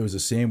 Yeah, all right, there was a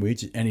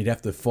sandwich. And he'd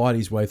have to fight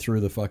his way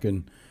through the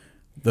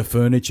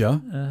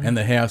furniture and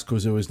the house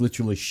because there was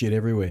literally shit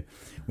everywhere.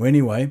 Well,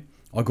 anyway,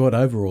 I got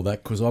over all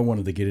that because I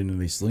wanted to get into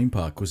this theme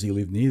park because he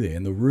lived near there.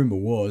 And the rumour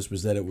was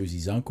that it was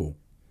his uncle.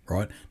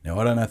 Right? Now,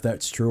 I don't know if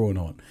that's true or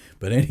not.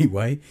 But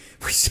anyway,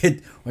 I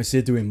said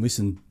to him,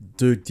 listen,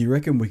 dude, do you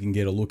reckon we can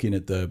get a look in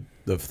at the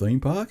theme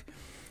park?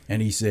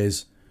 And he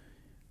says,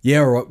 yeah,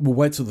 all right, we'll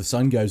wait till the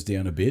sun goes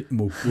down a bit and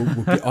we'll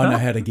I know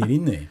how to get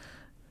in there.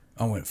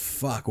 I went,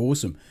 fuck,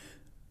 awesome.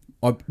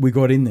 We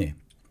got in there.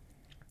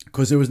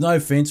 Because there was no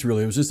fence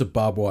really. It was just a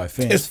barbed wire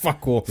fence. It's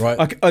fuck all.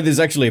 Right. There's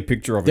actually a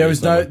picture of it.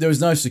 There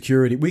was no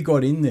security. We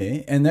got in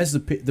there, and that's the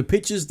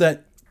pictures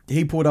that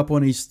he put up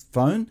on his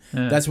phone.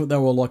 Yeah. That's what they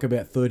were like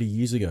about 30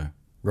 years ago.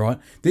 Right.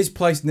 This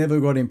place never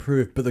got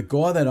improved, but the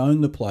guy that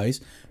owned the place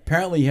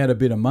apparently he had a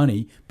bit of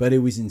money, but he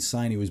was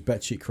insane. He was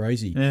batshit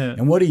crazy. Yeah.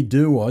 And what he'd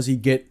do was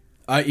he'd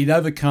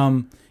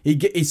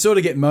sort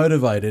of get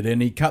motivated,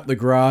 and he'd cut the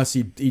grass,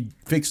 he'd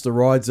fix the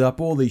rides up,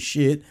 all this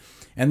shit.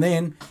 And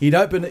then he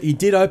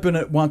did open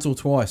it once or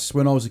twice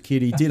when I was a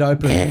kid. He did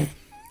open it.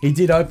 He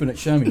did open it.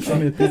 Show me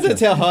the picture. That's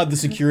how hard the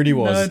security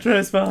was. No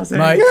trespassing.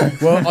 Mate,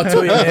 well, I'll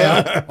tell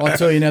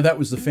you now, that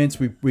was the fence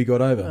we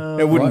got over.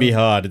 It wouldn't be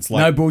hard. It's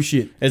like no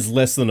bullshit. It's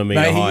less than a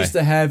meter Mate, high. he used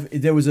to have,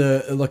 there was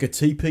a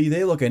teepee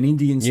there, like an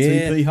Indian's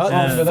teepee hut.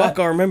 Oh, fuck,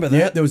 I remember that.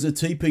 Yeah, there was a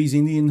teepee's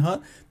Indian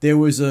hut. There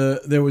was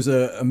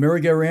a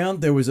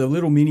merry-go-round. There was a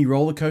little mini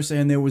roller coaster,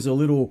 and there was a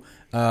little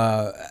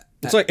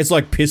It's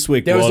like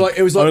Pisswick.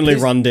 it was like only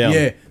this, run down.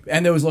 Yeah,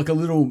 and there was like a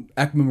little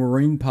Acma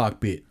Marine Park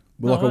bit,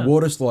 like a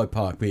water slide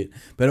park bit,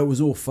 but it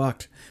was all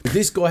fucked. But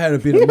this guy had a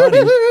bit of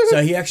money,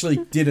 so he actually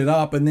did it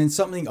up. And then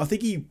something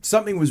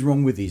was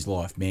wrong with his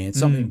life, man.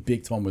 Something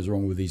big time was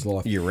wrong with his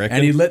life. You reckon?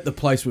 And he let the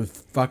place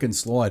with fucking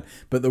slide.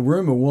 But the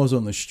rumor was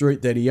on the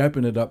street that he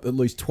opened it up at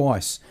least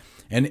twice.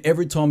 And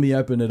every time he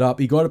opened it up,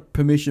 he got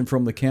permission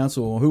from the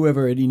council or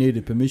whoever he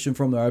needed permission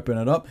from to open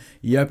it up.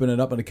 He opened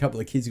it up, and a couple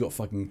of kids got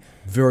fucking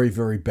very,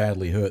 very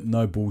badly hurt.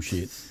 No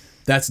bullshit.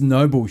 That's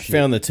no bullshit.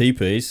 Found the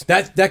teepees.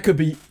 That could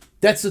be.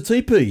 That's the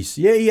teepees.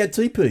 Yeah, he had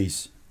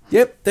teepees.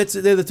 Yep, they're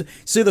the.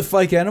 See the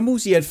fake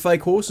animals? He had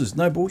fake horses.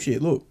 No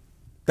bullshit. Look,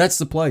 that's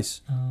the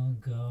place. Oh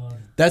god,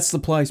 that's the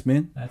place,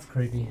 man. That's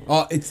creepy.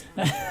 Oh, it's.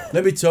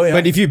 Let me tell you.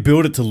 But if you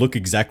build it to look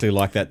exactly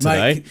like that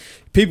today, Mate,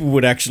 people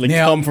would actually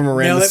come from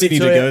around the let me city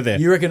to tell you, go there.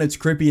 You reckon it's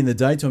creepy in the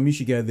daytime? You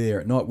should go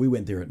there at night. We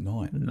went there at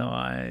night.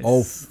 Nice.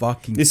 Oh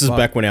fucking. This is fuck.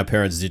 back when our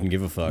parents didn't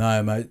give a fuck.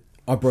 No, mate.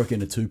 I broke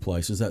into two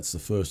places. That's the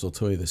first. I'll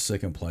tell you the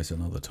second place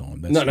another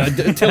time.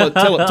 That's Tell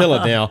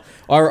it now.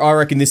 I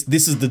reckon this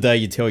is the day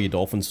you tell your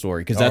dolphin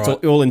story because that's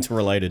all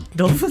interrelated.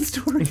 Dolphin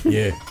story.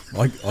 Yeah,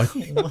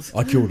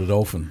 I killed a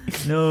dolphin.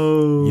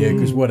 No. Yeah,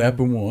 because what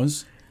happened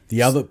was I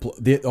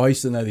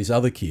used to know this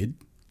other kid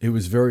who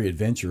was very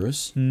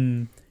adventurous,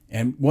 and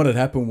what had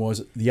happened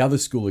was the other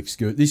school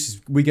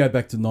excursion. We go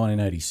back to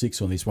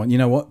 1986 on this one. You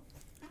know what?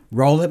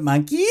 Roll it,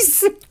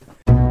 monkeys.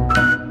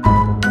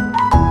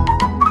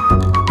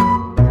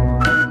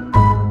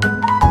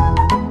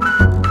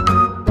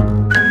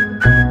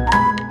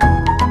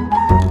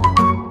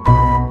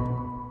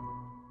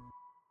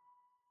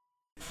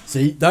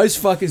 See, those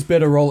fuckers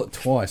better roll it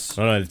twice.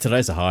 I know,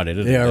 today's a hard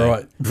edit. Yeah,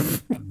 right.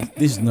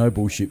 This is no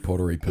bullshit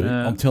pottery, Pete.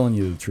 I'm telling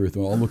you the truth.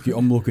 I'm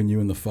looking you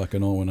in the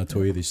fucking eye when I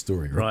tell you this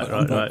story. Right.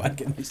 I'm not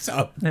making this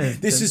up.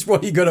 This is why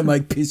you got to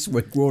make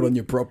Pissweek Ward on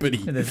your property.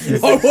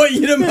 I want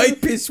you to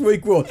make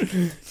Pissweek Ward.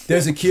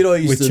 There's a kid I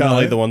used to know. With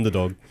Charlie the Wonder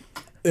Dog.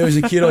 There was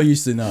a kid I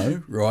used to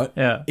know, right?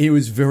 Yeah. He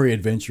was very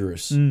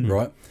adventurous,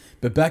 right?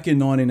 But back in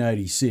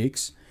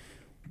 1986,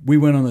 we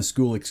went on a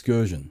school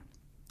excursion,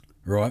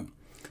 right?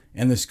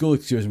 And the school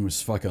excursion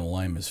was fucking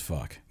lame as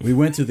fuck. We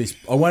went to this,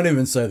 I won't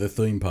even say the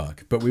theme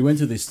park, but we went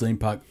to this theme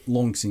park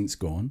long since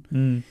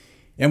gone.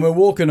 And we're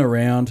walking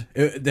around.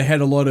 They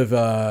had a lot of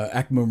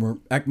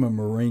Acma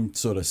Marine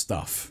sort of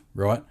stuff,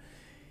 right?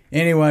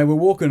 Anyway, we're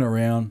walking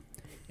around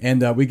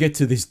and we get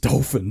to this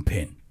dolphin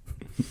pen.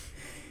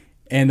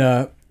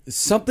 And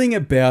something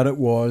about it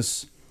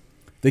was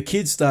the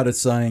kids started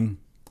saying,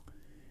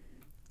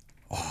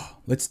 "Oh,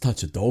 let's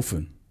touch a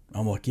dolphin."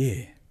 I'm like,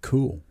 "Yeah,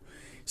 cool."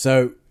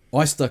 So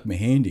I stuck my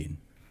hand in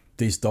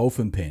this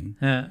dolphin pen,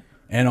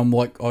 and I'm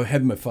like, I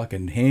had my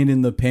fucking hand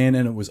in the pen,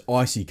 and it was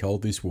icy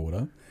cold, this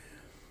water.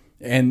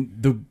 And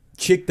the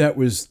chick that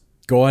was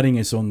guiding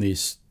us on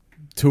this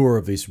tour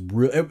of this,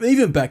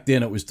 even back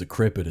then, it was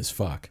decrepit as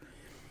fuck.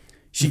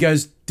 She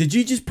goes, "Did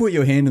you just put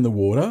your hand in the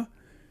water?"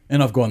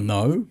 And I've gone,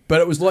 "No."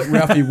 But it was like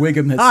Ralphie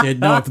Wiggum had said,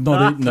 "No, I've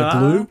not eaten the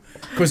glue,"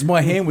 because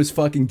my hand was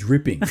fucking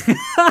dripping,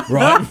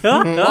 right?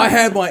 I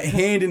had my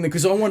hand in there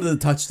because I wanted to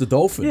touch the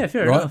dolphin. Yeah,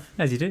 fair enough,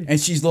 as you do. And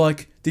she's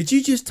like, "Did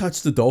you just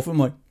touch the dolphin?" I'm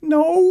like,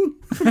 "No."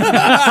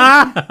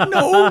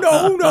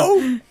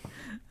 No.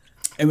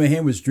 And my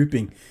hand was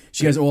dripping.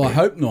 She goes, "Well, I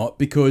hope not,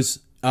 because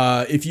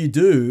if you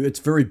do, it's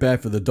very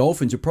bad for the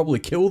dolphins. You'll probably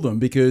kill them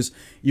because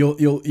you'll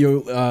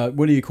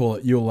what do you call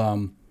it?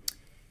 You'll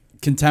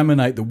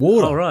contaminate the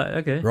water." Oh, right,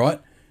 okay.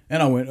 Right?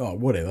 And I went, "Oh,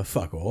 whatever,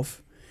 fuck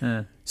off."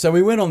 Yeah. So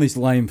we went on this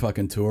lame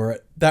fucking tour.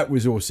 That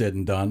was all said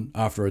and done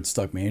after I'd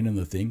stuck my hand in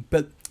the thing.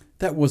 But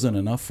that wasn't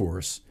enough for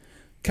us.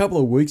 A couple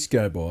of weeks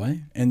go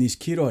by, and this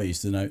kid I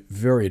used to know,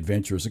 very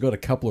adventurous. I got a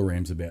couple of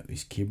rams about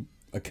this kid.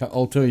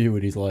 I'll tell you who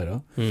it is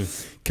later.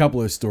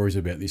 Couple of stories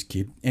about this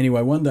kid.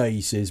 Anyway, one day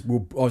he says,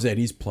 "Well, I was at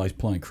his place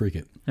playing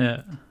cricket."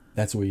 Yeah.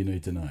 That's all you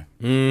need to know.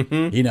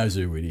 Mm-hmm. He knows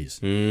who it is.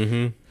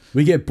 Mm-hmm.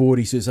 We get bored.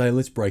 He says, "Hey,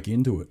 let's break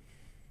into it."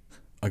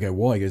 I go,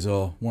 "Why?" He goes,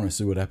 "Oh, I want to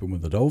see what happened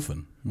with the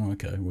dolphin." Oh,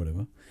 okay,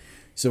 whatever.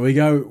 So we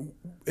go,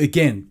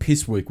 again,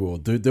 piss week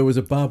world, dude. There was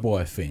a barbed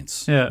wire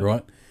fence,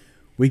 right?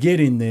 We get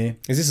in there.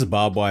 Is this a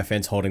barbed wire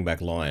fence holding back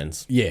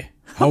lions? Yeah,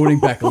 holding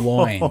back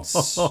lions.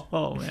 Oh,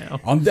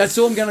 wow. That's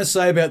all I'm going to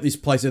say about this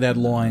place. It had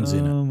lions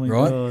in it, Oh, my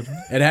right? God.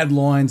 It had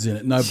lions in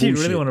it, no Do you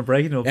bullshit. really want to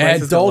break into a It place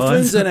had that's got dolphins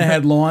lions? and it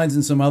had lions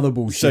and some other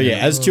bullshit. So yeah,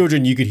 as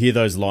children, you could hear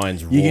those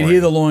lions roaring. You can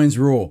hear the lions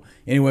roar.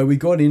 Anyway, we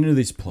got into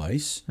this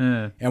place,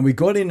 Yeah. and we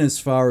got in as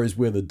far as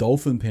where the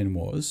dolphin pen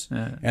was,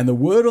 Yeah. and the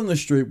word on the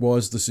street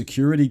was the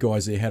security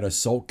guys there had a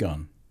salt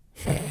gun.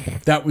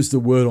 That was the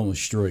word on the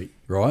street,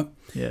 right?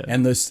 Yeah.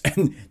 And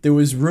there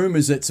was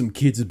rumours that some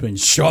kids had been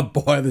shot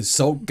by the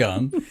salt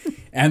gun,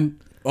 and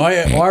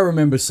I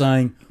remember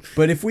saying,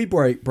 "But if we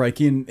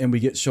break in and we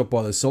get shot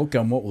by the salt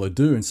gun, what will it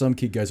do?" And some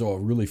kid goes, "Oh,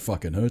 it really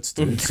fucking hurts,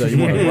 dude. So you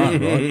want to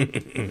run,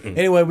 right?"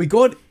 Anyway, we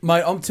got,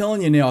 mate, I'm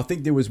telling you now, I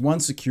think there was one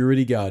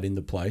security guard in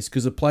the place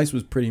because the place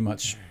was pretty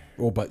much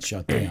all but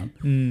shut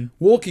down.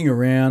 Walking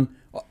around,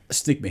 I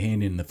stick my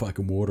hand in the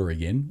fucking water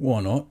again.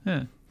 Why not?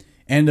 Yeah.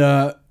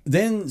 And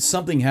then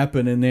something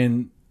happened, and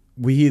then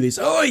we hear this,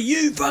 "Oh,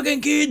 you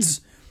fucking kids!"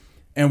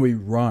 And we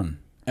run.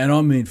 And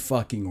I mean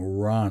fucking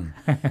run.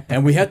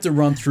 And we had to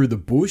run through the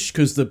bush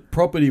because the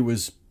property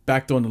was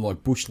backed onto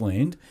like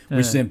bushland,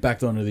 which then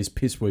backed onto this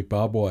piss weak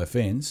barbed wire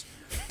fence.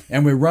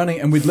 And we're running,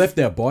 and we'd left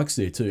our bikes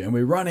there too. And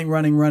we're running.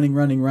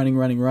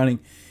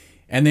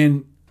 And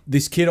then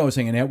this kid I was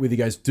hanging out with, he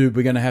goes, "Dude,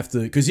 we're going to have to,"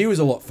 because he was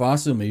a lot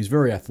faster than me. He was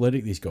very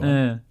athletic, this guy.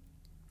 Yeah.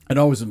 And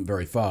I wasn't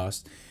very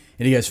fast.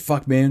 And he goes,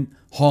 "Fuck, man,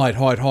 hide,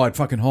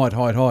 fucking hide."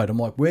 I'm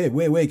like, where?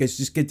 He goes,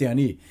 "Just get down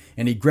here."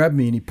 And he grabbed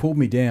me and he pulled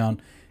me down,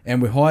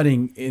 and we're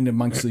hiding in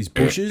amongst these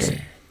bushes,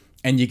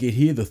 and you could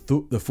hear the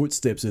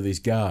footsteps of this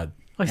guard.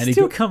 Oh, and he's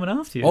still coming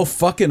after you. Oh,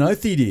 fucking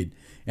oath he did.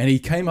 And he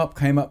came up,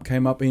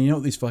 and you know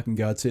what this fucking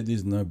guard said?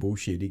 There's no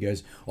bullshit. He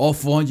goes, "I'll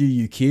find you,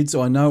 you kids.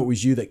 I know it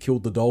was you that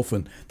killed the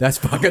dolphin." That's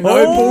fucking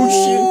no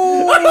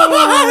bullshit.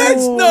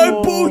 That's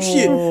no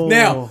bullshit.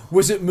 Now,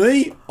 was it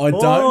me? I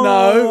don't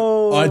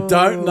know. I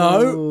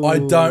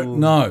don't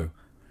know.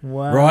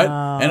 Wow. Right?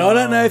 And I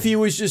don't know if he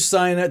was just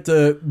saying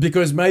that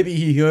because maybe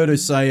he heard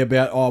us say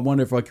about, "Oh, I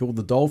wonder if I killed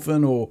the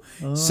dolphin," or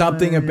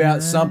something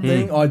about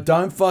something. I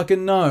don't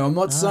fucking know. I'm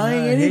not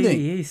saying anything.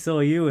 He saw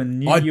you and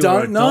knew I you were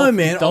don't a know,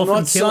 man. I'm dolphin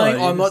not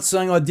killer.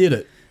 saying I did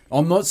it.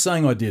 I'm not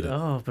saying I did it.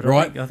 Oh, but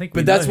right? I think we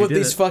but that's know who what did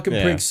this it. fucking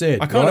prick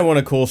said. I kind of right? want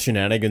to call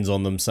shenanigans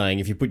on them, saying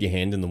if you put your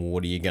hand in the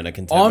water, you're going to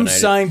contaminate I'm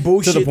saying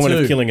bullshit to the point too.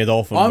 of killing a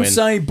dolphin. I'm when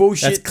saying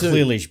bullshit that's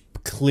too.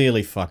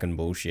 clearly fucking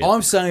bullshit.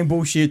 I'm saying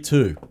bullshit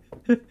too.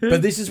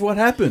 But this is what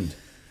happened.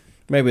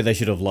 Maybe they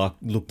should have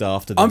looked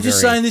after the I'm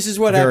just saying this is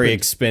what very happened.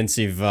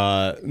 expensive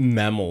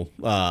mammal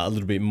a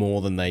little bit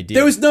more than they did.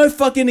 There was no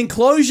fucking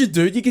enclosure,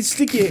 dude. You could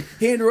stick your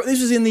hand.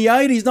 This was in the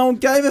 80s. No one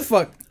gave a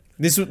fuck.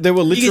 There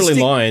were literally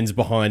lions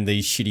behind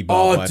these shitty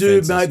barbed wire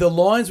dude, fences. mate, the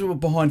lions were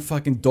behind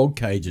fucking dog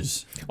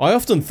cages. I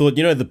often thought,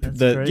 you know, the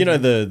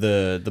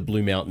crazy.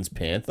 Blue Mountains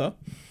panther.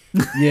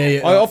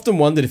 Yeah. I often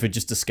wondered if it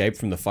just escaped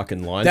from the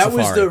fucking lion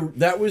safari.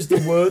 That was the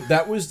word.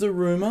 That was the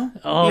rumor.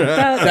 Oh,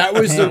 That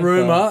was the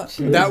rumor.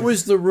 That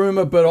was the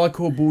rumor, but I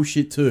call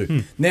bullshit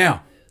too.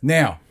 Now,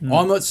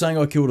 I'm not saying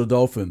I killed a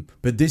dolphin,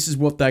 but this is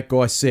what that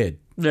guy said,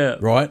 Yeah.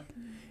 right?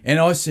 And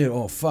I said,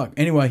 oh, fuck.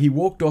 Anyway, he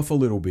walked off a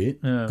little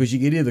bit because you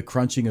could hear the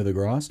crunching of the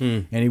grass.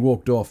 And he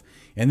walked off.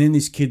 And then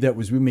this kid that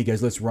was with me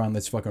goes, let's run.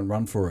 Let's fucking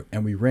run for it.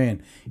 And we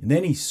ran. And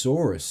then he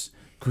saw us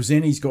because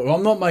then he's got,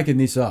 I'm not making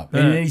this up.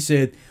 And then he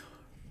said,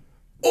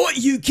 "Oh,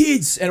 you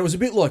kids!" And it was a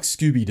bit like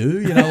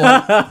Scooby-Doo, you know,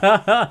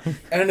 like,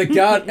 and the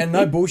guard, and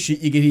no bullshit,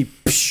 you could hear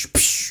psh,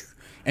 psh,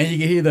 and you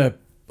could hear the,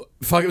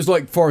 fuck, it was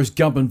like Forrest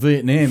Gump in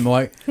Vietnam,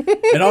 like,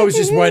 and I was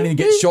just waiting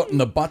to get shot in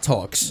the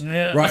buttocks,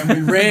 right?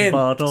 And we ran,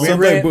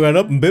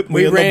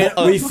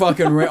 we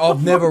fucking ran.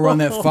 I've never run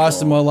that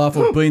fast in my life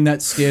or been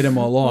that scared in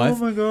my life.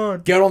 Oh my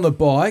God. Get on the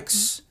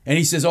bikes, and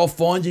he says, "I'll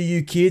find you,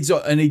 you kids."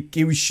 And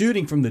he was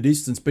shooting from the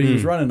distance, but he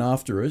was running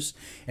after us,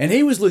 and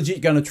he was legit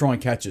going to try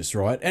and catch us,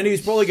 right? And he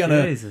was probably going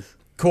to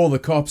call the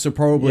cops or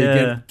probably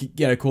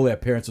call our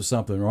parents or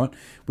something, right?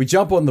 We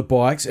jump on the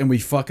bikes and we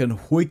fucking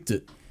hoiked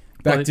it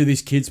back to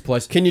this kid's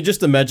place. Can you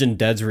just imagine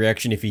Dad's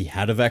reaction if he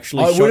had have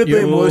actually shot you? It would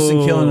have been worse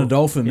than killing a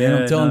dolphin,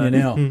 man. I'm telling you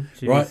now.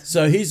 Right?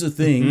 So here's the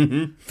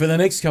thing. For the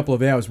next couple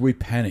of hours, we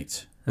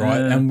panicked, right?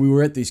 And we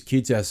were at this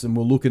kid's house and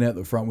we're looking out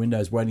the front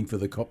windows waiting for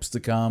the cops to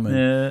come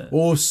and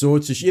all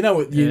sorts of shit. You know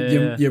what?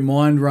 Your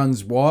mind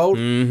runs wild,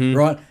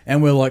 right?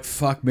 And we're like,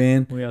 fuck,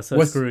 man. We are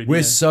so screwed.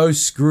 We're so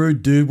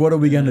screwed, dude. What are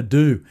we going to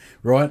do,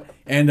 right?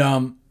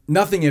 And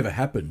nothing ever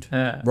happened,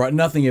 right?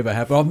 Nothing ever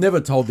happened. I've never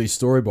told this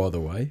story, by the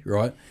way,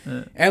 right?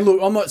 And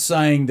look, I'm not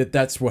saying that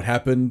that's what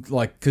happened,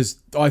 like, because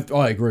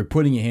I agree,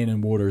 putting your hand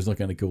in water is not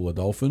going to kill a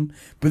dolphin.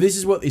 But this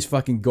is what this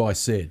fucking guy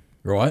said,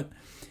 right?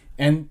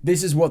 And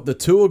this is what the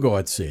tour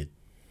guide said.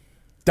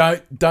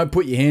 Don't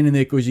put your hand in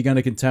there because you're going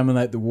to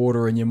contaminate the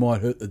water and you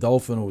might hurt the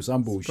dolphin or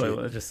some bullshit.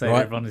 I just say to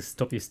everyone to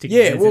stop your sticking.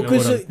 Yeah, well,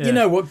 because you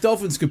know what,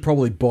 dolphins could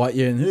probably bite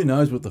you, and who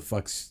knows what the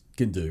fucks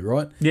can do,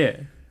 right? Yeah.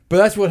 But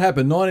that's what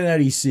happened.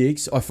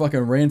 1986, I fucking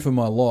ran for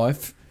my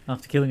life.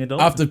 After killing a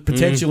dolphin? After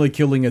potentially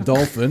killing a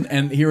dolphin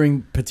and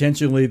hearing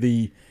potentially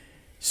the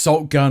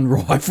salt gun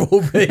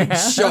rifle being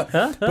shot.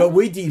 But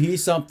we did hear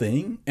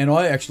something, and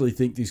I actually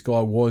think this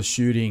guy was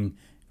shooting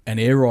an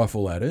air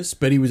rifle at us,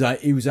 but he was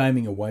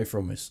aiming away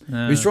from us. He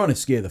was trying to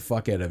scare the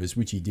fuck out of us,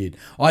 which he did.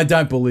 I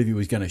don't believe he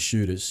was going to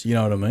shoot us, you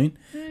know what I mean?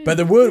 But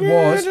the word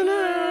was...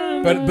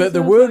 But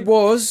the word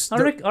was...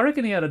 I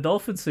reckon he had a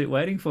dolphin suit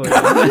waiting for you.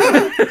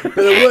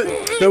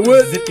 But the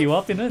word zip you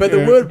up in it. But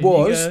the word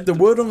was... The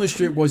word on the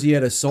strip was he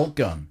had a salt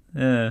gun.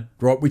 Yeah.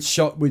 Right, which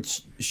shot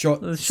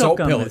salt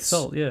pellets.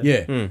 Salt, yeah.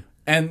 Yeah.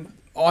 And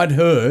I'd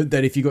heard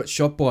that if you got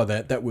shot by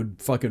that would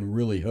fucking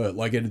really hurt.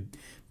 Like it'd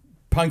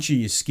puncture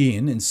your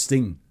skin and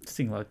sting.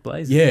 Sting like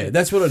blazes. Yeah,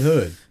 that's what I'd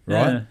heard,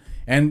 right? Yeah.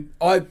 And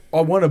I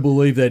want to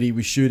believe that he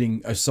was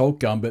shooting a salt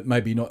gun, but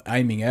maybe not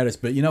aiming at us.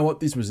 But you know what?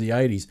 This was the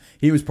 80s.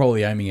 He was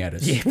probably aiming at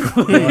us. Yeah,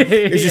 probably.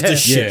 It's just a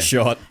shit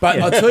shot. But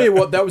I'll tell you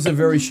what, that was a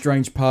very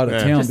strange part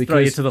of town. Just because throw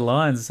you to the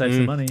lions and save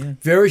some money, yeah.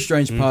 Very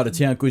strange part of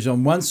town, because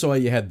on one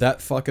side you had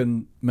that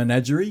fucking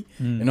menagerie,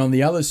 and on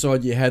the other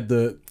side you had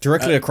the...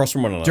 Directly across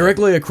from one another.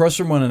 Directly across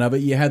from one another,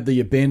 you had the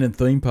abandoned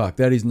theme park.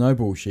 That is no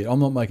bullshit. I'm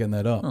not making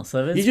that up. Oh,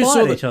 so they you just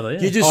saw each other,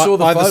 yeah. You just saw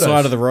the either photos.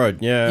 side of the road,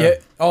 yeah. Yeah.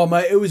 Oh,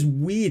 mate, it was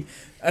weird.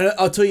 And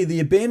I'll tell you, the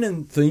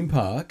abandoned theme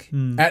park,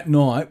 at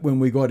night when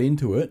we got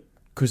into it,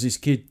 because this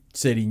kid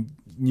said he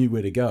knew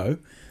where to go,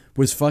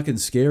 was fucking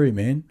scary,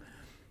 man.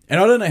 And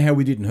I don't know how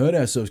we didn't hurt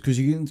ourselves, because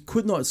you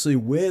could not see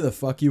where the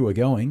fuck you were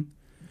going.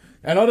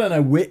 And I don't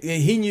know where...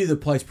 He knew the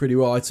place pretty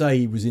well. I'd say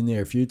he was in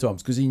there a few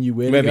times, because he knew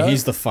where to go. Maybe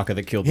he's the fucker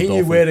that killed the dolphin.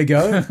 He knew where to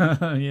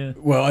go. Yeah.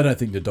 Well, I don't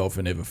think the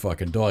dolphin ever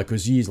fucking died,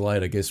 because years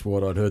later, guess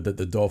what? I'd heard that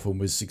the dolphin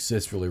was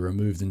successfully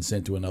removed and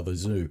sent to another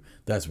zoo.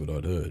 That's what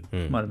I'd heard.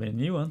 Might have been a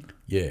new one.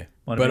 Yeah.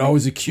 But I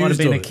was accused of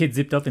it. Might have been a kid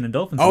zipped up in a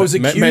dolphin. I was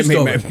accused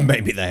of it.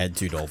 Maybe they had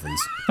two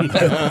dolphins.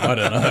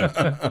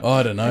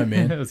 I don't know,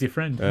 man. It was your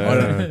friend. I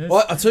don't know.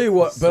 Well, I'll tell you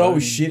what, but I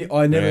was shit.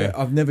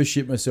 I've never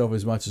shit myself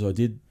as much as I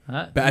did.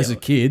 But as a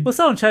kid... Well,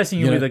 someone chasing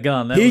you with a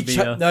gun, that would be...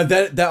 No,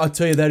 that I'll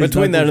tell you, that is...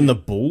 Between that and the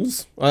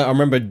bulls? I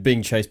remember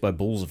being chased by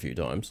bulls a few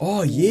times.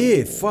 Oh,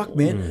 yeah. Fuck,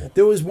 man.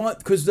 There was one...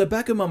 Because the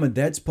back of Mum and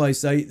Dad's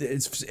place,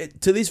 it's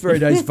to this very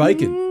day, it's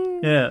vacant.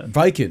 Yeah.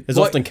 Vacant. There's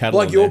often cattle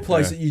like on your there,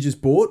 place that you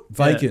just bought,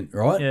 vacant,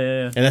 right?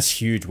 Yeah. And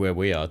that's huge where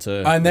we are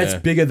too. And that's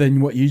bigger than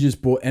what you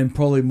just bought, and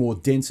probably more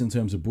dense in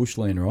terms of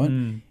bushland, right?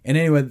 And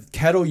anyway,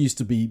 cattle used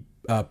to be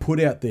put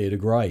out there to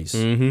graze,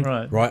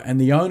 right?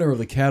 And the owner of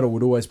the cattle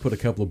would always put a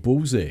couple of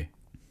bulls there,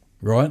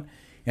 right?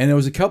 And there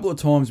was a couple of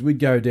times we'd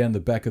go down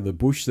the back of the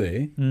bush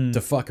there to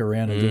fuck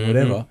around and do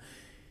whatever,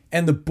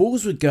 and the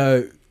bulls would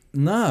go...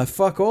 Nah,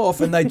 fuck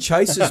off, and they'd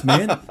chase us,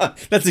 man.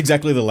 That's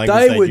exactly the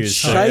language they would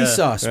use. chase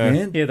us,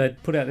 man. Yeah,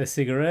 they'd put out their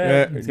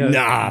cigarette. Go,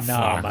 nah,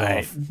 fuck mate,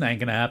 off. that ain't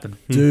gonna happen.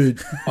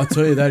 Dude, I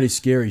tell you, that is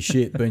scary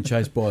shit, being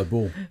chased by a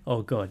bull.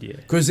 Oh god, yeah.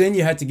 Because then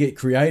you had to get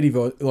creative,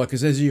 like,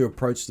 because as you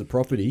approach the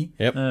property,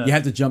 you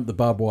had to jump the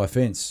barbed wire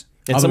fence.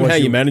 And Otherwise somehow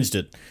you managed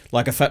it.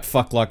 Like a fat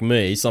fuck like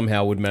me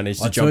somehow would manage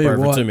to jump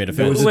over a 2 metre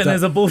fence. When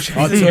there's a bullshit.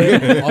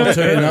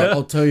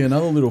 I'll tell you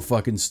another little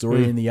fucking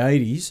story. In the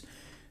 80s,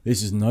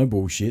 this is no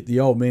bullshit. The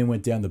old man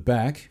went down the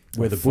back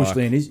where the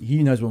bushland is.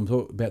 He knows what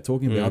I'm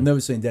talking about. I've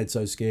never seen Dad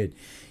so scared.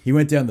 He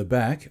went down the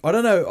back. I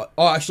don't know.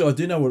 Oh, actually, I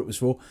do know what it was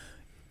for.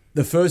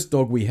 the first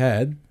dog we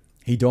had,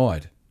 he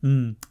died.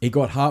 He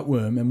got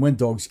heartworm, and when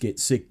dogs get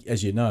sick,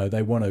 as you know,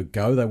 they want to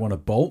go, they want to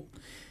bolt,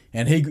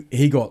 and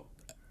he got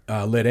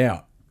let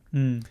out,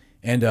 and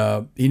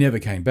he never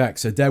came back.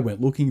 So Dad went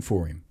looking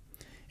for him,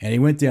 and he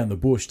went down the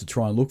bush to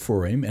try and look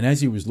for him, and as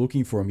he was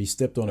looking for him, he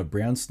stepped on a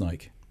brown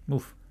snake.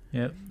 Oof.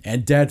 Yep.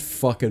 And Dad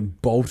fucking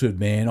bolted,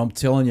 man. I'm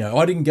telling you.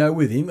 I didn't go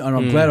with him, and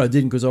I'm glad I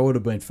didn't, because I would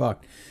have been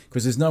fucked.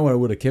 Because there's no way I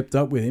would have kept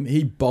up with him.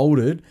 He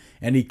bolted,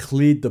 and he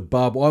cleared the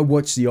barb. I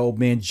watched the old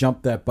man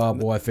jump that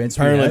barbed wire fence.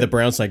 Apparently the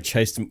brown snake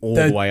chased him all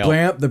the way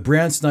up. The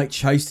brown snake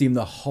chased him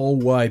the whole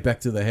way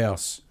back to the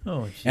house.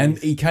 Oh, geez. And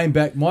he came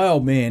back. My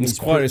old man... It's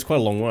quite a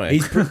long way.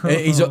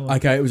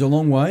 Okay, it was a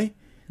long way.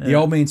 The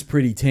old man's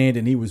pretty tanned,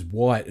 and he was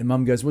white. And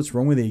Mum goes, what's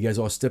wrong with you? He goes,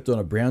 I stepped on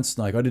a brown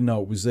snake. I didn't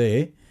know it was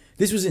there.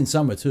 This was in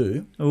summer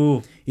too.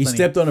 Ooh, he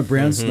stepped on a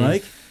brown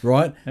snake,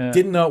 right? Yeah.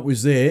 Didn't know it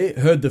was there.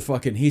 Heard the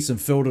fucking hiss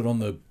and felt it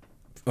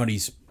on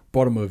his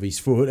bottom of his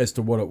foot as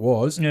to what it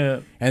was. Yeah.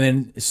 And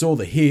then saw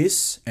the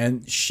hiss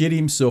and shit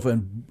himself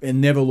and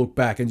never looked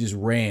back and just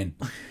ran,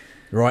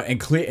 right?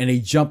 And he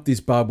jumped this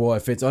barbed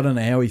wire fence. I don't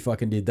know how he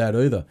fucking did that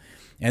either.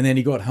 And then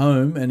he got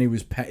home and he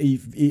was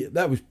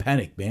that was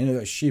panic, man. It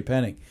was sheer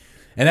panic.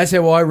 And that's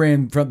how I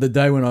ran from the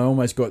day when I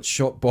almost got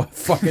shot by a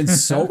fucking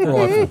assault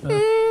rifle.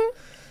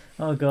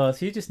 Oh, God,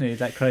 so you just need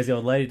that crazy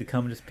old lady to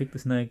come and just pick the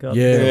snake up.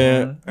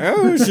 Yeah.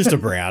 Oh, it's just a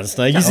brown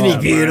snake. Isn't he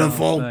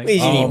beautiful? Isn't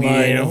he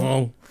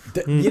beautiful?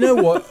 You know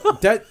what?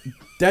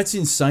 That's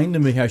insane to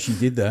me how she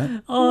did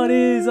that. Oh, it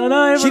is. I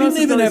know. She didn't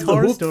even have the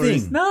hook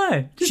stories. thing.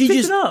 No, she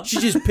picked it up. She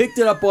just picked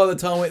it up by the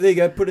time there you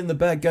go, put it in the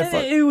bag, go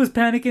fuck. It was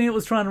panicking. It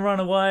was trying to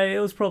run away. It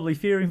was probably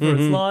fearing for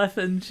its life.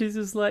 And she's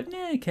just like,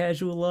 nah,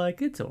 casual,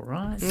 like, it's all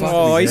right.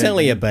 Oh, he's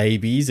only a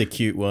baby. He's a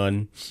cute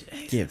one.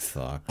 Get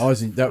fucked.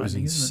 That was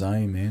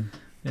insane, man.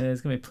 Yeah,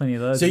 there's going to be plenty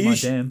of those in my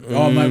dam.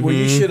 Oh, mate, well,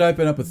 you should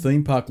open up a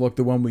theme park like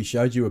the one we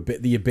showed you,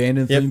 the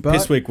abandoned theme park.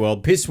 Piss Week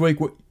World. Piss Week.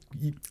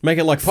 Make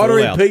it like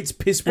Pottery Fallout. Pete's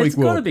Piss Week It's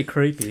World. got to be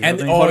creepy. And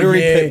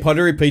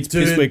Pottery Pete's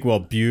Piss Week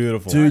World.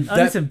 Beautiful. Dude,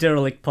 I need some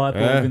derelict pipe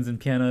organs and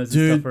pianos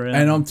and stuff around.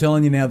 And I'm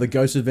telling you now, the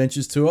Ghost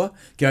Adventures tour,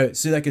 go,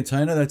 see that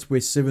container? That's where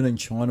 17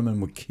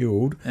 Chinamen were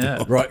killed,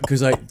 right?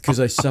 Because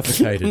they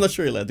suffocated. I'm not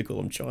sure you're allowed to call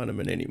them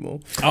Chinamen anymore.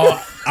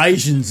 Oh,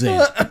 Asians then.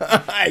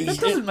 That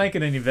doesn't make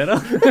it any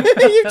better.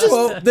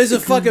 Well, there's a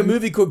fucking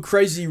movie called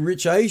Crazy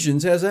Rich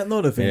Asians. How's that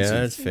not offensive?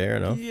 Yeah, that's fair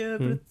enough. Yeah,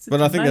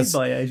 But I think made that's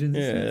by Asians.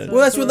 yeah.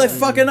 Well, that's what they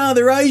fucking are.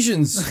 They're Asians.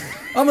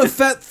 I'm a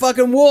fat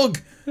fucking wog.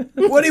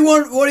 What do you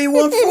want? What do you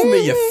want from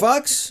me, you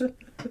fucks?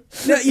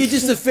 No, you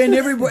just offend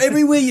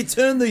everywhere you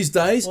turn these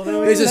days.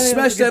 There's a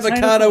smashed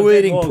avocado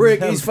eating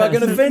prick. He's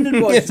fucking offended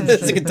by it.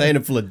 That's a container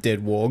full of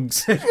dead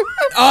wogs.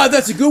 Oh,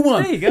 that's a good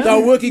one. There you go. They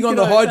were working on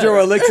the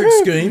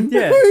hydroelectric scheme.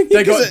 Yeah.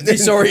 They got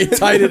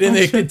disorientated in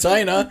their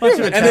container,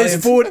 and there's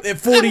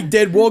 40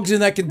 dead wogs in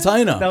that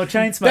container. They were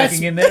chain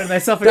smoking in there and they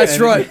suffocated. That's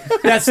right.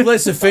 That's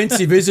less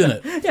offensive, isn't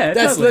it? Yeah,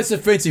 that's totally. less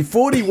offensive.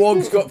 40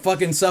 wogs got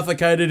fucking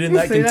suffocated in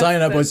that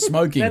container by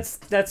smoking. That's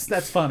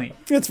funny.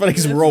 That's funny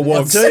because we're all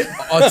wogs.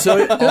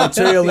 I'll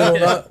tell you a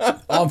little.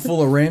 I'm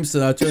full of rams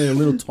today. I'll tell you a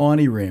little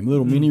tiny ram,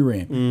 little mini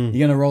ram. You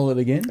gonna roll it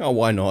again? Oh,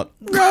 why not?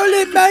 Roll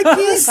it,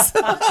 monkeys.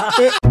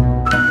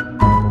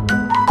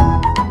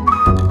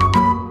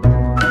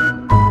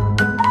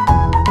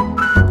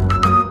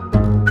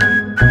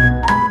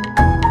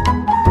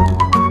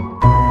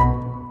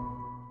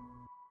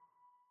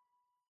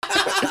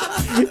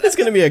 It's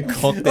going to be a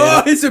cocktail.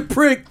 Oh, he's a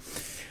prick.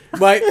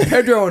 Mate,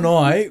 Pedro and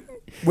I,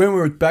 when we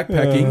were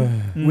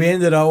backpacking, we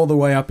ended all the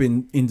way up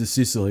into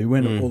Sicily. We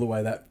went all the way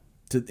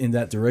in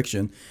that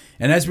direction.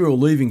 And as we were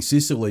leaving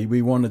Sicily,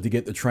 we wanted to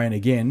get the train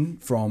again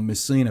from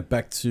Messina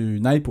back to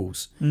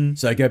Naples.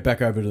 So go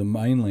back over to the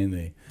mainland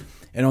there.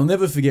 And I'll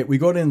never forget, we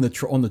got in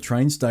on the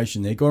train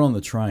station there, got on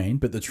the train,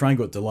 but the train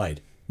got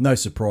delayed. No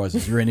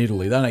surprises. You're in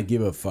Italy. They don't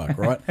give a fuck,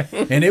 right?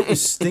 And it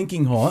was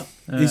stinking hot.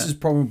 This is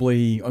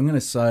probably, I'm going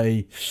to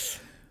say,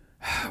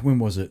 when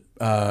was it?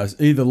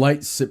 Either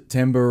late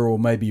September or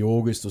maybe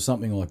August or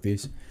something like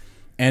this.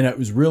 And it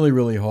was really,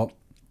 really hot.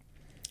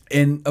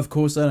 And of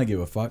course, they don't give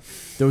a fuck.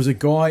 There was a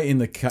guy in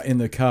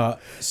the car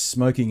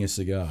smoking a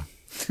cigar.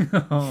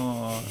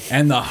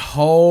 And the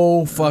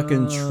whole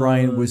fucking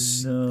train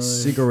was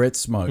cigarette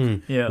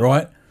smoke. Yeah.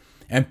 Right?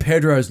 And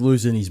Pedro's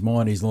losing his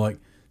mind. He's like,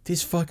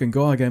 this fucking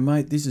guy, I go,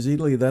 mate, this is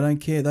Italy. They don't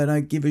care. They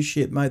don't give a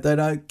shit, mate. They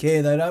don't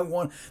care. They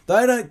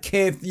don't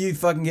care if you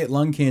fucking get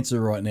lung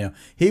cancer right now.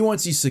 He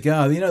wants his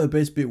cigar. You know the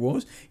best bit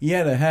was? He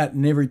had a hat,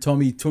 and every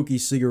time he took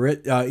his cigar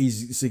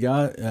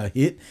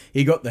hit,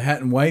 he got the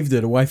hat and waved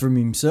it away from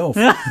himself.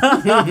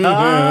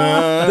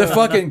 The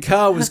fucking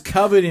car was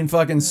covered in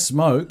fucking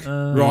smoke,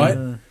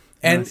 right?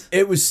 And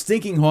it was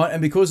stinking hot,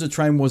 and because the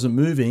train wasn't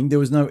moving, there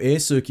was no air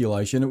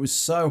circulation. It was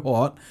so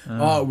hot.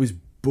 It was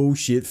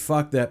bullshit.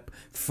 Fuck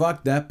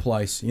that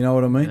place. You know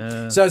what I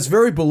mean? So it's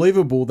very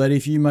believable that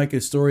if you make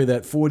a story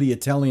that 40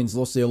 Italians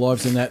lost their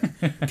lives in that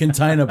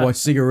container by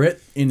cigarette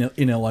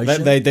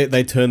inhalation.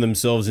 They turn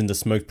themselves into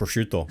smoked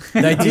prosciutto.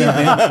 They did,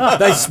 man.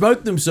 They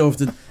smoked themselves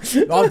to...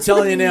 I'm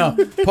telling you now,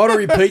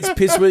 Pottery Pete's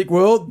Piss Week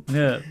World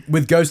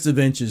with Ghost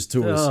Adventures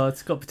tours. Oh,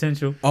 it's got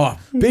potential. Oh,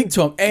 big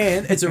time.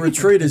 And it's a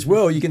retreat as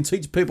well. You can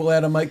teach people how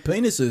to make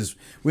penises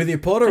with your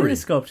pottery.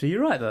 Penis sculpture,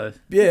 you're right, though.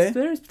 Yeah.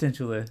 There is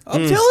potential there.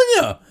 I'm telling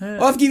you.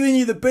 I've given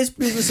you the best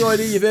business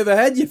idea you've ever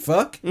had, you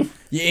fuck.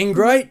 You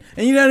ingrate,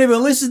 and you don't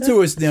even listen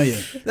to us now.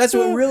 That's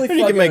what really fucking...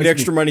 You can make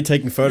extra money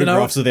taking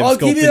photographs of them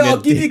sculpting I'll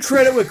give you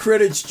credit where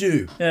credit's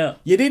due. Yeah.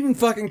 You didn't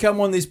fucking come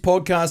on this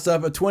podcast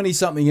after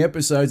 20-something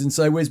episodes and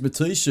say, where's my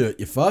T-shirt,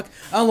 you fuck?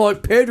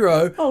 Unlike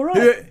Pedro,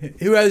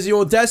 who has the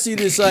audacity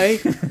to say,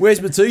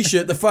 where's my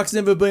T-shirt? The fuck's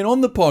never been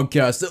on the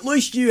podcast. At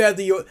least you had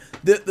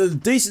the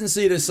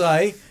decency to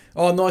say,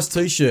 oh, nice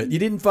T-shirt. You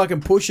didn't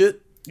fucking push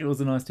it. It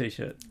was a nice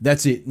T-shirt.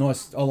 That's it.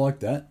 Nice. I like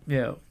that.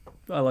 Yeah.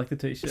 I like the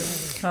T-shirt.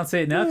 Can't see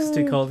it now because it's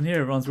too cold in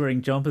here. Everyone's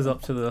wearing jumpers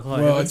up to the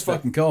high. Well, it's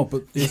fucking cold,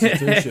 but it's a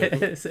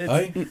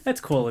T-shirt. That's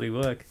quality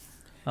work.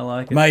 I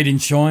like it. Made in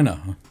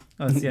China.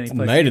 Oh, it's the only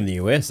place. Made in the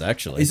US,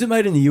 actually. Is it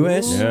made in the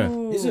US? Yeah.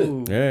 Is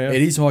it? Yeah.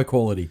 It is high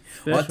quality.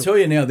 Special. I tell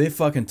you now, their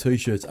fucking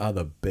T-shirts are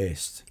the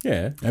best.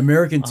 Yeah.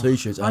 American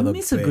T-shirts are the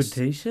best. I miss a good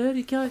T-shirt.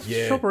 You go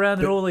Yeah, shop around.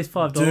 There are all these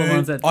 $5 dude,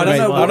 ones. That I don't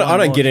know what- I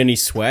don't get any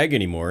swag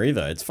anymore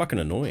either. It's fucking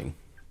annoying.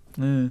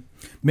 Mm.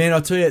 Man,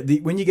 I tell you,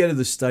 when you go to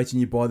the States and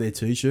you buy their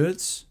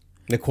T-shirts,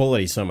 The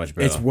quality's so much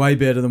better. it's way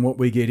better than what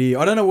we get here.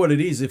 I don't know what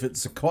it is. If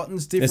it's the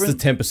cotton's It's different.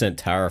 the 10%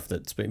 tariff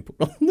that's been put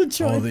on the Oh,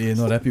 China. you're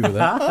not happy with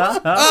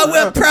that. Oh,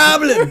 well,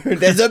 problem.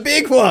 There's a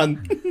big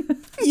one.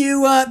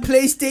 You want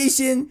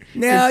PlayStation?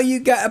 Now you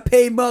got to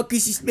pay more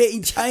because it's made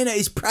in China.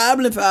 It's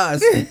problem for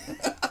us.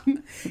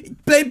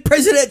 Blame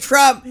President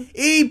Trump.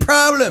 He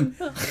problem.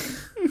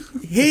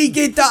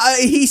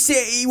 He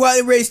said he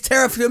wanted to raise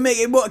tariff to make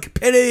it more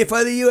competitive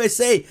for the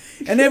USA.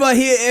 And then I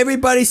hear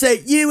everybody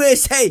say,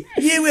 USA,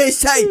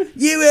 USA,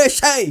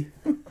 USA.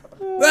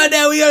 Right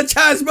now we got to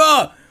charge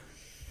more.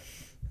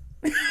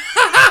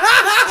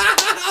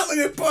 Look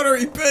at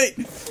Pottery Pete.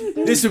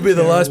 This will be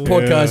the last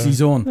podcast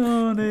he's on.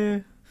 Oh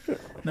no.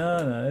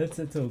 No, it's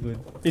all good.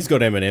 He's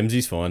got M&M's.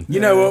 He's fine. You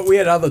know what? We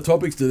had other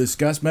topics to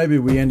discuss. Maybe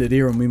we end it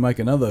here and we make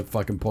another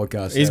fucking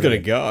podcast. He's out got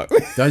of to it.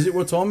 go. Does it?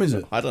 What time is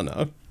it? I don't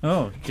know.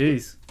 Oh,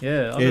 jeez.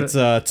 Yeah. It's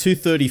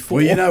 2:34.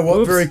 Well, you know what?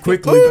 Oops. Very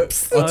quickly,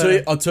 but I'll tell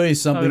you I'm going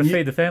something. to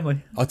feed the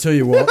family. I'll tell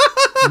you what.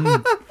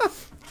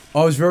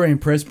 I was very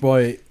impressed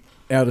by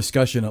our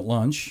discussion at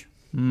lunch.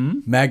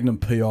 Magnum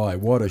PI.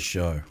 What a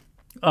show.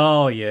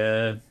 Oh,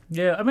 yeah.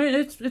 Yeah, I mean,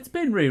 it's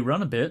been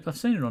rerun a bit. I've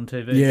seen it on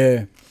TV.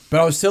 Yeah. But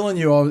I was telling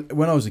you,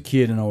 when I was a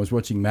kid and I was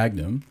watching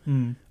Magnum,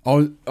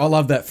 I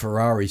love that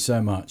Ferrari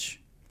so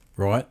much,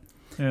 right?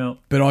 Yeah.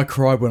 But I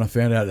cried when I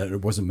found out that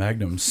it wasn't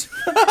Magnum's.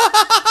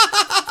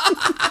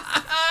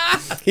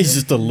 He's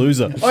just a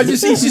loser.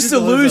 He's just a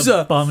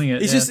loser. Bumming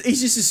it. He's just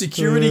a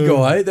security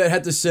guy that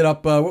had to set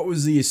up. What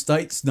was the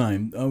estate's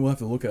name? We'll have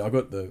to look at. I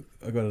got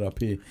it up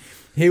here.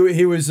 He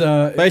was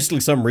Basically,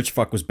 some rich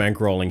fuck was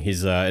bankrolling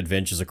his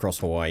adventures across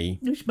Hawaii.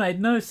 Which made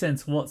no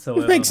sense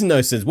whatsoever. It makes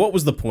no sense. What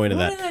was the point of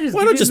Why that? didn't they just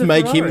Why give not him just the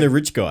make him Ferrari? the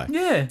rich guy?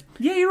 Yeah,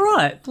 you're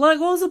right. Like,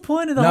 what was the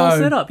point of the whole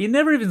setup? You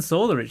never even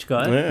saw the rich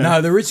guy. Yeah.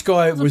 no, the rich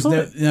guy was the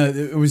point?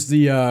 it was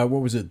the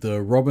what was it?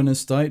 The Robin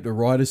estate, the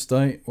Wright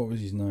estate. What was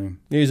his name?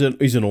 He's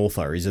an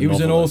author. He was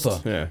an novelist.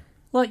 author. Yeah.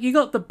 Like, you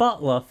got the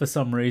butler for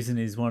some reason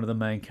is one of the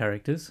main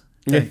characters.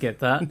 Don't get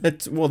that.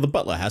 The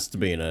butler has to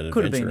be in an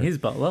Could have adventure. been his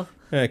butler.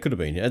 Yeah, it could have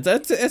been.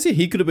 That's it.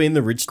 He could have been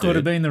the rich dude. Could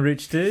have been the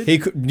rich dude. He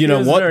could. You He know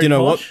was what? very You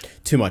know posh. what?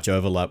 Too much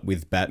overlap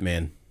with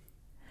Batman.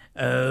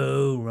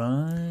 Oh,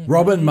 right.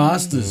 Robin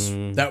Masters.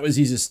 That was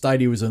his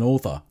estate. He was an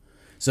author.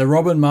 So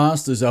Robin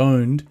Masters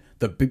owned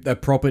the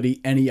property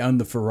and he owned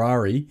the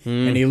Ferrari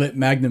and he let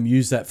Magnum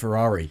use that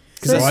Ferrari.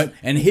 Right?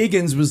 And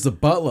Higgins was the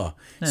butler.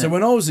 So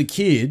when I was a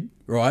kid,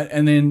 right,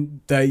 and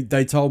then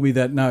they told me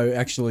that, no,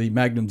 actually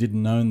Magnum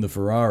didn't own the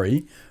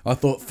Ferrari, I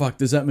thought, fuck,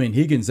 does that mean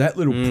Higgins, that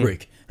little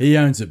prick, he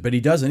owns it? But he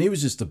doesn't. He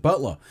was just a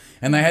butler.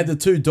 And they had the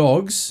two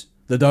dogs,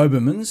 the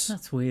Dobermans.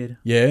 That's weird.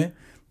 Yeah.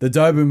 The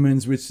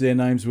Dobermans, which their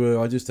names were,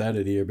 I just had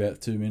it here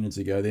about 2 minutes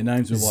ago. Their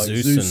names were like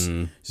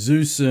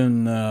Zeus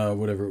and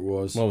whatever it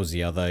was. What was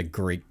the other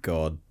Greek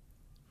god?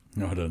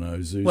 I don't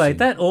know. Zeus. Wait, and-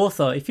 that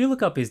author, if you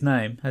look up his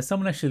name, has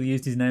someone actually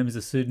used his name as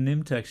a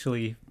pseudonym to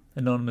actually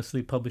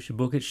anonymously publish a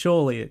book?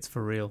 Surely it's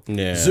for real.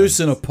 Yeah. Zeus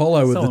and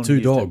Apollo were the Someone two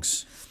used it.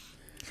 dogs.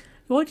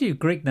 Why do you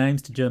Greek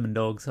names to German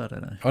dogs? I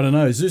don't know. I don't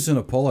know. Zeus and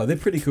Apollo. They're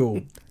pretty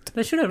cool.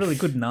 They should have really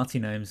good Nazi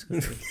names.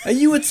 And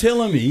you were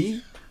telling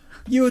me.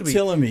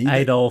 that-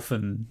 Adolf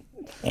and...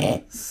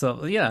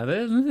 So, yeah,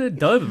 they're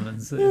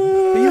Dobermans.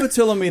 you were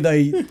telling me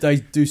they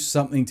do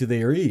something to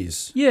their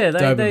ears. Yeah, they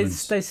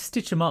Dobermans.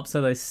 stitch them up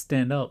so they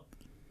stand up.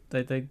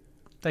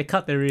 They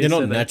cut their ears. They're so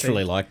not that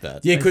naturally they, like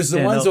that. Yeah, because the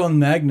stand ones up. on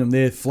Magnum,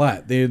 they're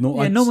flat. They're not.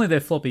 Yeah, like, normally they're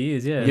floppy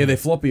ears. Yeah, Yeah, they're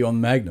floppy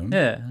on Magnum.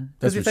 yeah.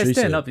 That's Because if what they she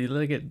stand said. up,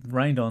 they get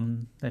rained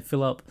on. They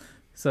fill up.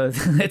 So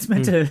it's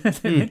meant to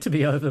they're meant to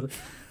be over,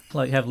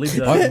 like have lids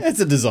over. It's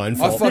a design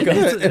fault.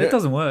 It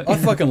doesn't work. I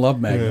fucking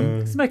love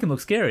Magnum. Just make them look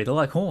scary. They're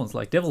like horns,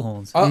 like devil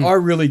horns. I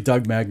really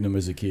dug Magnum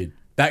as a kid.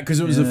 That because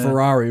it was a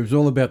Ferrari. It was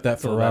all about that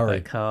It's all about Ferrari.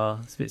 that car.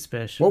 It's a bit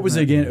special. What was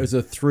it again? It was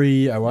a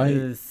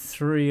 308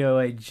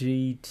 308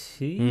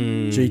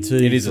 GT.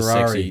 GT. It is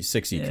Ferrari. a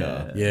sexy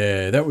car.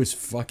 Yeah, that was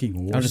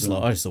fucking awesome.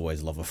 I just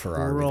always love a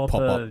Ferrari with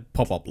Proper-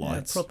 pop up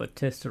lights. Proper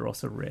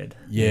Testarossa red.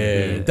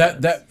 Yeah,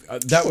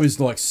 that was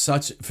like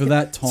such for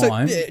that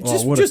time.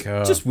 What a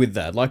car! Just with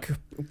that, like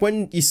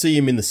when you see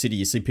him in the city,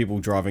 you see people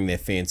driving their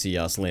fancy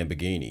ass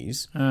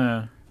Lamborghinis.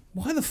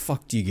 Why the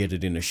fuck do you get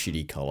it in a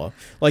shitty color?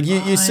 Like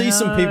you see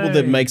some people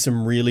that make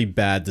some really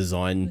bad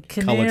design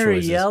color Canary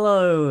choices.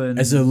 yellow and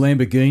As a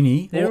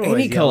Lamborghini, They're or always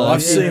any colour. yellow,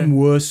 I've yeah. seen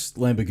worse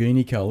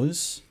Lamborghini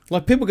colors.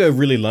 Like people go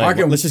really lame. I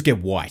can- Let's just get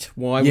white.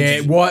 Why? Yeah,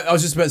 would you, white. I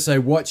was just about to say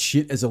white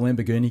shit as a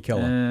Lamborghini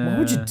color. why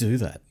would you do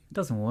that? It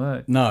doesn't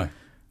work. No,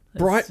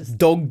 Bright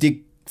dog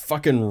dick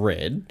fucking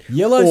red.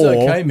 yellow's Or-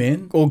 okay,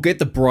 man. Or get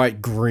the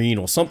bright green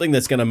or something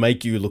that's going to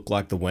make you look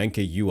like the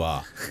wanker you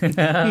are.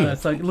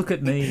 It's like, look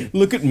at me.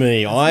 Look at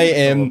me. I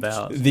am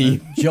about. the.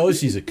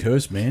 Jealousy's a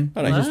curse, man.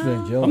 I don't- Just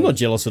being jealous. I'm not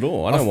jealous at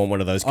all. I don't want one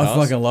of those I cars.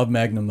 fucking love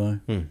Magnum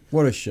though.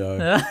 What a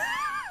show!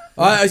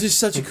 It's just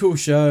such a cool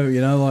show.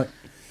 You know, like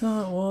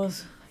Oh, it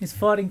was. He's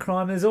fighting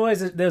crime. There's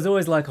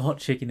always like a hot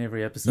chick in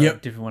every episode.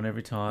 Yep. Different one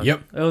every time.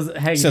 Yep. It was.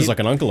 Hey, Sounds like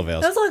an uncle of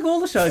ours. that's like all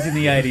the shows in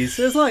the 80s.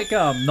 There's like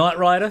Knight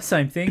Rider,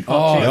 same thing.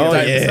 Hot chick oh,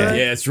 every yeah. episode.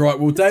 yeah, it's right.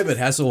 Well, David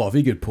Hasselhoff,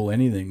 he could pull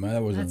anything, man.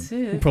 That wasn't. That's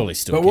it. Probably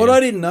still. But what I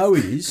didn't know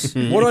is,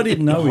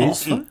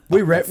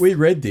 we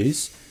read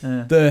this.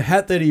 The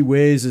hat that he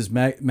wears as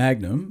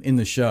Magnum in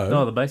the show,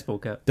 Oh, the baseball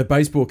cap. the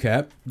baseball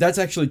cap, that's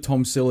actually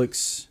Tom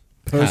Selleck's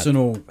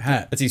personal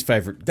hat. That's his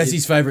favorite. That's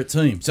his favourite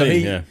team. So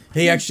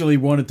he actually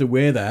wanted to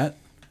wear that.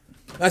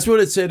 That's what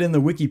it said in the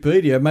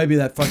Wikipedia. Maybe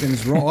that fucking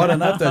is wrong. I don't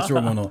know if that's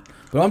wrong or not.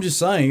 But I'm just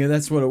saying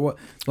that's what it was.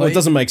 Well, it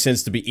doesn't make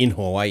sense to be in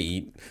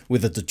Hawaii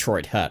with a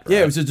Detroit hat. Right?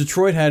 Yeah, it was a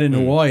Detroit hat in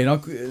Hawaii,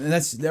 and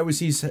that was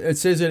his. It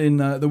says it in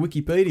the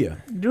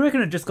Wikipedia. Do you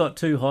reckon it just got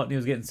too hot and he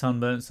was getting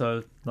sunburnt,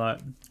 so like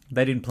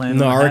they didn't plan?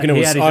 No, on I the reckon hat? it He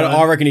was. had his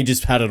I own reckon he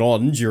just had it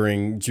on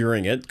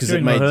during it because it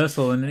during made.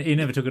 rehearsal, and he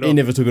never took it off. He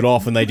never took it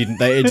off, and they didn't.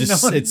 It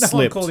just no one, it no one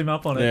slipped. called him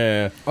up on it.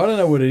 Yeah, I don't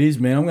know what it is,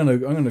 man. I'm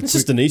gonna. it's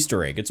just an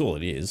Easter egg. It's all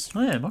it is.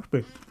 Oh yeah, it must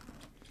be.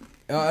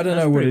 I don't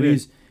know what it pretty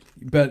is,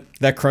 but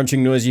That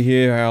crunching noise you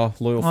hear, our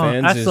loyal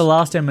fans. That's is, the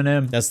last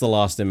M&M. That's the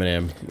last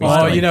Eminem.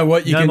 oh, you know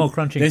what? You No can. more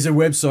crunching. There's a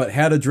website,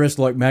 how to dress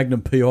like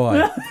Magnum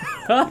PI.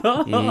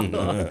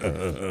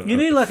 You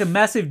need like a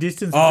massive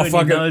distance Oh,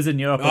 between fuck your it. nose and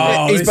your upper Oh,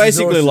 lip. He's this is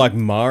basically awesome. like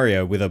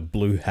Mario with a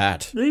blue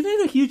hat. You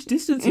need a huge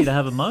distance here to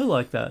have a mo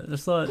like that.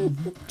 It's like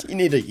You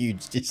need a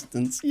huge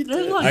distance. You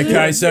They're do. like-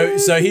 Okay, so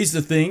here's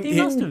the thing.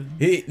 He must have.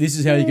 This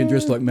is how you can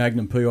dress like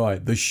Magnum PI.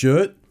 The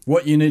shirt.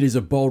 What you need is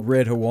a bold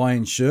red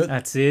Hawaiian shirt.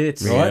 that's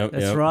it. Right?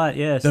 That's Yep. right.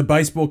 Yes. The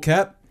baseball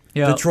cap.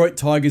 Yeah. Detroit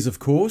Tigers, of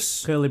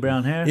course. Curly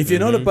brown hair. If you're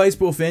not a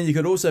baseball fan, you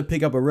could also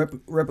pick up a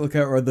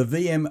replica or the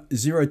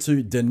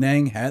VM02 Da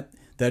Nang hat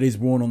that is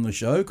worn on the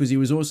show because he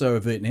was also a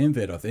Vietnam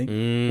vet, I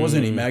think.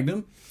 Wasn't he,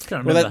 Magnum?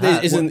 Can't Well, remember the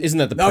hat. isn't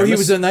that the No, premise? he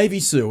was a Navy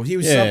SEAL. He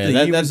was something.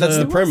 He was that's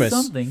the a- premise.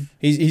 something.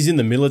 He's in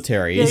the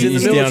military. Yeah, he's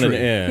he's in the down in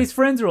military. yeah. His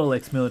friends are all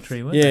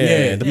ex-military, weren't Yeah,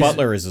 they? Yeah, the yeah.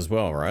 butler is as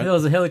well, right? There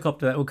was a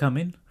helicopter that would come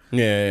in.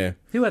 Yeah.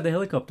 Who had the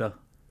helicopter?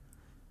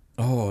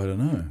 Oh, I don't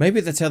know.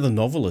 Maybe that's how the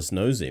novelist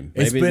knows him.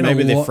 It's Maybe been a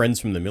maybe they're lot- friends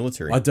from the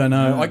military. I don't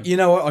know. You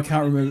know what? I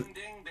can't remember.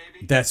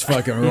 That's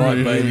fucking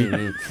right,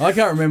 baby. I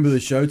can't remember the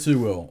show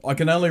too well. I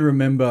can only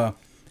remember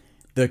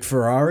the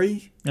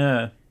Ferrari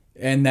Yeah.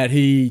 and that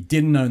he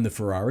didn't own the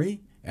Ferrari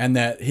and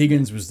that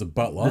Higgins was the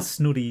butler. The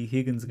snooty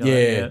Higgins guy.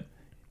 Yeah.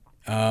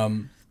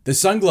 The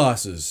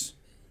sunglasses.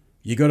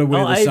 You got to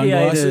wear Oh, the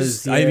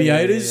sunglasses. aviators. Yeah,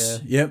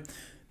 Aviators. yeah, Yep.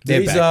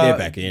 They're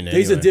back in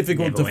These are anyway.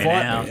 difficult to Never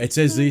went out. find. It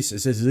says this. It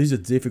says these are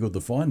difficult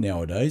to find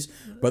nowadays.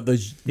 But the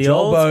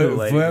old Jolbo school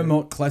lady.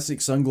 Vermont Classic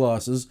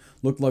sunglasses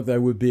look like they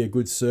would be a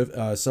good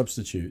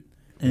substitute.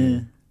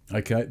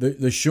 Okay.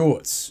 The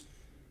shorts.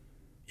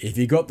 If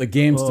you got the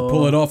gams to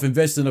pull it off,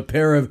 invest in a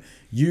pair of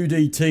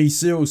UDT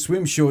Seal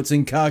swim shorts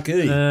in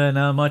khaki.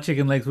 No, my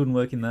chicken legs wouldn't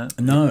work in that.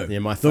 No. Yeah,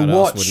 my the fat ass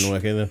watch. wouldn't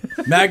work either.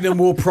 Magnum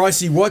wore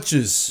pricey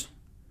watches.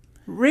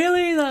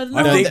 Really? No,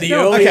 I think the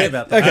no, early- okay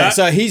about that. Okay,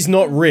 so he's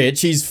not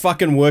rich. He's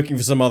fucking working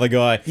for some other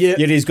guy. Yeah.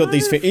 Yet he's got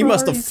these. He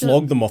must have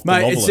flogged them off the Mate,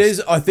 it novelist.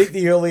 says, I think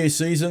the earlier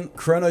season,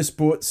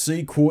 Chronosport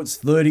C Quartz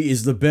 30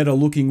 is the better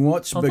looking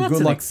watch, Oh, but that's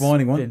good an luck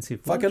finding one.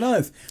 expensive watch. Fucking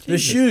oath. The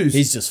shoes.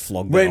 He's just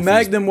flogged them When off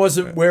Magnum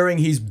wasn't wearing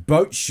his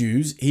boat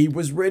shoes, he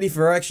was ready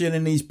for action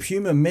in his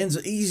Puma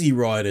men's Easy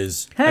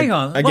Riders. Hang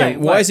on. Again, wait,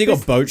 why has he got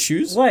this- boat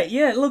shoes? Wait,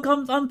 yeah. Look,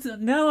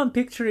 I'm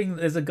picturing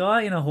there's a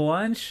guy in a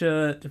Hawaiian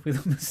shirt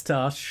with a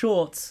moustache,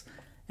 shorts,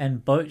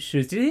 and boat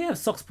shoes. Did he have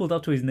socks pulled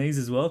up to his knees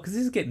as well? Because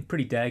this is getting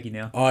pretty daggy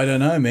now. I don't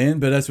know, man,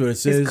 but that's what it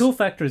says. His cool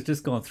factor has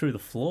just gone through the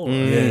floor.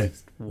 Yeah.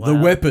 Wow. The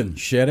weapon.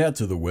 Shout out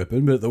to the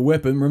weapon, but the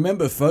weapon,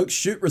 remember, folks,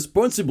 shoot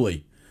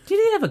responsibly. Did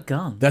he have a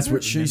gun? That's I what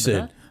don't she remember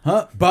said. that.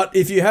 Huh? But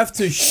if you have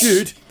to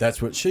shoot,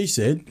 that's what she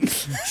said,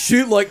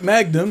 shoot like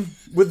Magnum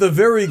with the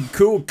very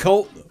cool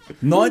Colt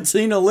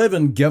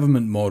 1911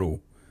 government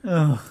model.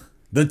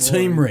 The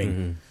team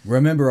ring.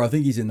 Remember, I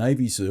think he's a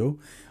Navy SEAL.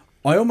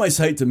 I almost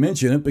hate to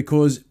mention it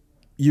because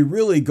you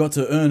really got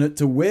to earn it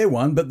to wear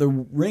one, but the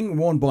ring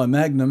worn by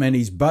Magnum and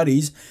his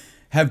buddies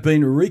have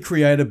been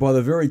recreated by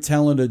the very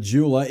talented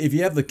jeweler. If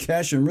you have the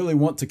cash and really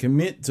want to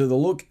commit to the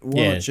look,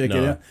 why not check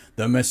it out?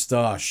 The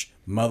moustache,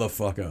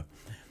 motherfucker.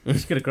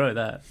 Just gotta grow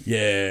that.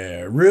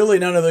 Yeah, really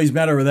none of these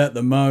matter without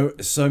the mo.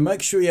 So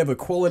make sure you have a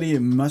quality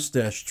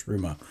mustache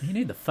trimmer. You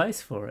need the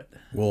face for it.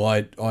 Well,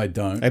 I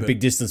don't. A big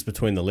distance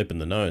between the lip and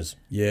the nose.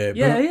 Yeah,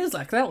 Yeah, he was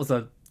like, that was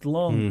a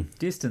long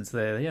distance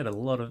there. He had a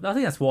lot of... I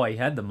think that's why he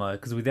had the mo,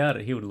 because without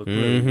it, he would look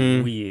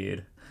really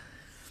weird.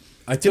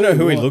 Do you know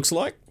who he looks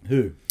like?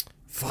 Who?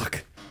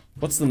 Fuck.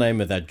 What's the name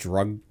of that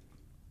drug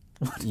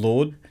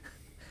lord?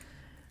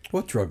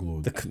 What drug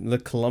lord?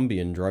 The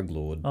Colombian drug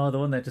lord. Oh, the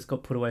one that just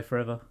got put away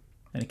forever.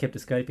 And he kept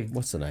escaping.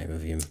 What's the name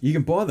of him? You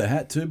can buy the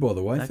hat too, by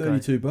the way. That guy.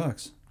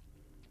 $32.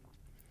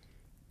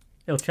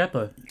 El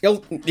Chapo.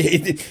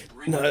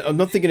 No, I'm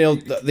not thinking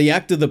the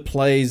actor that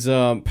plays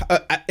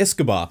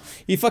Escobar.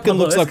 He fucking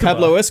Pablo looks like Escobar.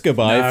 Pablo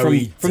Escobar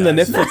No, from the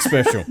doesn't. Netflix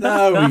special.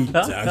 No, he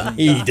doesn't.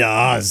 He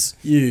does.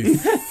 You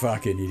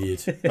fucking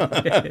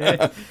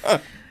idiot.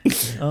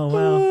 Oh,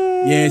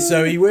 wow. Yeah,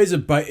 so he wears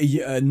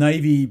a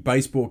Navy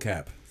baseball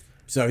cap.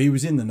 So he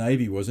was in the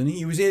Navy, wasn't he?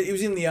 He was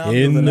in the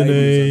army of the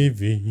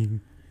Navy.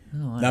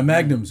 Oh, Now,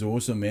 Magnum's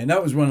awesome, man.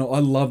 That was I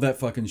love that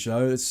fucking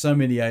show. There's so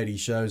many 80s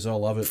shows. I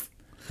love it.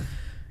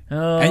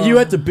 Oh. And you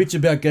had to bitch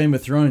about Game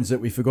of Thrones that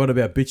we forgot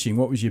about bitching.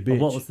 What was your bitch?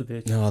 What was the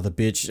bitch? Oh, the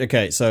bitch.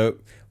 Okay, so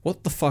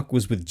what the fuck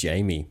was with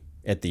Jamie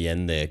at the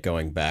end there,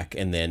 going back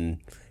and then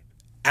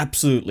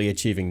absolutely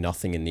achieving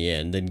nothing in the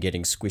end and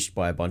getting squished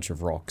by a bunch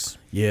of rocks?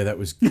 Yeah, that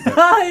was...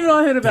 I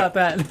heard about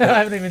that. I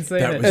haven't even seen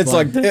That it. was It's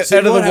fun. like, See,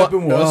 out of what the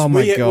happened was oh my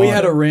we God.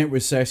 had a rant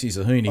with Sassy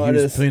Sahini. I He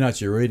was just- Peanuts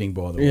You're Eating,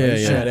 by the way. Yeah,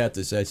 yeah. Shout out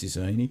to Sassy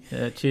Sahini.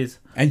 Yeah, cheers.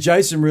 And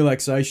Jason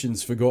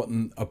Relaxation's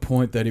forgotten a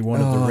point that he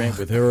wanted to rant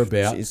with her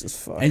about.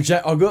 Jesus fuck. And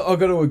I got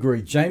to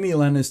agree, Jamie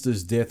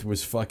Lannister's death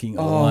was fucking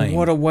lame.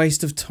 what a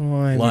waste of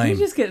time. Lame. Did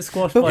he just get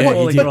squashed But, by Yeah,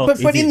 falling he did.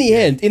 rocks? but in the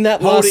end, in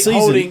that last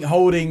Holding, season...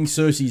 holding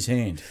Cersei's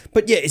hand.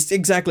 But yeah, it's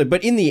exactly.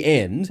 But in the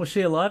end... Was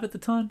she alive at the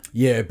time?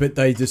 Yeah, but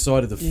they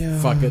decided to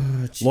fuck it.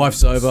 Jesus.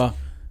 Life's over.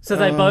 So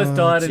they both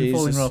died in Jesus.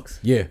 falling rocks.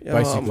 Yeah, Oh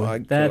basically. my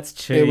God. That's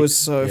cheap. It was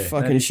so Yeah.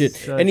 fucking That is shit.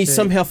 so And he cheap.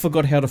 somehow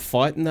forgot how to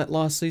fight in that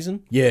last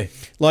season. Yeah.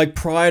 Like,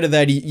 prior to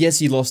that,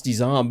 he lost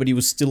his arm, but he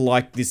was still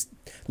like this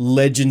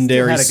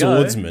legendary Had to go.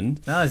 swordsman.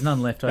 No, there's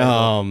none left over.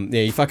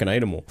 Yeah, he fucking ate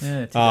them all.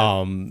 Yeah,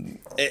 too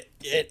bad.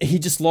 He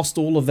just lost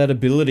all of that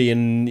ability,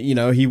 and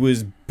he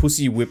was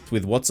pussy whipped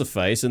with what's a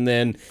face, and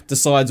then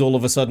decides all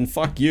of a sudden,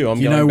 fuck you, I'm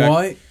You going know back.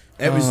 why?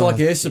 It was like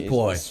air Jesus,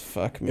 supply.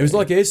 fuck me. It was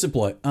like air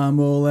supply. I'm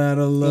all out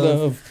of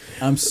love.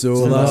 I'm so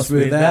lost lost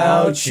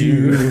without without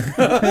you.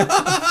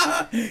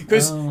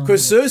 Because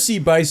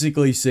Cersei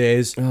basically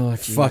says, Oh,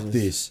 fuck Jesus.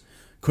 this.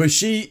 Because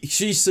she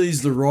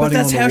sees the But writing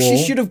that's on the how wall.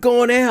 she should have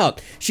gone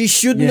out. She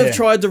shouldn't Yeah. have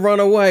tried to run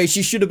away.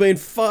 She should have been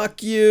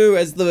 "fuck you"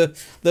 as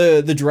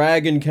the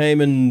dragon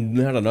came and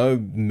I don't know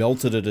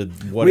melted it.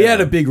 Whatever. We had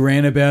a big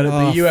rant about it,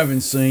 Oh, but you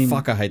haven't seen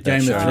fuck, I hate that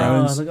Game show. of Oh,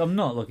 Thrones. look, I'm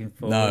not looking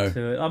forward No.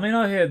 to it. I mean,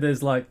 I heard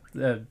there's like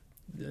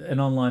an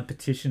online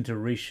petition to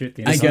reshoot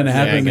the Ain't gonna entire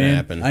happen, ain't gonna man.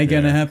 happen. Ain't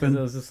gonna Yeah. happen.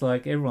 It was just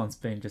like everyone's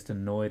been just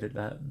annoyed at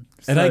that.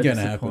 It ain't gonna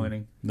disappointing.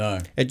 happen. No.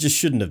 It just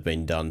shouldn't have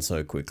been done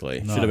so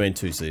quickly. No. Should have been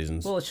 2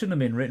 seasons. Well, it shouldn't have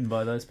been written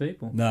by those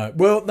people. No.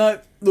 Well, no.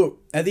 Look,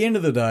 at the end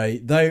of the day,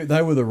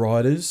 they were the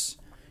writers,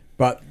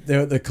 but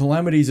the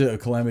calamities are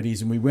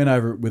calamities, and we went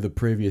over it with a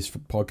previous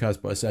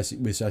podcast by Sassy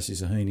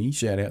Sahini.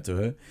 Shout out to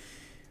her.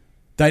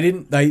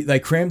 They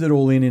crammed it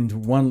all into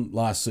one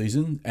last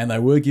season, and they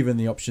were given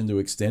the option to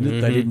extend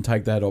it. They didn't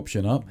take that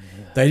option up.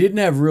 They didn't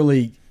have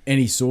really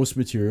any source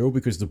material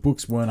because the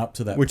books weren't up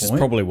to that Which point. is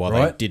probably why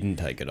right? they didn't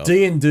take it up.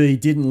 D&D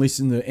didn't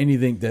listen to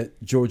anything that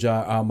George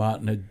R.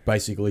 Martin had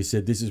basically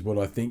said, this is what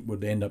I think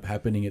would end up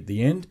happening at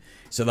the end.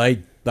 So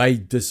they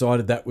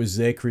decided that was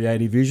their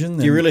creative vision.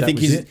 Do you really think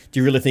his?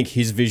 Do you really think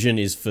his vision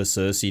is for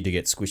Cersei to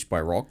get squished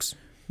by rocks?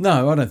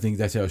 No, I don't think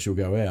that's how she'll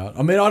go out.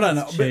 I mean, I don't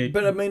know. Cheap.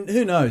 But I mean,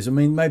 who knows? I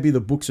mean, maybe the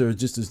books are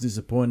just as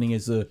disappointing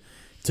as the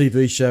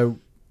TV show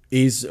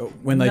is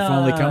when they No,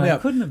 finally come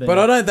out. couldn't have been. But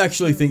I don't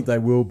actually think they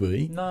will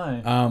be.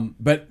 No.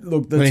 But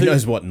look, the Well, he two-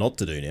 knows what not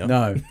to do now.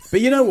 No.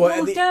 But you know what?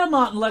 Well, Dan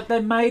Martin, like,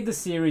 they made the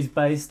series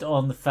based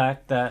on the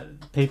fact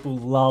that people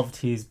loved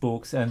his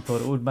books and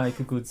thought it would make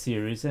a good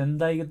series, and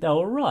they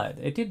were right.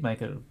 It did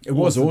make it. It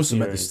was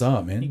awesome at the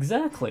start, man.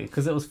 Exactly,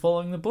 because it was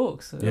following the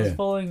books. It was Yeah.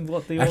 following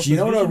what the Actually, you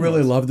know author's what I vision really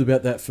was. loved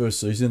about that first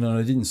season, and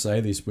I didn't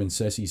say this when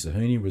Sassy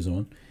Sahini was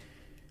on.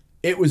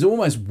 It was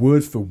almost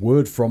word for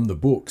word from the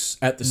books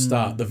at the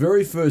start. The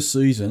very first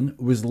season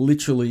was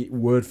literally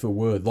word for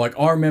word. Like,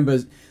 I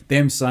remember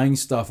them saying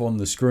stuff on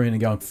the screen and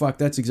going, fuck,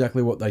 that's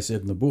exactly what they said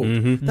in the book.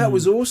 That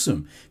was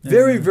awesome.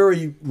 Very,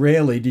 very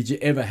rarely did you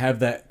ever have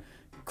that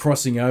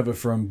crossing over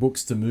from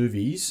books to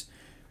movies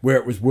where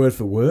it was word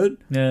for word.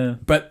 Yeah.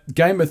 But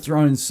Game of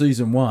Thrones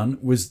season 1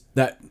 was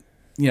that,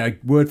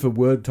 word for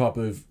word type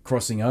of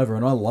crossing over,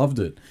 and I loved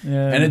it.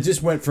 Yeah. And it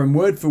just went from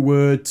word for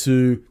word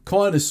to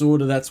kind of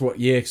sort of that's what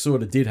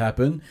sort of did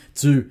happen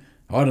to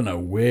I don't know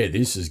where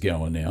this is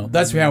going now.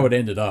 That's how it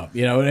ended up.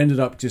 It ended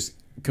up just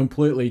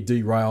completely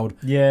derailed.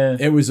 Yeah.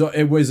 It was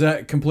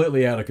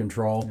completely out of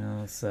control.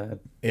 Oh, sad.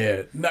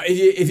 Yeah. No,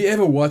 if you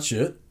ever watch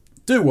it,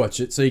 do watch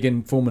it so you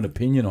can form an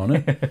opinion on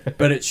it.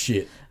 But it's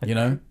shit, I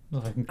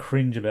can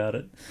cringe about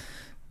it.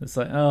 It's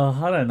like,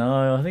 I don't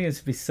know. I think it's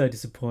be so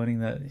disappointing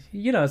that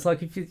it's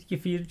like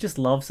if you just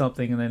love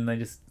something and then they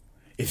just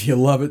if you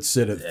love it,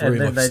 set it free.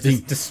 then Like they Sting.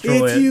 just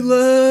destroy if it. you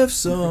love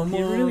someone,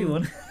 You really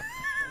want.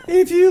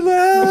 if you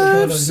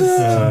love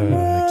someone,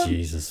 Oh,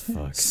 Jesus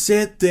fuck.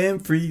 set them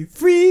free,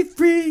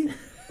 free,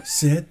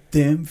 set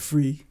them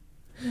free.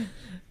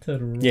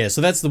 Yeah,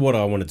 so that's what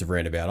I wanted to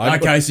rant about.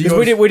 Okay, so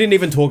because we didn't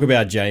even talk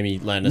about Jamie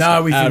Lannister.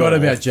 No, we at forgot all.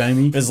 about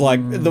Jamie. It's like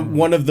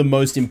one of the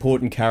most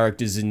important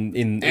characters in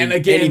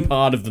again- any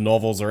part of the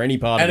novels or any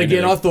part And of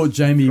again, I anything. thought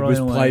Jamie Thrown was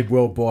away. played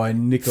well by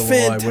Nikolai,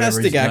 whatever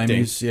Fantastic his acting.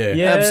 name is. Yeah.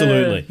 Yeah,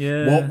 Absolutely.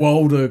 Yeah.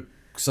 Walder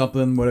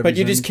something, whatever. But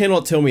you his just name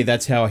cannot tell me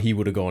that's how he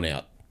would have gone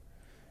out,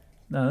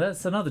 No,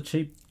 that's another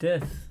cheap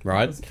death.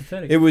 right? That's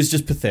pathetic. It was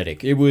just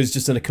pathetic. It was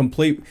just a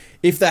complete...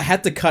 If they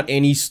had to cut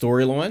any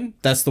storyline,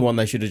 that's the one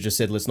they should have just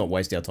said, let's not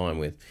waste our time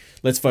with.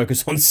 Let's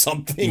focus on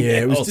something Yeah,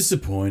 it was else.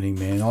 disappointing,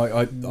 man.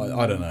 I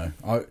don't know.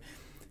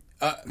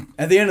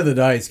 At the end of the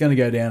day, it's going to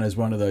go down as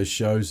one of those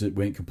shows that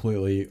went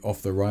completely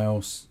off the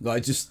rails.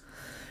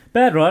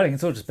 Bad writing.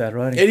 It's all just bad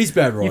writing. It is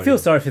bad writing. You feel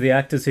sorry for the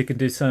actors who can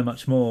do so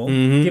much more.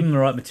 Mm-hmm. Give them the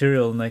right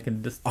material and they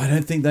can just... I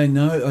don't think they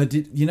know.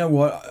 You know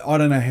what? I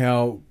don't know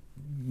how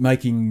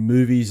making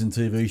movies and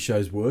TV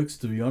shows works,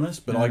 to be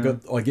honest. But I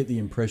get the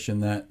impression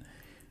that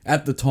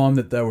at the time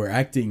that they were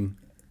acting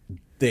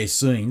their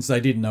scenes, they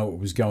didn't know what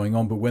was going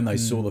on. But when they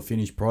saw the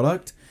finished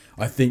product,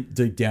 I think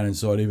deep down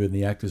inside, even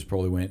the actors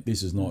probably went,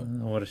 "This is not.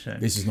 Oh, what a shame.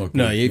 This is not good."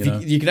 No, know?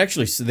 you can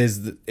actually...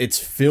 It's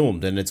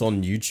filmed and it's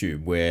on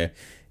YouTube where...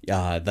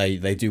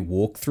 they do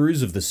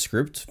walkthroughs of the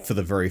script for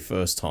the very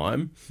first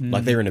time.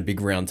 Like they're in a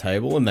big round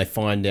table and they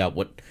find out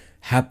what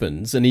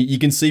happens, and you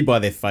can see by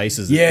their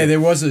faces. Yeah, there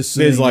was a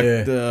scene. There's like,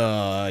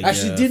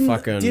 Actually,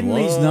 didn't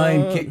his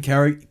name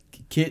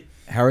Kit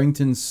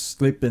Harington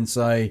slip and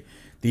say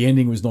the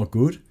ending was not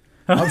good?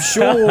 I'm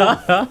sure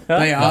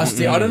they asked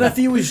him. I don't know if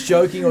he was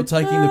joking or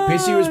taking the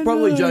piss. He was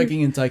probably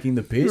joking and taking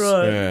the piss.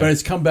 Right. Yeah. But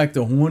it's come back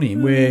to haunt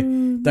him, where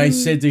they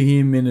said to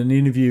him in an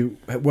interview,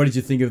 "What did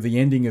you think of the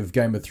ending of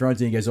Game of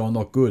Thrones?" And he goes, "Oh,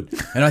 not good."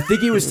 And I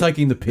think he was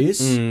taking the piss,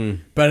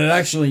 but it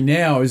actually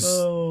now is,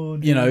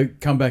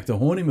 come back to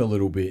haunt him a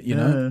little bit.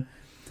 I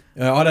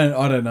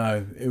don't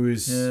know. It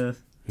was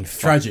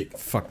tragic.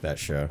 Fuck that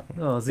show.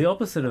 Oh, it's the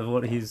opposite of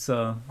what his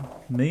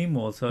meme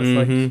was. So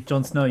it's like,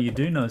 Jon Snow, you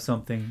do know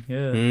something. Yeah.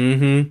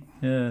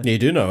 Mm-hmm. Yeah. You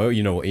do know.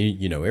 You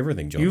know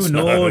everything, Jon You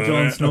Snow. know,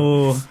 Jon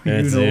Snow.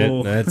 That's you know.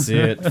 it. That's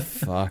it.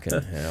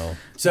 Fucking hell.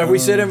 So have we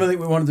said everything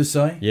we wanted to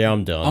say? Yeah,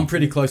 I'm done. I'm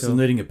pretty close to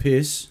needing a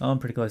piss. I'm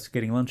pretty close to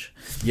getting lunch.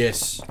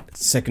 Yes.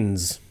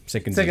 Seconds.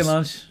 Second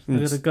lunch.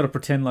 I've got to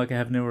pretend like I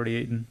haven't already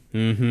eaten.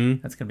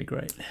 Mm-hmm. That's going to be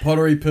great.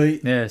 Pottery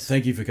Pete. Yes.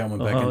 Thank you for coming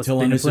back and it's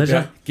telling been a us pleasure.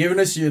 about, giving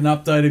us an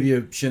update of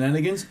your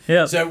shenanigans.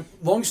 Yeah. So,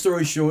 long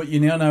story short,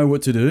 you now know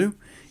what to do.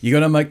 You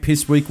got to make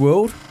Piss Week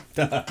World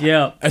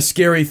Yeah. a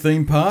scary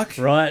theme park.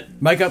 Right.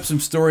 Make up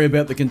some story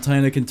about the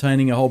container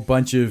containing a whole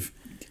bunch of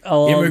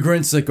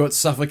immigrants that got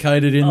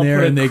suffocated in there,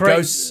 put and their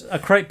ghosts. a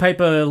crepe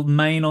paper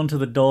mane onto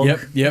the dog.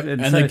 Yep.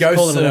 And so the to call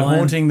ghosts it a that are lion.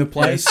 haunting the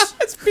place.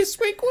 It's Piss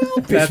Week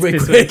World. Piss That's Week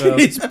Piss Week World.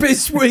 It's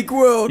Piss Week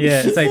World.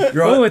 Yeah, it's like,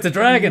 Right. oh, it's a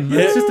dragon.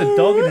 It's just a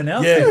dog in an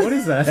outfit. Yeah. What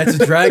is that? That's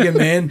a dragon,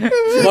 man.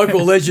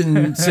 Local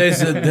legend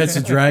says that that's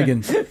a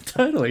dragon.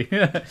 Totally.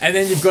 Yeah. And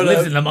then you've got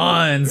Lives in the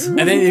mines. and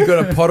then you've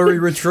got a pottery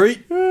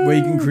retreat where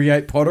you can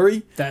create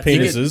pottery. That's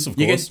Penises, of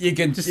You course.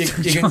 can Just you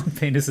giant can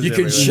penises you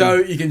can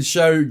everywhere.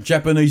 show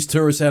Japanese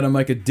tourists how to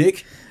make a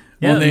dick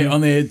Yeah.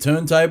 on their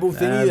turntable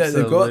thingy that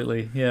they've got,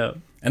 Absolutely. Yeah.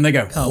 and they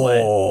go, wait.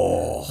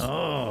 oh,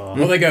 Oh.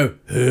 or they go,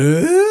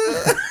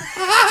 huh?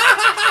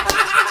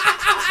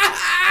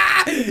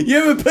 You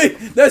ever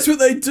been? That's what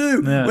they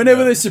do. Yeah, Whenever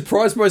yeah. they're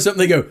surprised by something,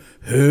 they go,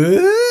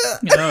 huh?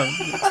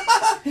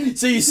 Yeah.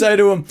 So you say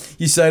to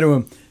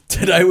them,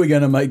 today we're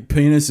going to make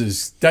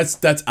penises.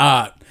 That's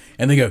art.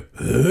 And they go,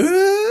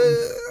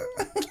 huh?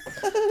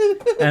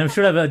 And I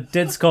should have a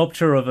dead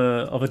sculpture of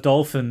a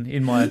dolphin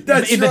in my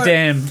That's in the right.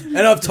 dam. And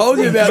I've told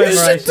you about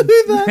this.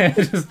 Commemoration.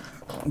 Just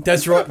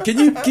That's right. Can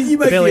you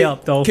make Belly me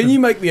up dolphin. Can you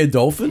make me a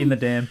dolphin in the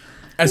dam.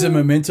 as a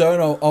memento,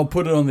 and I'll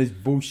put it on this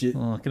bullshit.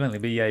 Oh, it can only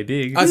be yay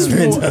big. A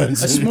small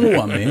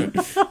one, man.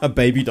 A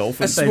baby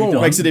dolphin. A small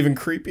one. Makes it even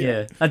creepier.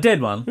 Yeah, a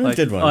dead one. Like,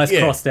 dead one. Eyes Yeah.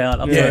 crossed out,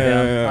 upside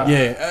down.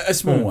 Yeah, a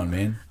small one,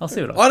 man. I'll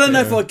see what I don't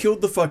know if I killed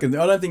the fucking.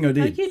 I don't think I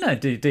did. You know,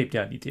 deep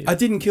down you did. I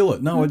didn't kill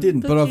it. No, I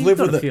didn't. But I've you've lived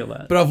gotta with feel it.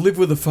 that. But I've lived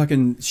with the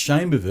fucking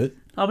shame of it.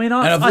 I mean,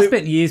 And I've I li-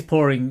 spent years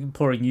pouring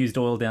used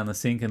oil down the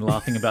sink and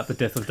laughing about the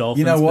death of dolphins.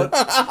 You know what?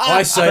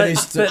 I say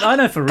this. But I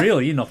know for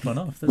real, you knocked one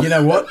off. You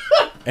know what?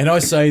 And I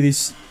say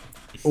this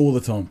all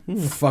the time.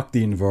 Fuck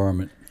the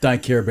environment.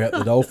 Don't care about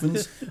the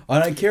dolphins. I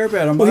don't care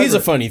about them. Well, here's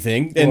a funny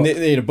thing,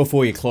 and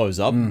before you close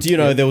up, do you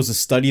know there was a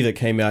study that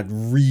came out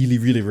really,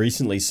 really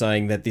recently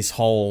saying that this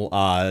whole,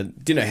 do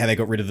you know how they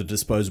got rid of the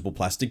disposable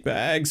plastic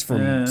bags from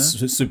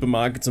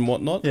supermarkets and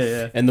whatnot?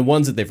 Yeah. And the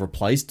ones that they've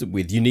replaced it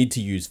with, you need to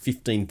use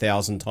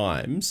 15,000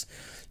 times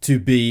to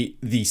be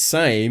the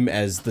same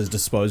as the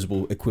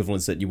disposable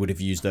equivalents that you would have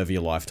used over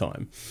your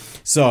lifetime.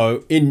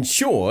 So, in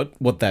short,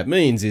 what that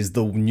means is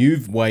the new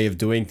way of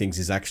doing things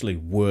is actually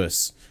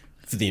worse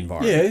for the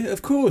environment. Yeah,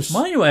 of course.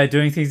 My new way of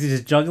doing things is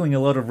just juggling a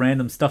lot of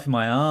random stuff in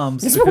my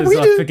arms That's what because we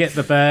I do. forget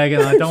the bag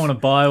and I don't want to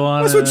buy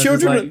one. That's and what it's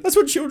children. just like, That's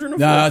what children are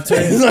for. Nah, I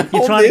tell you,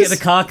 you're trying to get the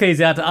car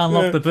keys out to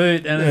unlock the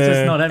boot, and it's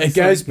just not having. it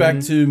goes back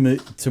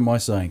to my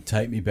saying,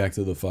 take me back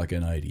to the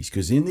fucking 80s.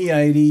 Because in the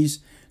 80s,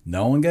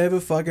 no one gave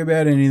a fuck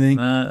about anything.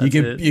 No, you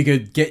that's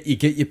could get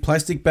your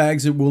plastic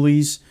bags at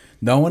Woolies.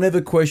 No one ever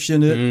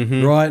questioned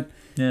it, right?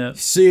 Yeah.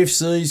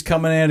 CFCs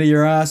coming out of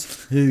your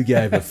ass. Who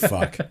gave a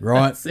fuck,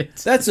 right?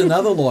 That's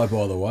another lie,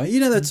 by the way. You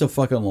know that's a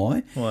fucking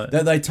lie. What?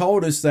 That they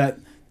told us that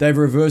they've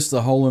reversed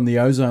the hole in the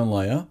ozone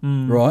layer,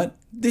 right?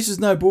 This is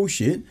no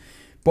bullshit.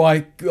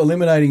 By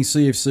eliminating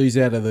CFCs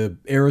out of the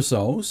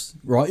aerosols,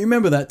 right? You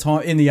remember that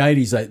time in the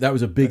 80s, that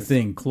was a big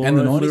thing. And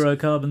the 90s.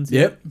 Chlorofluorocarbons.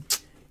 Yep.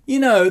 You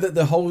know that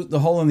the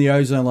hole in the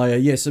ozone layer,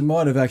 yes, it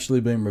might have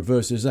actually been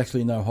reversed. There's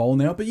actually no hole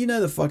now. But you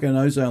know the fucking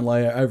ozone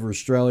layer over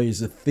Australia is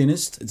the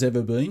thinnest it's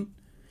ever been.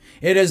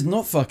 It has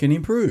not fucking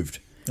improved.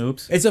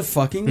 Oops. It's a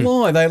fucking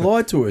lie. They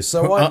lied to us.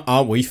 So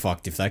Aren't we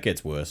fucked if that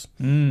gets worse?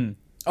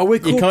 oh, we're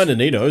cooked. You kind of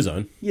need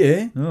ozone.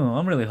 Yeah. Oh,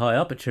 I'm really high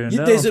up at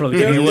Chirndale. There's, I'm probably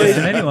getting worse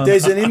than anyone.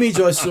 there's an image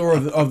I saw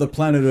of the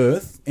planet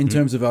Earth in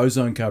terms of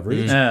ozone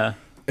coverage. Yeah.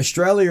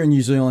 Australia and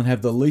New Zealand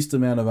have the least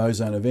amount of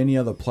ozone of any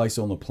other place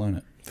on the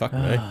planet. Fuck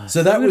me.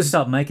 So that I'm going to was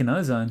start making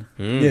ozone.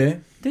 yeah.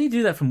 Do you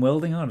do that from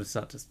welding? I'll just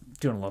start just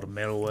doing a lot of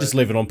metal work. Just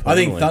leave it on I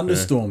permanently. think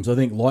thunderstorms, I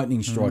think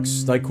lightning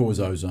strikes, they cause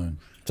ozone.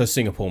 So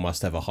Singapore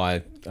must have a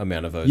high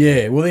amount of ozone.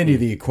 Yeah, well, end of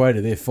the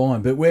equator, they're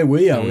fine. But where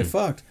we are, we're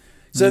fucked.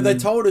 So they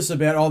told us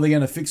about, they're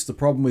going to fix the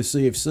problem with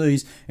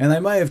CFCs, and they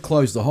may have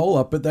closed the hole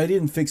up, but they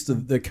didn't fix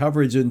the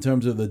coverage in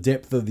terms of the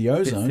depth of the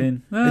ozone.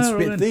 thin. It's a we're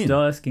bit gonna thin.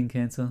 die of skin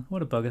cancer.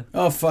 What a bugger.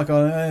 Oh, fuck,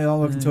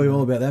 I'll have to tell you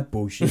all about that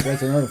bullshit.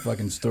 That's another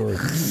fucking story.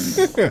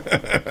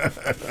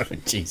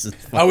 Jesus.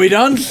 Are we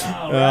done?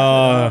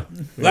 Oh,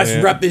 Let's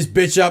wrap this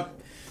bitch up.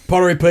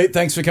 Pottery Pete,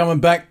 thanks for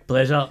coming back.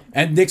 Pleasure.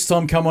 And next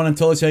time, come on and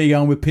tell us how you're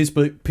going with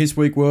Piss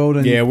Week World.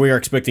 And yeah, we are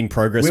expecting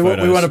progress we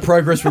photos. want a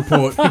progress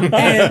report.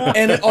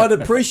 and I'd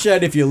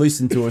appreciate if you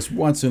listen to us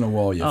once in a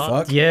while, you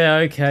fuck. Yeah,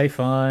 okay,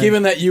 fine.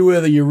 Given that you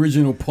were the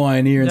original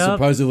pioneer and Yep.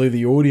 supposedly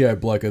the audio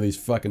bloke of this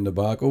fucking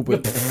debacle,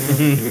 but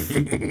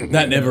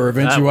that never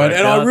eventuated. worked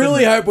And I out,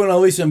 really didn't hope when I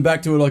listen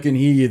back to it, I can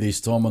hear you this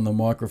time on the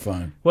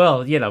microphone.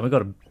 Well, you know, we've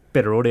got a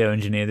better audio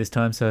engineer this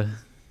time, so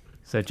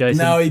Jason.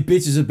 No, he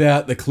bitches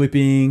about the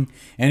clipping,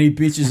 and he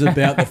bitches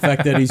about the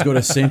fact that he's got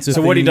a sense of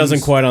So what he things.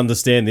 doesn't quite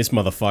understand, this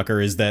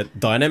motherfucker, is that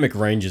dynamic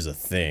range is a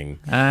thing.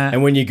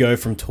 And when you go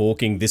from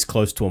talking this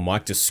close to a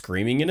mic to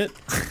screaming in it,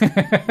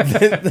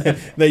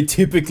 they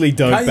typically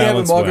don't Can't you have a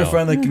balance microphone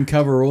well. that can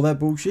cover all that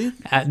bullshit?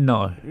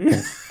 No.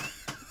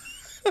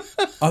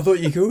 I thought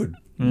you could.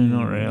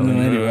 Not really.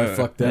 No, anyway,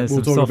 fuck that. There's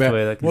We'll some talk software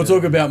that about can we'll do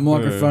talk that. about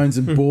microphones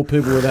and bore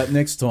people with that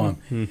next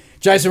time.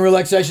 Jason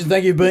Relaxation,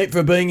 thank you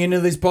for being into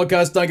this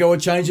podcast. Don't go on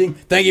changing.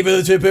 Thank you for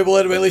the two people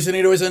that have been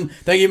listening to us, and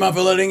thank you, Mum,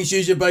 for letting us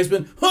use your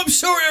basement. I'm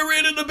sorry I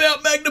read it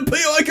about Magnum P.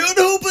 I can't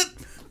help it.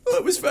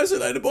 I was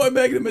fascinated by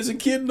Magnum as a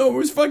kid, and I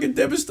was fucking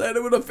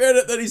devastated when I found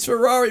out that his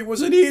Ferrari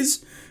wasn't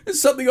his. It's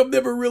something I've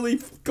never really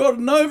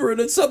gotten over, and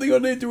it's something I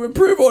need to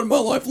improve on in my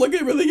life, like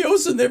everything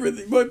else and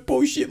everything, my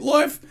bullshit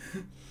life.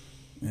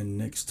 And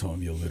next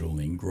time, you little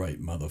ingrate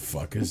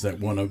motherfuckers that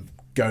want to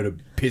go to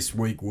Piss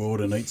Week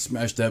World and eat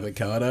smashed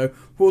avocado,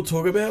 we'll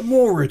talk about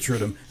more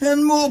Richardom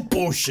and more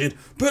bullshit.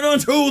 But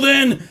until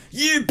then,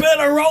 you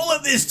better roll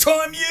it this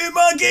time, you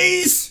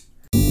monkeys!